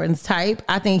Michael B. Jordan's type.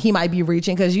 I think he might be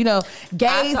reaching because,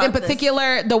 gays in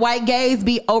particular, the white gays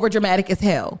be over dramatic as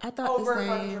hell. I thought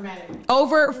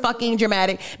Over fucking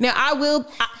dramatic. Now,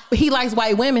 he likes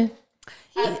white women.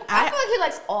 I feel like he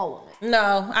likes all women.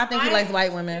 No, I think he likes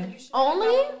white women.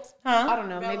 Only? Huh? I don't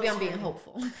know. Maybe I'm being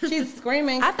hopeful. She's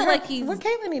screaming. I feel like he's... What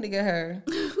Caitlin need to get her?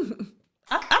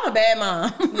 I'm a bad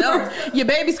mom. No. Your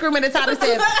baby screaming at the top and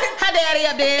says, hi, daddy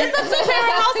up there. It's a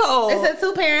two-parent household. It's a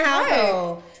two-parent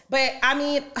household. Right. But, I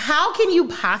mean, how can you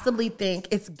possibly think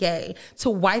it's gay to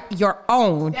wipe your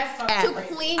own ass? To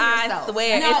clean yourself. I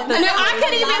swear. I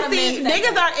can even see,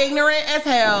 niggas are ignorant as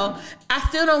hell. I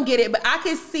still don't get it, but I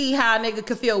can see how a nigga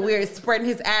could feel weird spreading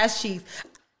his ass cheeks.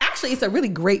 Actually, it's a really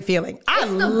great feeling. I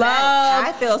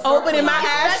feel opening my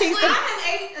ass cheeks. I haven't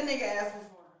ate a nigga ass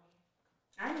before.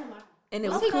 I ain't gonna lie. And it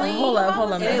was clean. Hold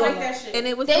up. They like that shit. And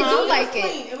it was They clean. do like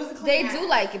it. It was a clean They ass. do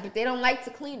like it, but they don't like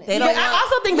to clean it. They don't I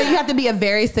also think that you have to be a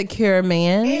very secure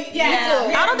man.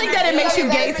 Yeah. I don't think that it makes you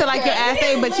gay to like your ass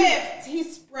ate, but you. He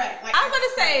spread. Like, I'm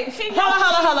gonna say, Hold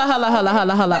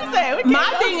up.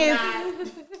 My thing is,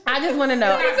 I just want to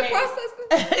know.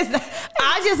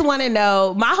 I just want to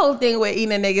know. My whole thing with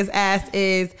eating a nigga's ass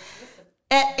is,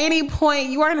 at any point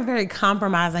you are in a very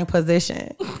compromising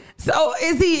position. So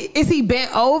is he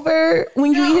bent over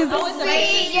when you eat his?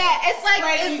 It's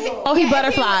like he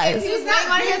butterflies. If he was not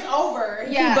on his over,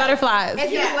 He butterflies. If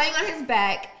he was laying on his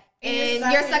back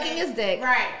and you're sucking his dick,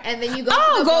 right? And then you go,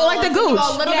 go like the gooch.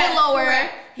 Go a little bit lower.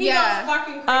 Correct. He goes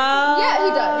fucking crazy. Yeah, he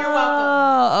does. You're welcome.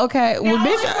 Oh, okay. Well,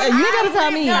 bitch, you gotta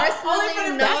tell me.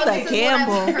 That's a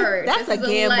gamble. That's a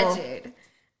gamble. Alleged.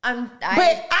 But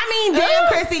I mean, damn,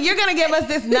 Chrissy, you're gonna give us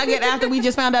this nugget after we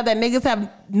just found out that niggas have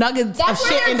nuggets of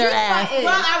shit in their ass. Well,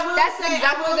 I will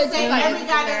say, every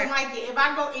guy there. doesn't like it. If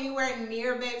I go anywhere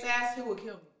near Beck's ass, he will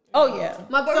kill me. Oh yeah,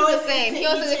 my boyfriend was saying. He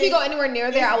also said if you go anywhere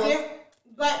near there, I will.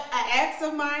 But an ex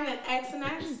of mine, an ex and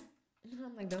ex.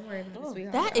 I'm like, don't worry about it,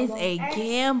 sweetheart. That is a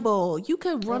gamble. You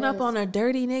could run up on a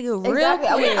dirty nigga real Exactly.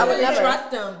 quick. I would never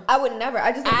trust him. I would never.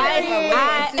 I just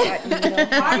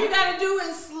All you gotta do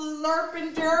is slurp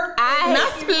and dirt.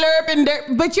 Not slurp and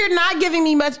dirt, but you're not giving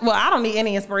me much. Well, I don't need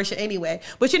any inspiration anyway.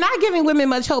 But you're not giving women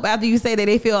much hope after you say that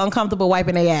they feel uncomfortable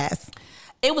wiping their ass.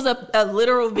 It was a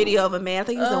literal video of a man. I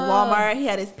think he was in Walmart. He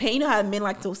had his pants. You know how men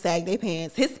like to sag their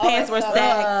pants. His pants were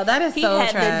sagged. That is so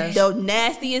trash. He had the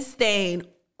nastiest stain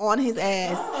on his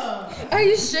ass. Are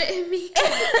you shitting me?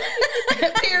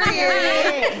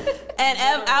 Period. And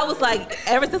I was like,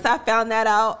 ever since I found that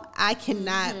out, I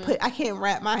can't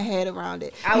wrap my head around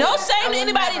it. No shame to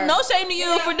anybody. Never. No shame to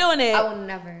you for doing it. I will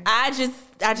never. I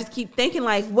just keep thinking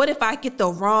like, what if I get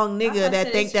the wrong nigga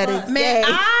that think that is man?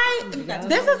 gay?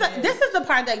 This is the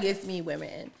part that gets me,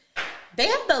 women. They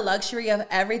have the luxury of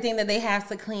everything that they have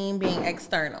to clean being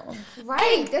external.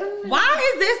 Right.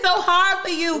 Why is this so hard for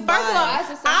you? First of all,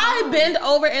 I bend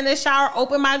over in the shower,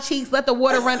 open my cheeks, let the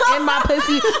water run in my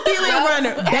pussy, feel it run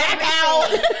back out.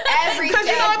 Because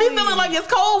you know, I be feeling like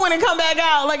it's cold when it come back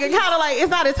out. Like it kind of like, it's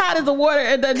not as hot as the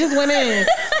water that just went in.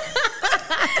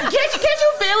 Can't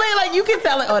you feel it? Like you can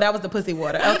tell it. Oh, that was the pussy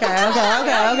water. Okay.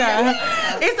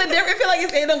 It's a different. I feel like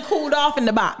it done cooled off in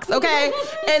the box. Okay,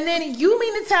 and then you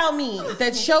mean to tell me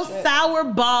that your sour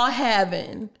ball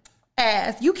having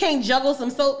ass, you can't juggle some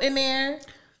soap in there?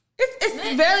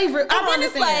 It's very. I don't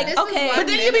understand. Like, okay, but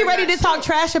then you be ready to talk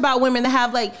trash about women that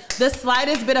have like the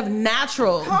slightest bit of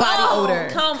natural body odor.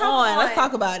 Come on, let's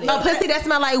talk about it. A pussy that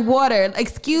smell like water.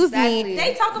 Excuse me.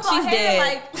 They talk about she's hair dead.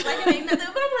 like it ain't nothing.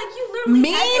 But I'm like, you literally.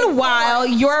 Meanwhile,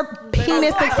 your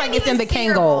penis looks like it's in the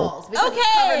Kangol.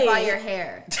 Covered by your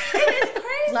hair. It is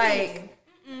crazy. Like.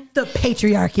 The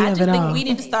patriarchy I of just it think all. we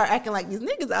need to start acting like these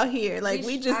niggas out here. Like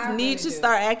we just need to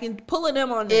start pulling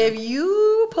them on them. If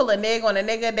you pull a nigga on a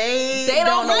nigga, they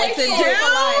don't know what to do.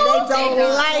 They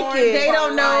don't like it. They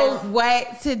don't know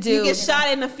what to do. You get shot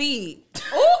in the feet.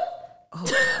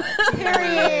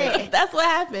 Period. That's what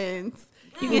happens.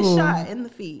 You get shot in the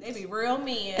feet. They be real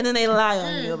mean. And then they lie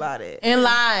on you about it. And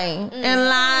lie.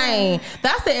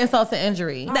 That's the insult to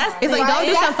injury. It's like, don't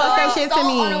do some fucked up shit to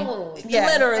me.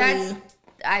 Yes. Literally.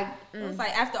 It's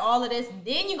like after all of this,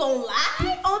 then you gonna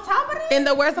lie on top of it? In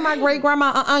the words of my great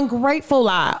grandma, an ungrateful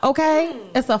lie. Okay,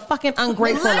 it's a fucking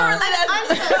ungrateful lie.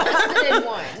 Unsolicited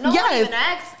one. No one even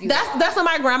asked you. That's what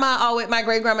my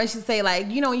great grandma, she'd say like,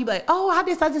 you know, when you be like, oh, I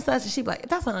did such and such, and she'd be like,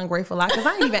 that's an ungrateful lie because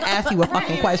I didn't even ask you a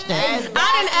fucking question. I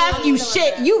didn't ask you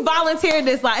shit. You volunteered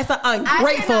this lie. It's an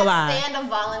ungrateful lie. I cannot stand a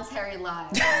voluntary lie.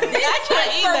 I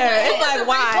can't either. It's like,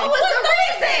 why? What was the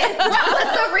reason? What was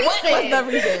the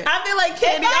reason? I feel like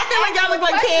Candy. I feel like y'all look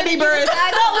like Candy Birds.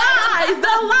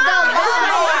 The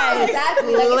lies.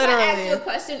 Exactly. Like if I ask you a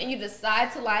question and you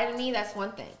decide to lie to me, that's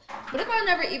one thing. But if I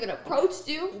never even approached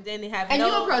you, then you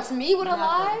approach me with a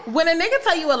lie, when a nigga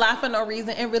tell you a lie for no reason,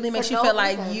 it really makes you feel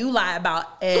like you lie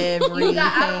about everything.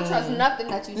 I don't trust nothing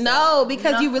that you say. No,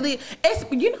 because you really.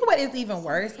 You know what is even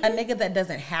worse? A nigga that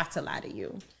doesn't have to lie to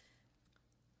you.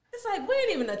 It's like we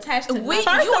ain't even attached to you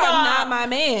are not my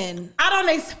man. I don't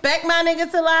expect my nigga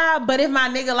to lie, but if my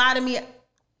nigga lie to me,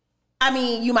 I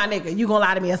mean, you my nigga. You gonna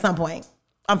lie to me at some point,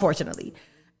 unfortunately.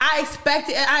 I expect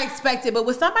it, but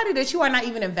with somebody that you are not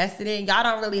even invested in, y'all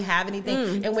don't really have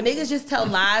anything. And when niggas just tell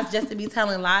lies just to be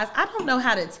telling lies, I don't know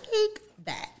how to take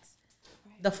that.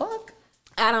 The fuck?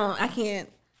 I can't.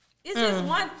 It's just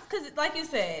one, because like you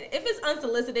said, if it's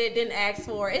unsolicited, didn't ask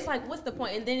for, it's like, what's the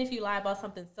point? And then if you lie about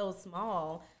something so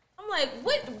small, I'm like,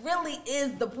 what really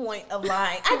is the point of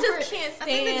lying? I just can't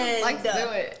stand like to do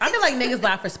it. I feel like niggas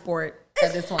lie for sport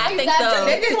at this point. I think so.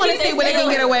 They just want to see what they can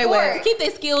get away with. To keep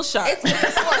their skills sharp. I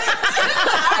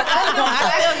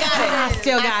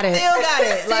still got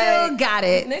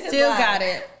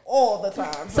it. All the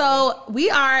time. So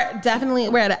we're at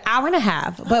an hour and a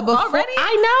half. But before, already?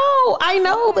 I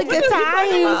know the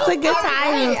good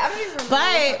times.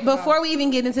 But before we even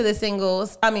get into the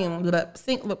singles,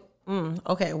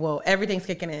 okay, well, everything's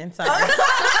kicking in. Sorry.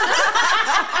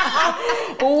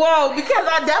 Whoa, because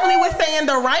I definitely was saying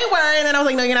the right word, and then I was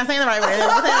like, no, you're not saying the right word.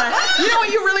 You know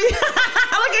when you really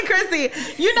look at Chrissy.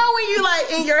 You know when you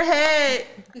like in your head,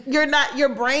 your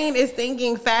brain is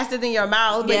thinking faster than your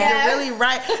mouth, but you're really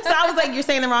right. So I was like, you're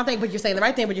saying the wrong thing, but you're saying the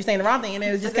right thing, but you're saying the wrong thing, and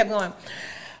it just kept going.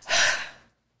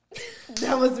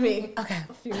 That was me. Okay.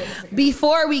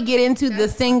 Before we get into the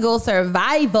single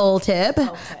survival tip,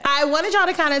 I wanted y'all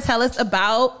to kind of tell us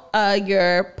about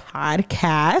your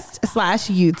podcast /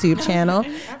 YouTube channel.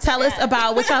 Tell us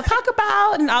about what y'all talk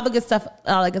about and all the good stuff,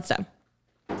 all that good stuff.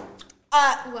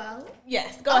 Well,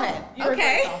 yes, go ahead. You're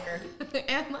okay. a good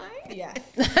talker. Am I? Yes.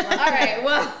 All right.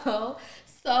 Well,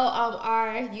 so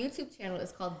our YouTube channel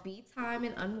is called Be Time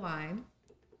and Unwind.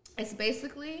 It's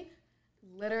basically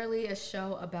literally a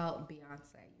show about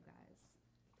Beyonce, you guys.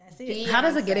 That's it. Beyonce. How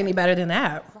does it get any better than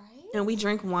that? Right? And we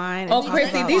drink wine. Oh,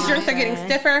 Chrissy, these drinks are getting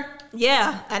stiffer.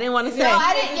 Yeah, I didn't want to say. No,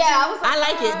 I didn't. Yeah, I was. I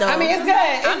like it though. I mean, it's good.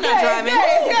 I'm not driving.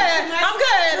 It's good. I'm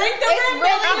good. Drink the rim.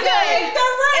 really I'm good.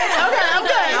 Okay, I'm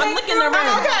good. I'm licking the rim.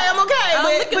 I'm okay. I'm okay. I'm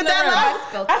But licking the that rim.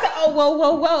 last, I said, oh,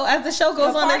 whoa. As the show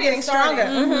goes on, they're getting stronger.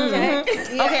 Yeah,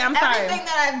 Okay, I'm sorry. Everything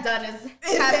that I've done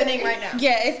is happening right now.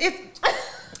 Yeah,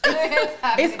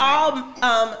 it's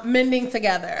all mending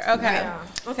together. Okay. Yeah.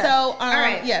 Okay. So, All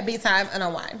right. yeah, Be Time and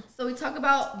Unwind. So we talk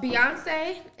about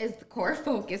Beyonce is the core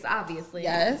focus, obviously.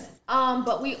 Yes.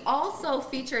 But we also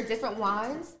feature different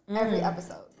wines every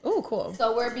episode. Ooh, cool.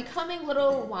 So we're becoming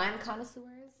little wine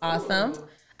connoisseurs. Awesome.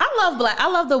 I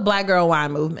love the black girl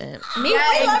wine movement. Me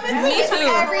love it Me too.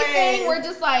 too. Everything. We're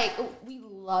just like, we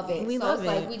love it. We so love it's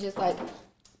like it. we just like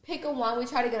pick a one. We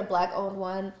try to get a black owned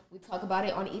one. We talk about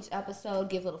it on each episode,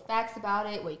 give little facts about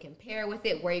it, what you can pair with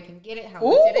it, where you can get it, how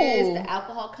much it is, the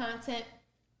alcohol content,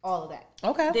 all of that.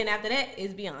 Okay. Then after that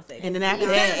is Beyonce. And then after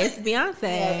that, it's Beyonce.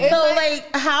 Yeah. So,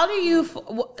 like, how do you,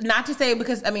 not to say,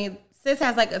 because, I mean, Sis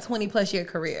has like a 20+ year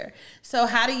career. So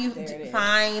how do you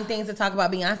find things to talk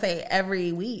about Beyonce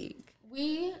every week?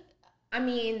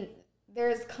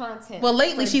 There's content. Well,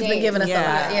 lately she's been giving us a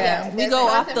lot. Yeah. We go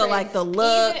off the like the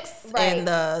looks and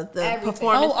the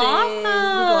performances. Oh, awesome. We go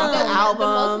off the The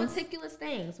albums. most meticulous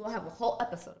things. We'll have a whole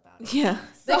episode about it. Yeah.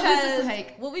 So Because this is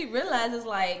like, what we realize is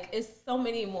like it's so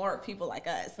many more people like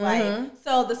us. Like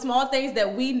so the small things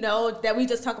that we know that we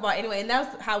just talk about anyway, and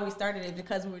that's how we started it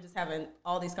because we were just having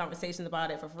all these conversations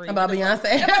about it for free. About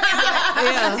Beyonce.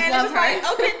 Yeah. And it was like,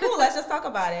 okay, cool, let's just talk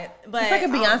about it. But It's like a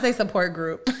Beyonce support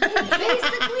group. basically,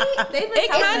 they've been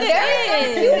it's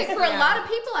very therapeutic for a lot of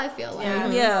people, I feel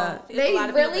like. Yeah. They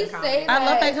really say that. I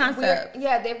love that concept.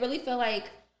 They really feel like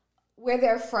we're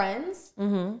their friends.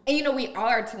 And we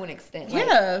are to an extent. Like,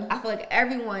 Yeah. I feel like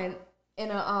everyone in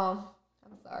a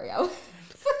I'm sorry.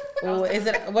 Ooh, is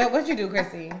it what'd you do,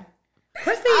 Chrissy?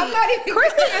 Chrissy I'm not even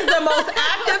is the most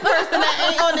active person that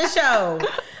ain't on this show.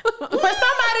 For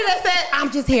somebody that said,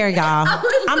 I'm just here, y'all.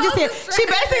 I'm just here. She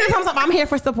basically comes up, I'm here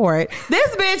for support.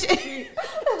 This bitch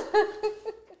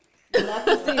love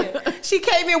to see it. she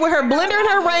came in with her blender and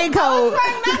her raincoat.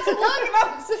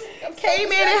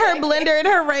 Came in her blender and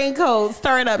her raincoat,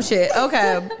 stirring up shit.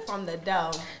 Okay. From the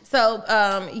dough.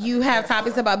 So you have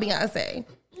topics about Beyonce.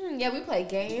 Yeah, we play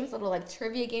games, little like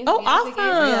trivia games. Oh, Beyonce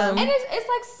awesome. Games. And it's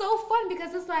like so fun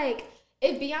because it's like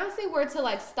if Beyonce were to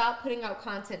like stop putting out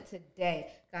content today,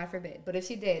 God forbid, but if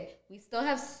she did, we still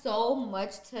have so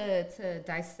much to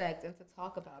dissect and to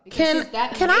talk about. Because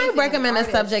Can I recommend a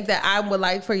subject that I would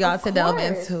like for y'all to delve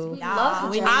into?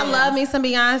 I love me some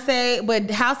Beyonce, but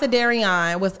House of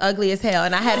Darion was ugly as hell,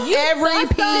 and I had every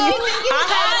piece. I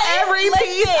had every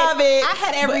piece of it. I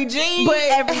had every jean, but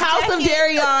every House of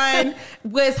Darion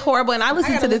was horrible, and I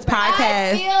listened to this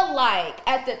podcast. I feel like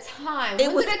at the time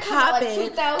it was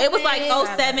popping. Like it was like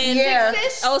 07, yeah.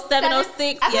 07,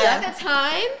 06. Yeah. At the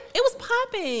time, it was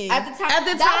popping. At the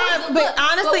time, but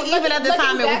honestly, even at the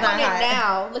time, it was not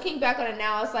hot. Looking back on it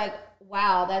now, it's like,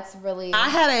 wow, that's really. I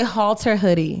had a halter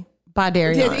hoodie by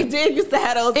Darion. Yeah, he did used to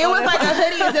have those. It was like a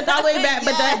hoodie zipped all the way back,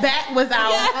 but the back was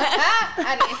out.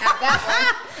 I didn't have that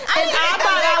one. And I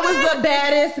thought I was the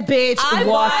baddest bitch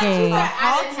walking.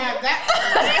 I didn't have that.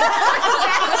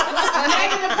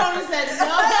 Maybe the opponent said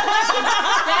no.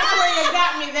 That's where you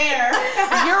got me there.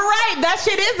 You're right. That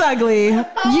shit is ugly.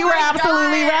 You were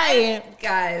absolutely right.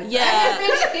 Guys. Yeah.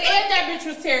 And that bitch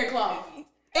was Terry Cloth.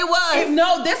 It was.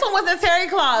 No, this one wasn't terry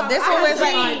cloth. This one was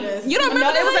like, you don't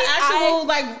remember? It was an actual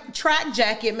like track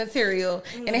jacket material,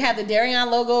 and it had the Darion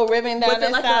logo ribbon down the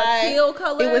like side. A teal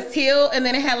color? It was teal, and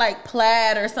then it had like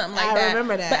plaid or something like that. I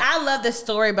remember that. But I love the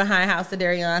story behind House of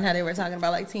Darion, how they were talking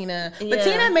about like Tina. But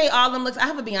Tina made all them looks. I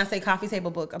have a Beyonce coffee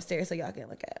table book upstairs, so y'all can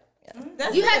look at.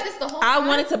 You had this the whole time? I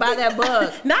wanted to buy that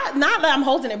book. Not that I'm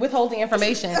holding it, withholding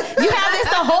information. You have this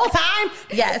the whole time?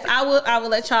 Yes, I will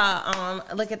let y'all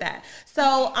look at that.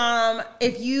 So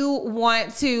if you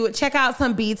want to check out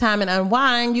some Be Time and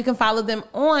Unwind, you can follow them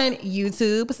on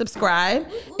YouTube. Subscribe.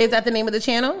 Is that the name of the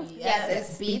channel? Yes,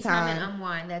 it's Be Time and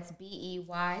Unwind. That's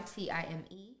BEYTIME.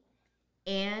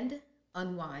 And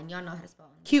Unwind. Y'all know how to spell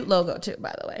unwind. Cute logo too,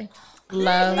 by the way.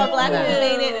 Love. Black women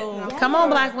made it. Yes. Come on,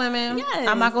 black women. Yes.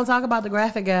 I'm not gonna talk about the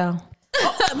graphic gal. Okay,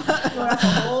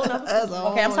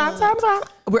 I'm sorry.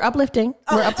 We're uplifting.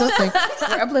 We're uplifting.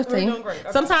 We're doing great.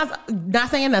 Okay. Sometimes not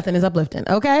saying nothing is uplifting.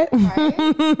 Okay.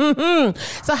 Right.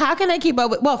 So how can I keep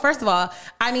up with? Well, first of all,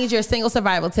 I need your single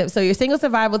survival tip. So your single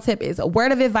survival tip is a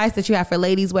word of advice that you have for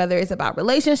ladies, whether it's about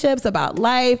relationships, about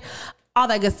life, all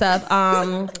that good stuff.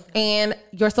 And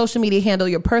your social media handle,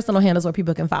 your personal handles where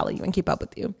people can follow you and keep up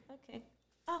with you. Okay.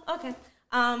 Oh, okay.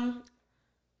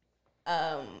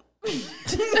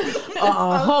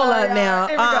 Hold up now.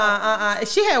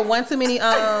 She had one too many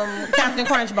Captain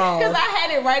Crunch balls. Because I had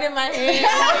it right in my hand.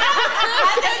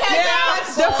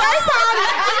 The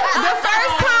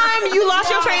first time you lost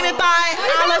your train of thought,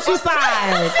 I let you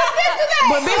slide.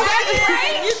 But bitch,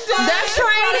 that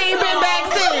train ain't been back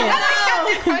since.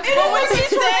 But when she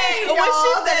said,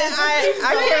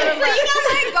 I can't remember. You know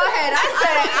what? Go ahead. I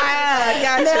said,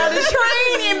 gotcha. Now the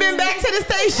train ain't been back to the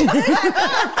station.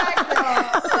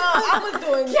 I was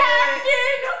doing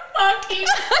Captain fucking.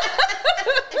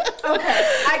 Okay,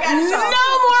 I got you. No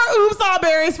more oops all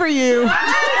berries for you.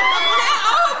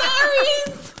 All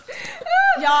berries.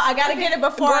 Y'all, I gotta get it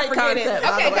before I forget it.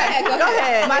 Okay, go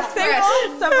ahead. My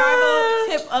single survival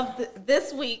tip of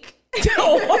this week.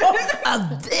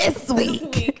 Of this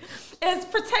week. Is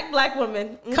protect black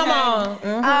women. Okay? Come on.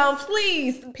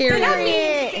 Please. Period. I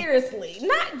mean, seriously.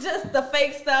 Not just the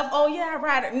fake stuff. Oh, yeah,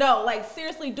 right. No, like,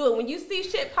 seriously, do it. When you see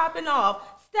shit popping off,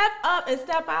 step up and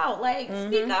step out. Like,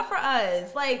 speak up for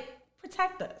us. Like,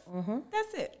 protect us.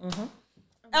 That's it.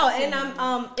 Oh, and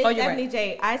it's Ebony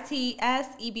J.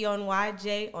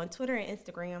 ITSEBONYJ on Twitter and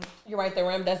Instagram. You're right, the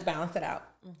rim does balance it out.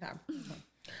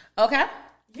 Okay.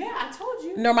 Yeah, I told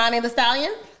you. Normani the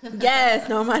Stallion? Yes,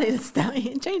 Normani the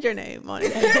Stallion. Change your name on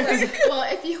it. Well,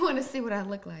 if you want to see what I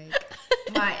look like,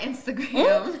 my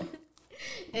Instagram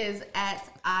is at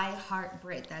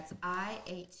iHeartBrit. That's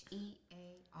IHEARTBRITT.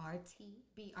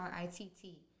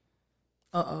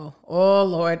 Uh-oh. Oh,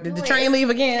 Lord. Did the train leave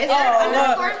again?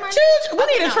 Choo-choo. We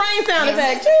need a train sound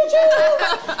effect.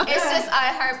 Choo-choo. It's just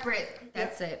iHeartBrit.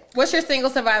 That's it. What's your single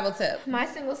survival tip? My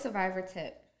single survivor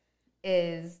tip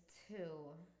is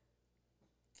to,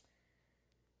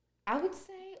 I would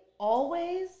say,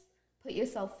 always put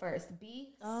yourself first.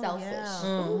 Be selfish.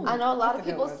 Yeah. I know a lot of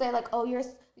people say, like, oh,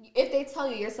 if they tell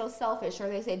you you're so selfish, or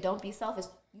they say don't be selfish,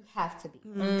 you have to be.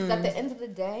 Because at the end of the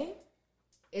day,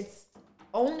 it's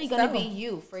only going to be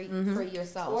you for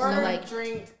yourself. Or so, like,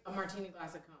 drink a martini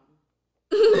glass of cum.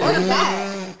 Or the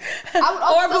bag.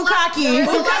 Or bukkake.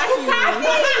 Or bukkake.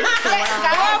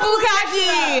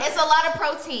 It's a lot of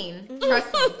protein.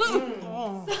 Trust me.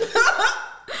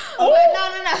 But no.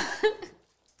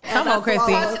 Come on,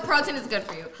 Chrissy. Protein is good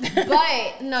for you.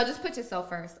 But no, just put yourself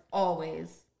first.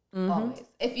 Always. Always.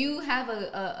 If you have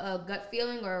a gut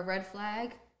feeling or a red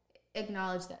flag,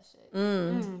 acknowledge that shit.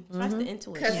 Trust the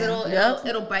intuition. Because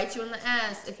it'll bite you in the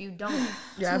ass if you don't.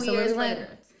 You're 2 years right. later.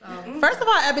 So. First of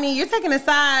all, Ebony, you're taking a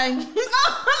side.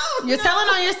 You're telling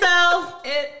on yourself.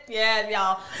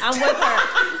 Y'all. I'm with her.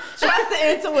 Trust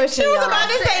the intuition. She was about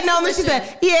to say no, but she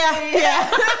said,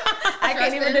 yeah. I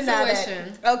can't even deny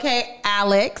that. Okay,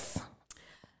 Alex.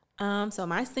 So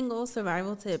my single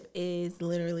survival tip is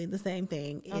literally the same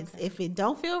thing. It's if it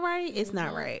don't feel right, it's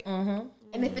not right.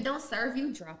 And if it don't serve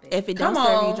you, drop it. If it don't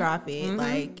serve you, drop it.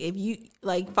 Like, if you,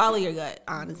 follow your gut,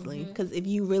 honestly. Because if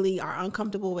you really are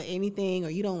uncomfortable with anything or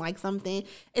you don't like something,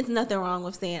 it's nothing wrong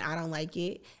with saying, I don't like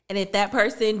it. And if that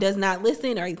person does not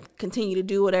listen or continue to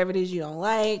do whatever it is you don't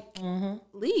like,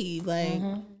 leave. Like,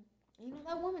 you know,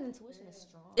 that woman intuition is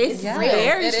strong. It's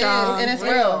very strong. And it's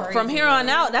real. From here on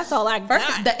out, that's all I got.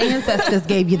 First, the ancestors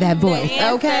gave you that voice. The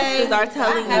ancestors are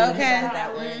telling you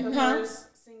that way.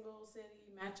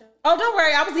 Oh, don't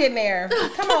worry. I was getting there.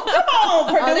 Come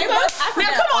on, producer. Now,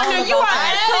 come on. Now, you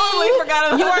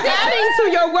are adding to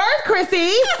your word,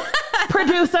 Chrissy,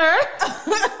 producer.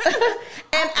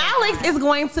 And Alex is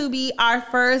going to be our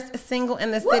first single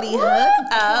in the city hook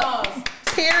up.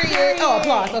 Period. Oh,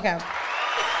 applause. Okay.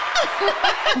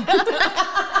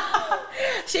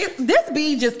 This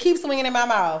bee just keeps swinging in my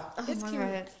mouth. It's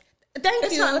cute.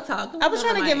 Thank you. I was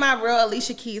trying to get my real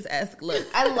Alicia Keys-esque look.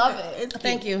 I love it.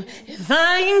 Thank you. If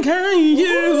I ain't kind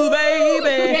you,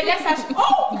 baby. Yeah, that's how she, come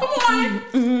on.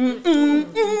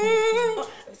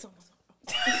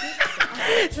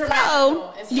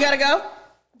 So, you gotta go?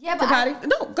 Yeah, but potty?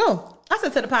 No, go. I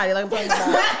said to the potty like I'm talking about.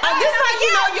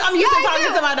 I'm used to talking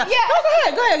to somebody. Yeah.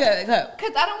 No, go ahead.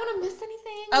 Because I don't want to miss anything.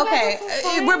 Okay,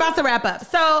 we're about to wrap up.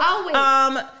 So,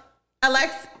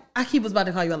 Alex, I was about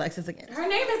to call you Alexis again. Her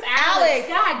name is Alex.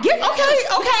 God damn.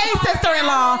 Okay,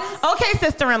 sister-in-law. Okay,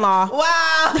 sister-in-law.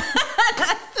 Wow.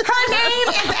 Her name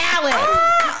is Alex.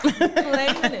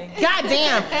 God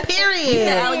damn. Period. You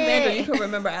said Alexandra. You can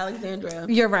remember Alexandra.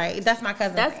 You're right. That's my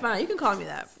cousin. That's fine. You can call me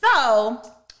that. So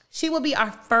she will be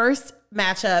our first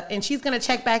matchup, and she's gonna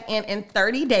check back in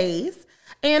 30 days,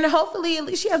 and hopefully at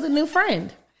least she has a new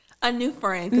friend. A new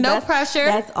friend. No pressure.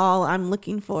 That's all I'm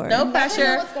looking for. No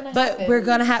pressure. But we're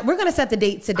gonna set the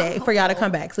date today for y'all to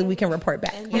come back so we can report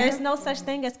back. And there's no such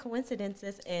thing as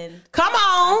coincidences. And come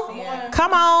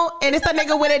on, and it's a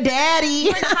nigga with a daddy.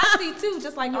 You're in the hot seat too,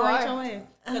 just like your HOA.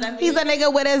 So he's a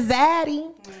nigga with a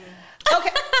zaddy. Okay.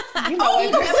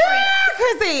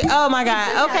 Chrissy. Oh my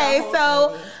God. Okay,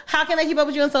 so how can they keep up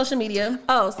with you on social media?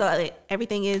 Oh, so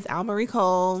everything is Al Marie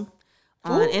Cole.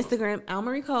 On Instagram, Al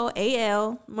Marie Cole,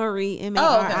 A-L Marie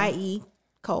M-A-R-I-E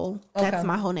Cole. That's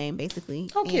my whole name, basically.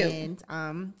 Oh, cute.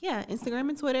 And yeah, Instagram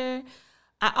and Twitter.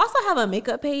 I also have a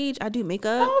makeup page. I do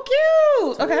makeup. Oh,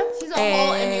 cute. Okay. She's a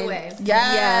whole MUA.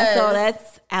 Yeah. So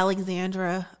that's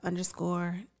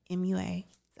Alexandra_MUA.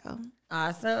 So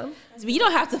awesome. You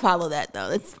don't have to follow that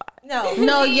though. It's fine.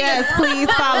 No, yes, please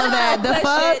follow that. The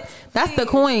fuck? That's the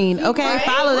queen. Okay, right?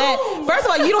 Follow that. First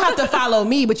of all, you don't have to follow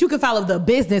me, but you can follow the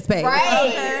business page.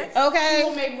 Right. Okay.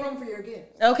 We'll make room for your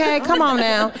gift. Okay, come on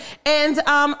now. And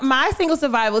my single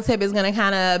survival tip is gonna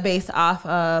kind of base off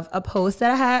of a post that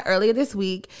I had earlier this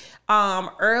week.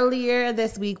 Earlier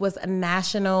this week was a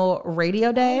National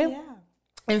Radio Day. Yeah.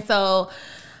 And so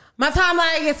my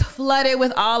timeline gets flooded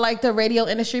with all like the radio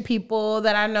industry people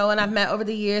that I know and I've met over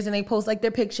the years, and they post like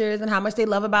their pictures and how much they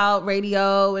love about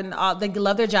radio and all, they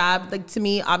love their job. Like, to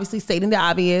me, obviously stating the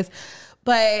obvious,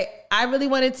 but I really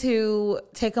wanted to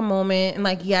take a moment and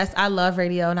like, yes, I love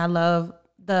radio and I love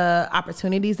the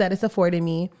opportunities that it's afforded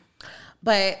me,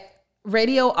 but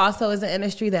radio also is an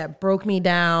industry that broke me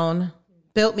down,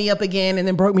 built me up again, and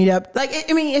then broke me up. Like,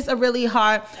 it's a really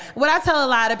hard. What I tell a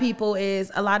lot of people is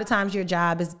a lot of times your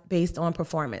job is based on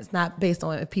performance, not based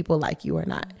on if people like you or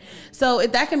not. So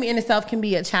that can be in itself can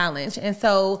be a challenge. And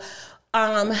so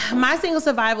my single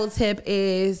survival tip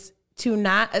is to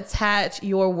not attach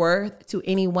your worth to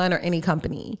anyone or any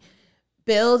company.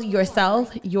 Build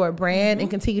yourself, your brand, and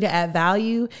continue to add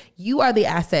value. You are the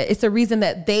asset. It's the reason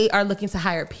that they are looking to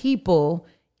hire people,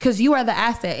 because you are the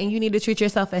asset and you need to treat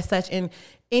yourself as such. And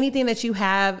anything that you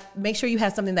have, make sure you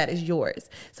have something that is yours.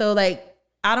 So like,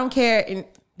 I don't care. And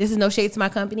this is no shade to my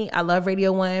company. I love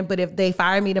Radio 1, but if they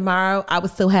fire me tomorrow, I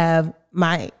would still have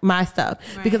my stuff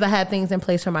because I had things in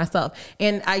place for myself.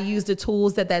 And I used the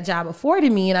tools that job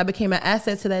afforded me, and I became an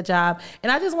asset to that job.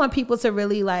 And I just want people to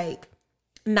really like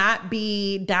not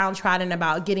be downtrodden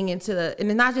about getting into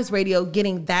and not just radio,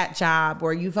 getting that job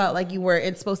or you felt like you were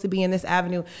supposed to be in this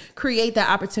avenue. Create that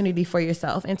opportunity for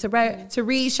yourself. And to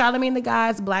read Charlamagne Tha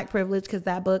God's Black Privilege, because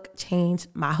that book changed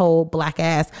my whole Black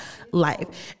ass life.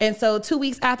 And so 2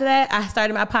 weeks after that, I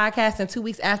started my podcast. And 2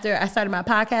 weeks after I stared my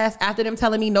podcast, after them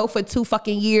telling me no for 2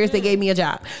 fucking years, they gave me a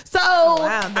job. So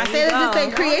I say that to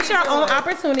say, create your own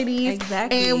opportunities.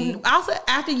 Exactly. And also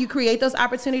after you create those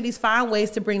opportunities, find ways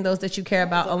to bring those that you care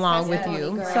about along with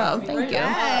you. So thank you.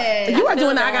 You are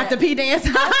doing the I got the P dance.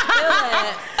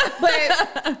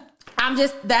 But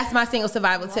that's my single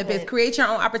survival tip is create your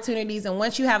own opportunities. And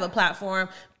once you have a platform,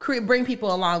 bring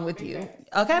people along with you.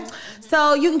 Okay.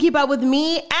 So you can keep up with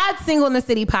me at Single in the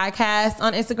City Podcast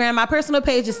on Instagram. My personal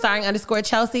page is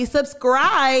starring_Chelsea.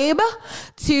 Subscribe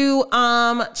to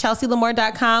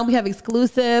ChelseaLamore.com. We have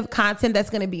exclusive content that's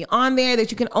going to be on there that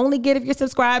you can only get if you're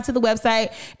subscribed to the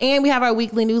website. And we have our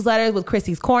weekly newsletters with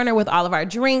Chrissy's Corner with all of our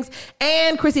drinks.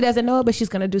 And Chrissy doesn't know it, but she's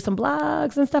going to do some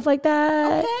blogs and stuff like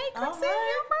that. Okay, Chrissy, you're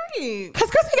right. Because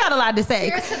Chrissy got a lot to say.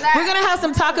 We're going to have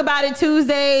some Talk About It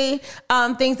Tuesday,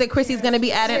 things that Chrissy's going to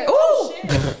be adding. Ooh!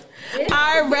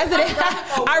 Our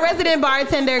resident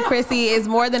bartender, Chrissy, is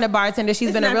more than a bartender.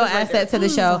 She's been a real asset to the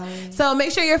show. So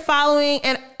make sure you're following.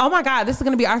 And oh my God, this is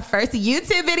going to be our first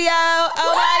YouTube video.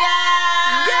 Oh my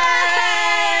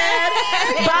God.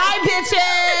 Bye,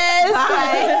 bitches.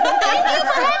 Bye. Thank you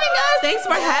for having us. Thanks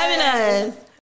for having us.